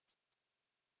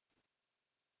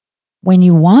 when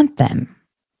you want them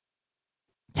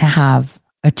to have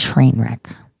a train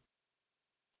wreck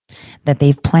that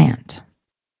they've planned,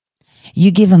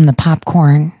 you give them the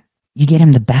popcorn, you get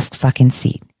them the best fucking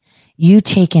seat. You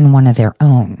take in one of their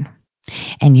own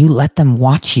and you let them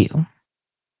watch you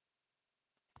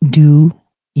do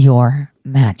your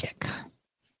magic.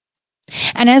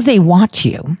 And as they watch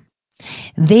you,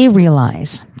 they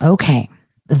realize, okay,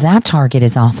 that target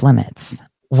is off limits.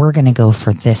 We're going to go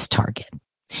for this target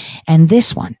and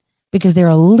this one because they're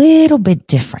a little bit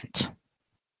different.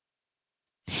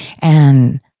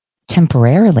 And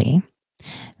temporarily,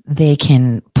 they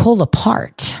can pull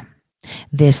apart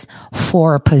this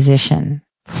four position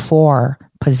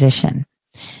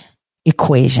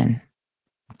equation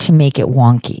to make it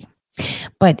wonky.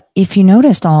 But if you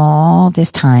noticed all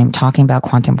this time talking about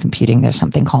quantum computing, there's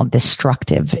something called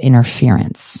destructive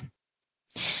interference.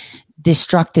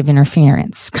 Destructive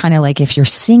interference, kind of like if you're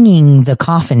singing the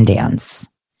coffin dance,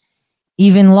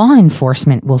 even law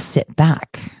enforcement will sit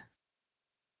back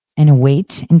and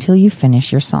wait until you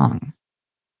finish your song.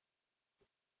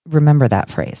 Remember that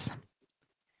phrase.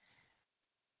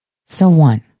 So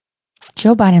one,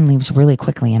 Joe Biden leaves really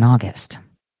quickly in August.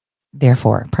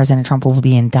 Therefore, President Trump will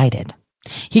be indicted.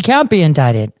 He can't be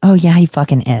indicted. Oh yeah, he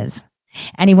fucking is.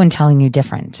 Anyone telling you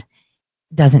different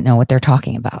doesn't know what they're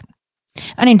talking about.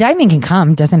 An indictment can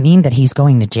come, doesn't mean that he's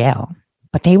going to jail,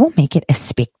 but they will make it a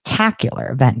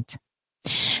spectacular event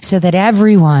so that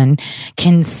everyone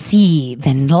can see,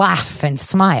 then laugh and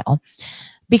smile.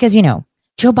 Because,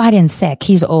 Joe Biden's sick.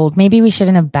 He's old. Maybe we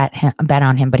shouldn't have bet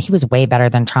on him, but he was way better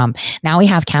than Trump. Now we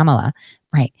have Kamala,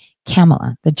 right?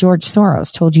 Kamala, that George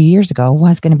Soros told you years ago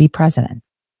was going to be president.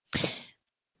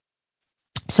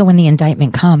 So when the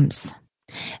indictment comes,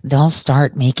 they'll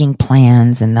start making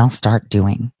plans and they'll start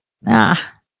doing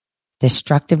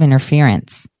destructive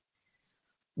interference.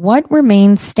 What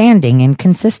remains standing and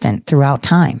consistent throughout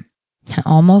time?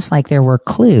 Almost like there were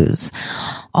clues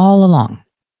all along.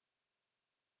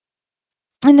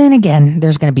 And then again,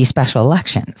 there's going to be special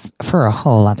elections for a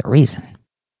whole other reason.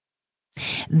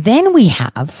 Then we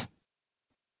have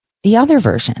the other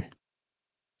version,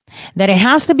 that it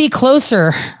has to be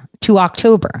closer to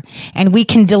October, and we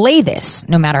can delay this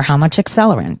no matter how much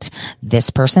accelerant,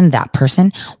 this person, that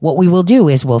person. What we will do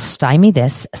is we'll stymie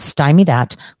this, stymie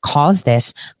that, cause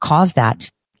this, cause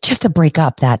that, just to break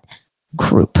up that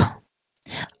group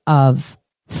of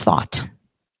thought.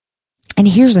 And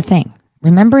here's the thing.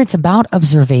 Remember, it's about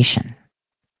observation.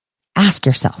 Ask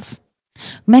yourself.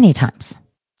 Many times,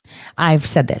 I've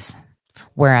said this,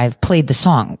 where I've played the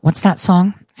song. What's that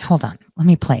song? Hold on. Let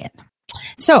me play it.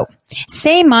 So,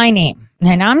 say my name.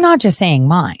 And I'm not just saying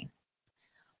mine.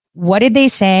 What did they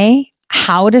say?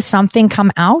 How does something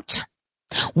come out?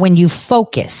 When you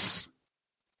focus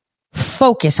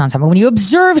on something. When you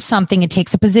observe something, it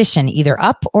takes a position, either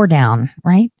up or down,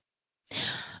 right?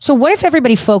 So what if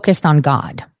everybody focused on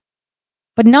God?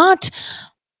 But not,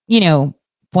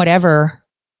 whatever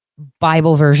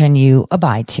Bible version you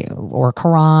abide to, or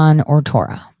Quran or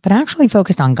Torah, but actually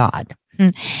focused on God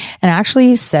and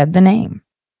actually said the name.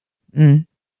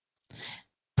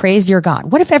 Praise your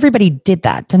God. What if everybody did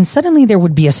that? Then suddenly there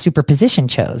would be a superposition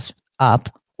chose up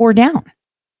or down.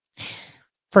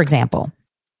 For example,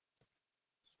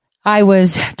 I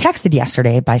was texted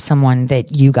yesterday by someone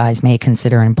that you guys may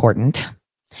consider important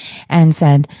and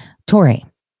said, Tori,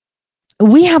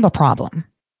 we have a problem.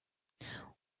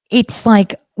 It's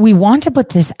like we want to put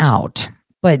this out,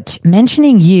 but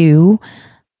mentioning you,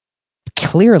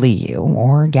 clearly you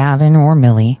or Gavin or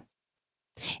Millie,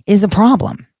 is a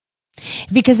problem.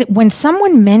 Because when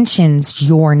someone mentions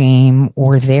your name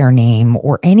or their name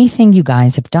or anything you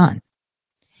guys have done,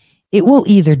 it will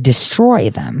either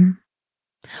destroy them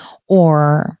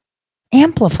or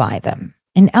amplify them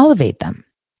and elevate them.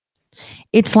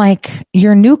 It's like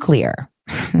you're nuclear.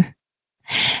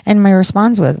 And my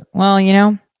response was, well,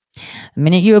 the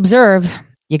minute you observe,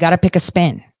 you got to pick a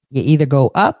spin. You either go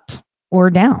up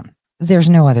or down. There's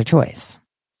no other choice.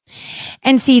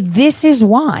 And see, this is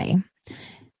why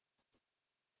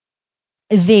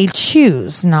they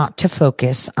choose not to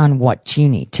focus on what you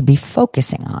need to be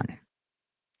focusing on.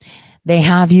 They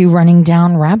have you running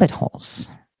down rabbit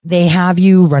holes. They have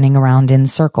you running around in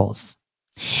circles.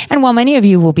 And while many of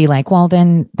you will be like, well,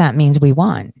 then that means we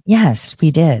won. Yes,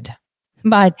 we did.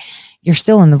 But you're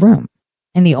still in the room.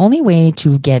 And the only way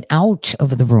to get out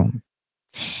of the room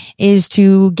is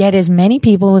to get as many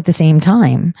people at the same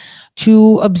time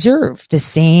to observe the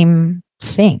same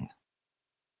thing.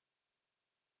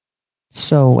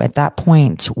 So at that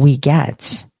point, we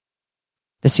get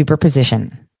the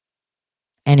superposition,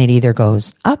 and it either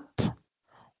goes up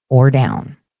or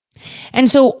down. And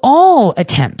so all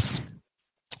attempts,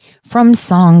 from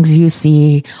songs you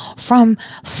see, from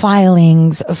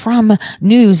filings, from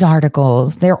news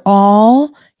articles, they're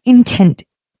all intended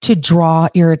to draw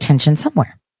your attention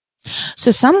somewhere.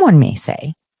 So someone may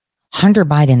say, Hunter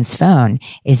Biden's phone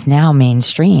is now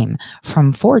mainstream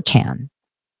from 4chan.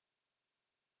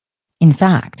 In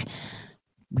fact,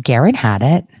 Garrett had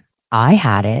it. I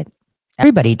had it.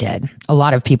 Everybody did. A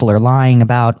lot of people are lying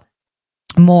about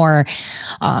more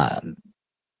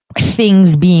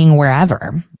things being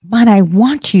wherever. But I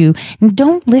want you,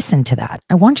 don't listen to that.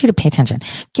 I want you to pay attention.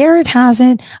 Garrett has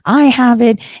it. I have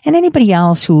it. And anybody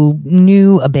else who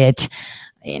knew a bit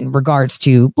in regards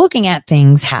to looking at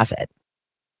things has it.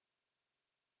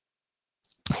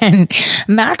 And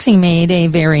Maxie made a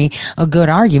good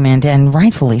argument, and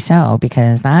rightfully so,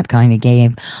 because that kind of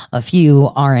gave a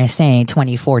few RSA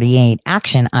 2048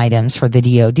 action items for the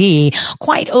DoD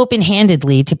quite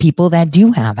open-handedly to people that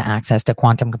do have access to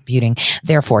quantum computing.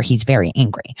 Therefore, he's very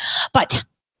angry. But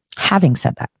having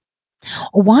said that,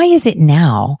 why is it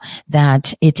now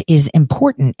that it is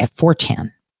important at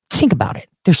 4chan? Think about it.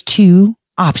 There's two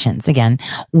options. Again,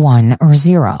 1 or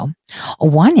 0.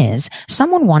 One is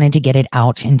someone wanted to get it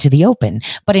out into the open,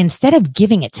 but instead of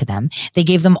giving it to them, they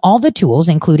gave them all the tools,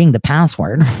 including the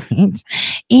password, right,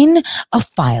 in a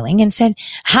filing and said,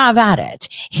 have at it.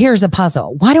 Here's a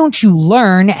puzzle. Why don't you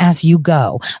learn as you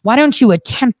go? Why don't you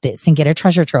attempt this and get a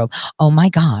treasure trove? Oh my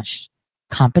gosh.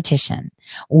 Competition.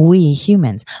 We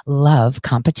humans love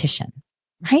competition,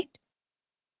 right?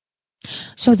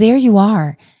 So there you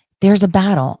are. There's a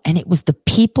battle, and it was the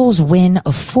people's win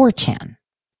of 4chan.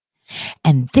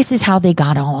 And this is how they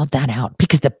got all of that out,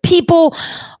 because the people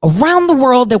around the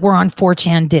world that were on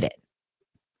 4chan did it.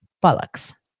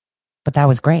 Bullocks. But that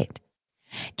was great.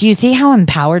 Do you see how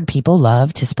empowered people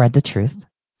love to spread the truth?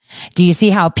 Do you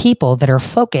see how people that are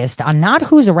focused on not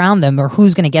who's around them or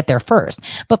who's going to get there first,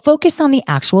 but focused on the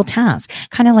actual task?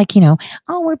 Kind of like,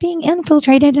 we're being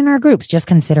infiltrated in our groups. Just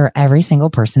consider every single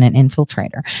person an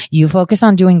infiltrator. You focus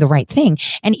on doing the right thing.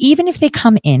 And even if they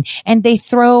come in and they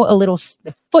throw a little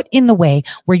foot in the way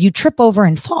where you trip over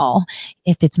and fall,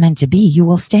 if it's meant to be, you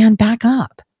will stand back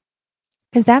up.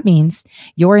 Because that means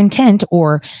your intent,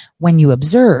 or when you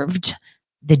observed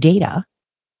the data,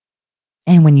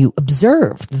 and when you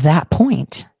observed that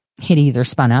point, it either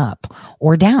spun up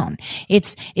or down.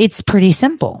 It's pretty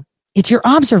simple. It's your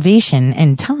observation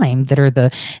and time that are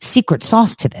the secret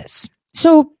sauce to this.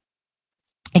 So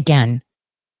again,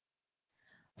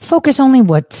 focus only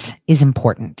what is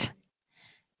important.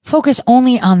 Focus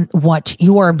only on what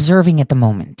you are observing at the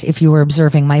moment. If you are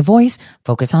observing my voice,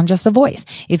 focus on just the voice.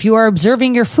 If you are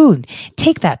observing your food,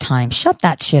 take that time, shut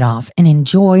that shit off, and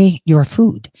enjoy your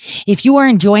food. If you are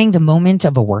enjoying the moment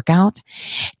of a workout,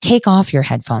 take off your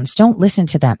headphones. Don't listen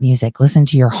to that music. Listen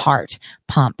to your heart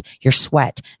pump, your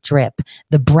sweat drip,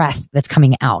 the breath that's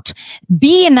coming out.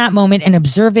 Be in that moment and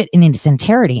observe it in its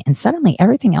entirety, and suddenly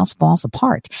everything else falls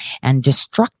apart and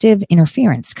destructive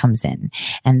interference comes in.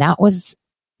 And that was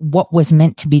what was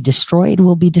meant to be destroyed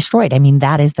will be destroyed. I mean,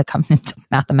 that is the covenant of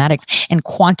mathematics and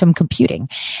quantum computing.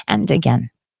 And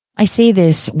again, I say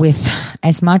this with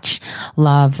as much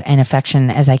love and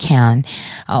affection as I can,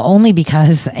 only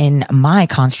because in my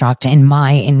construct, in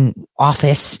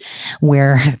office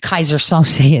where Kaiser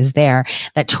Sose is there,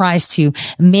 that tries to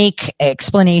make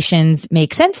explanations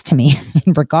make sense to me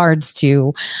in regards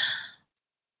to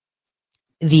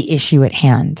the issue at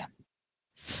hand.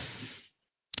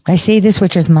 I say this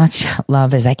with as much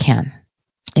love as I can.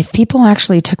 If people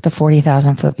actually took the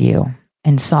 40,000 foot view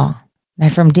and saw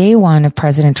that from day one of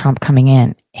President Trump coming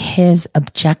in, his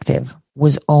objective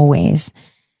was always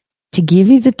to give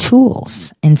you the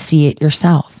tools and see it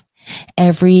yourself.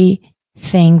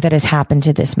 Everything that has happened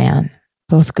to this man,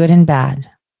 both good and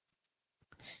bad,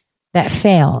 that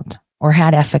failed or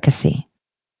had efficacy,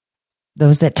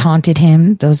 those that taunted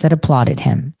him, those that applauded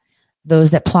him,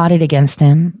 those that plotted against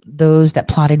him, those that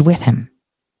plotted with him,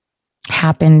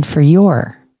 happened for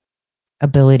your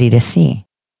ability to see.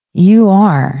 You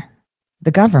are the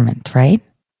government, right?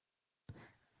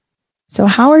 So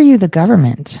how are you the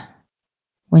government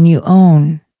when you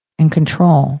own and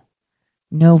control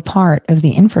no part of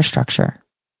the infrastructure?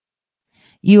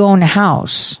 You own a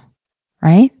house,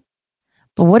 right?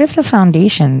 But what if the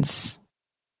foundations,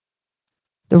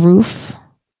 the roof,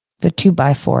 the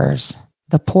 2x4s,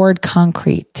 the poured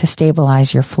concrete to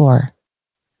stabilize your floor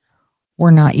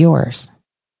were not yours?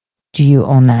 Do you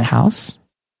own that house?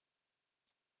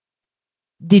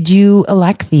 Did you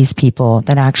elect these people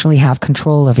that actually have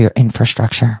control of your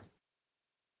infrastructure?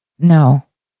 No.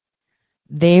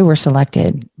 They were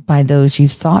selected by those you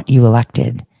thought you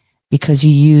elected because you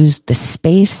used the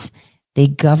space they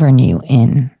govern you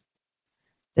in.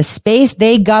 The space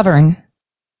they govern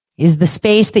is the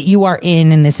space that you are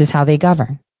in, and this is how they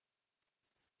govern.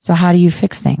 So how do you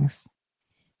fix things?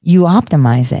 You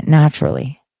optimize it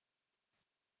naturally.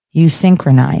 You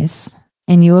synchronize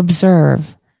and you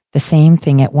observe the same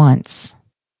thing at once.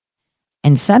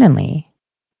 And suddenly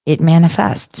it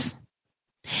manifests.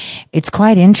 It's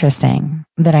quite interesting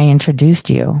that I introduced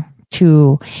you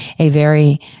to a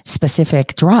very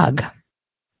specific drug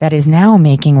that is now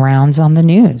making rounds on the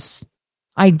news.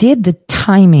 I did the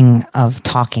timing of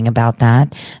talking about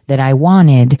that I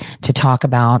wanted to talk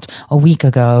about a week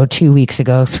ago, 2 weeks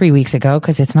ago, 3 weeks ago,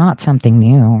 because it's not something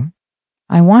new.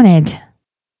 I wanted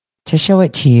to show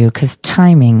it to you because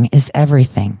timing is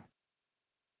everything.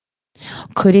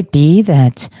 Could it be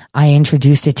that I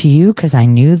introduced it to you because I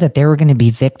knew that there were going to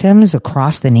be victims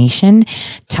across the nation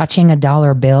touching a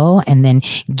dollar bill and then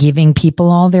giving people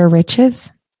all their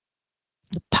riches?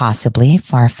 Possibly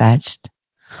far-fetched.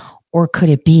 Or could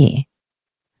it be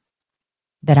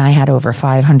that I had over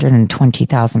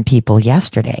 520,000 people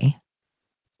yesterday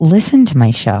listen to my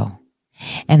show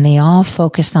and they all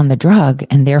focused on the drug,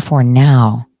 and therefore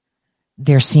now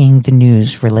they're seeing the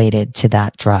news related to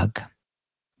that drug?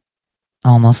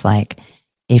 Almost like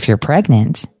if you're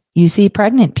pregnant, you see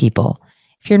pregnant people.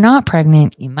 If you're not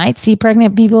pregnant, you might see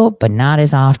pregnant people, but not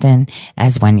as often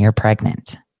as when you're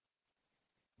pregnant.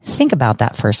 Think about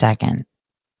that for a second,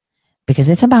 because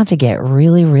it's about to get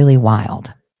really, really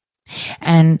wild.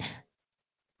 And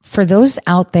for those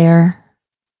out there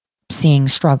seeing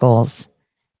struggles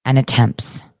and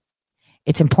attempts,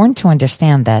 it's important to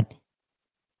understand that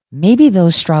maybe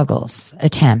those struggles,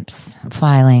 attempts,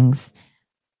 filings,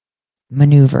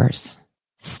 maneuvers,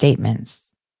 statements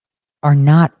are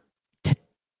not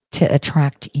to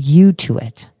attract you to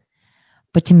it,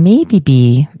 but to maybe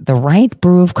be the right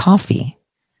brew of coffee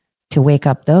to wake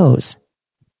up those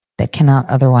that cannot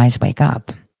otherwise wake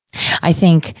up. I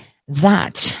think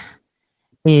that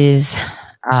is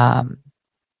the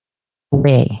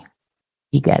way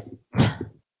you get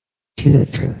to the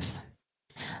truth,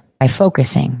 by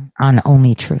focusing on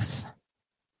only truth,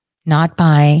 not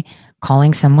by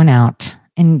calling someone out.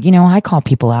 And, I call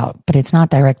people out, but it's not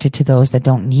directed to those that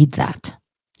don't need that.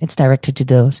 It's directed to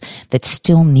those that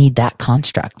still need that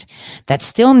construct, that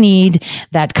still need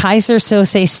that Kaiser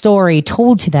Sose story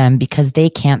told to them because they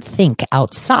can't think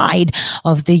outside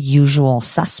of the usual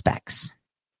suspects.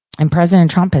 And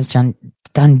President Trump has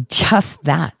done just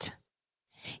that.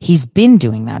 He's been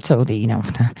doing that. So,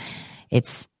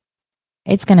 it's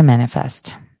going to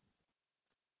manifest.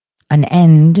 An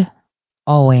end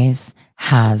always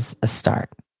has a start.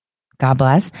 God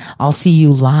bless. I'll see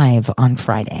you live on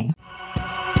Friday.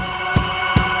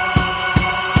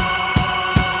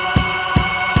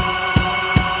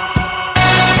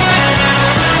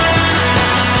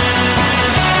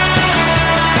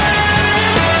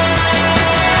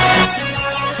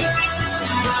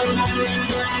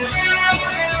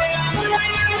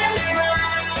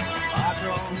 I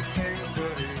don't think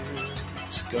that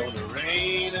it's gonna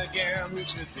rain again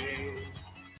today.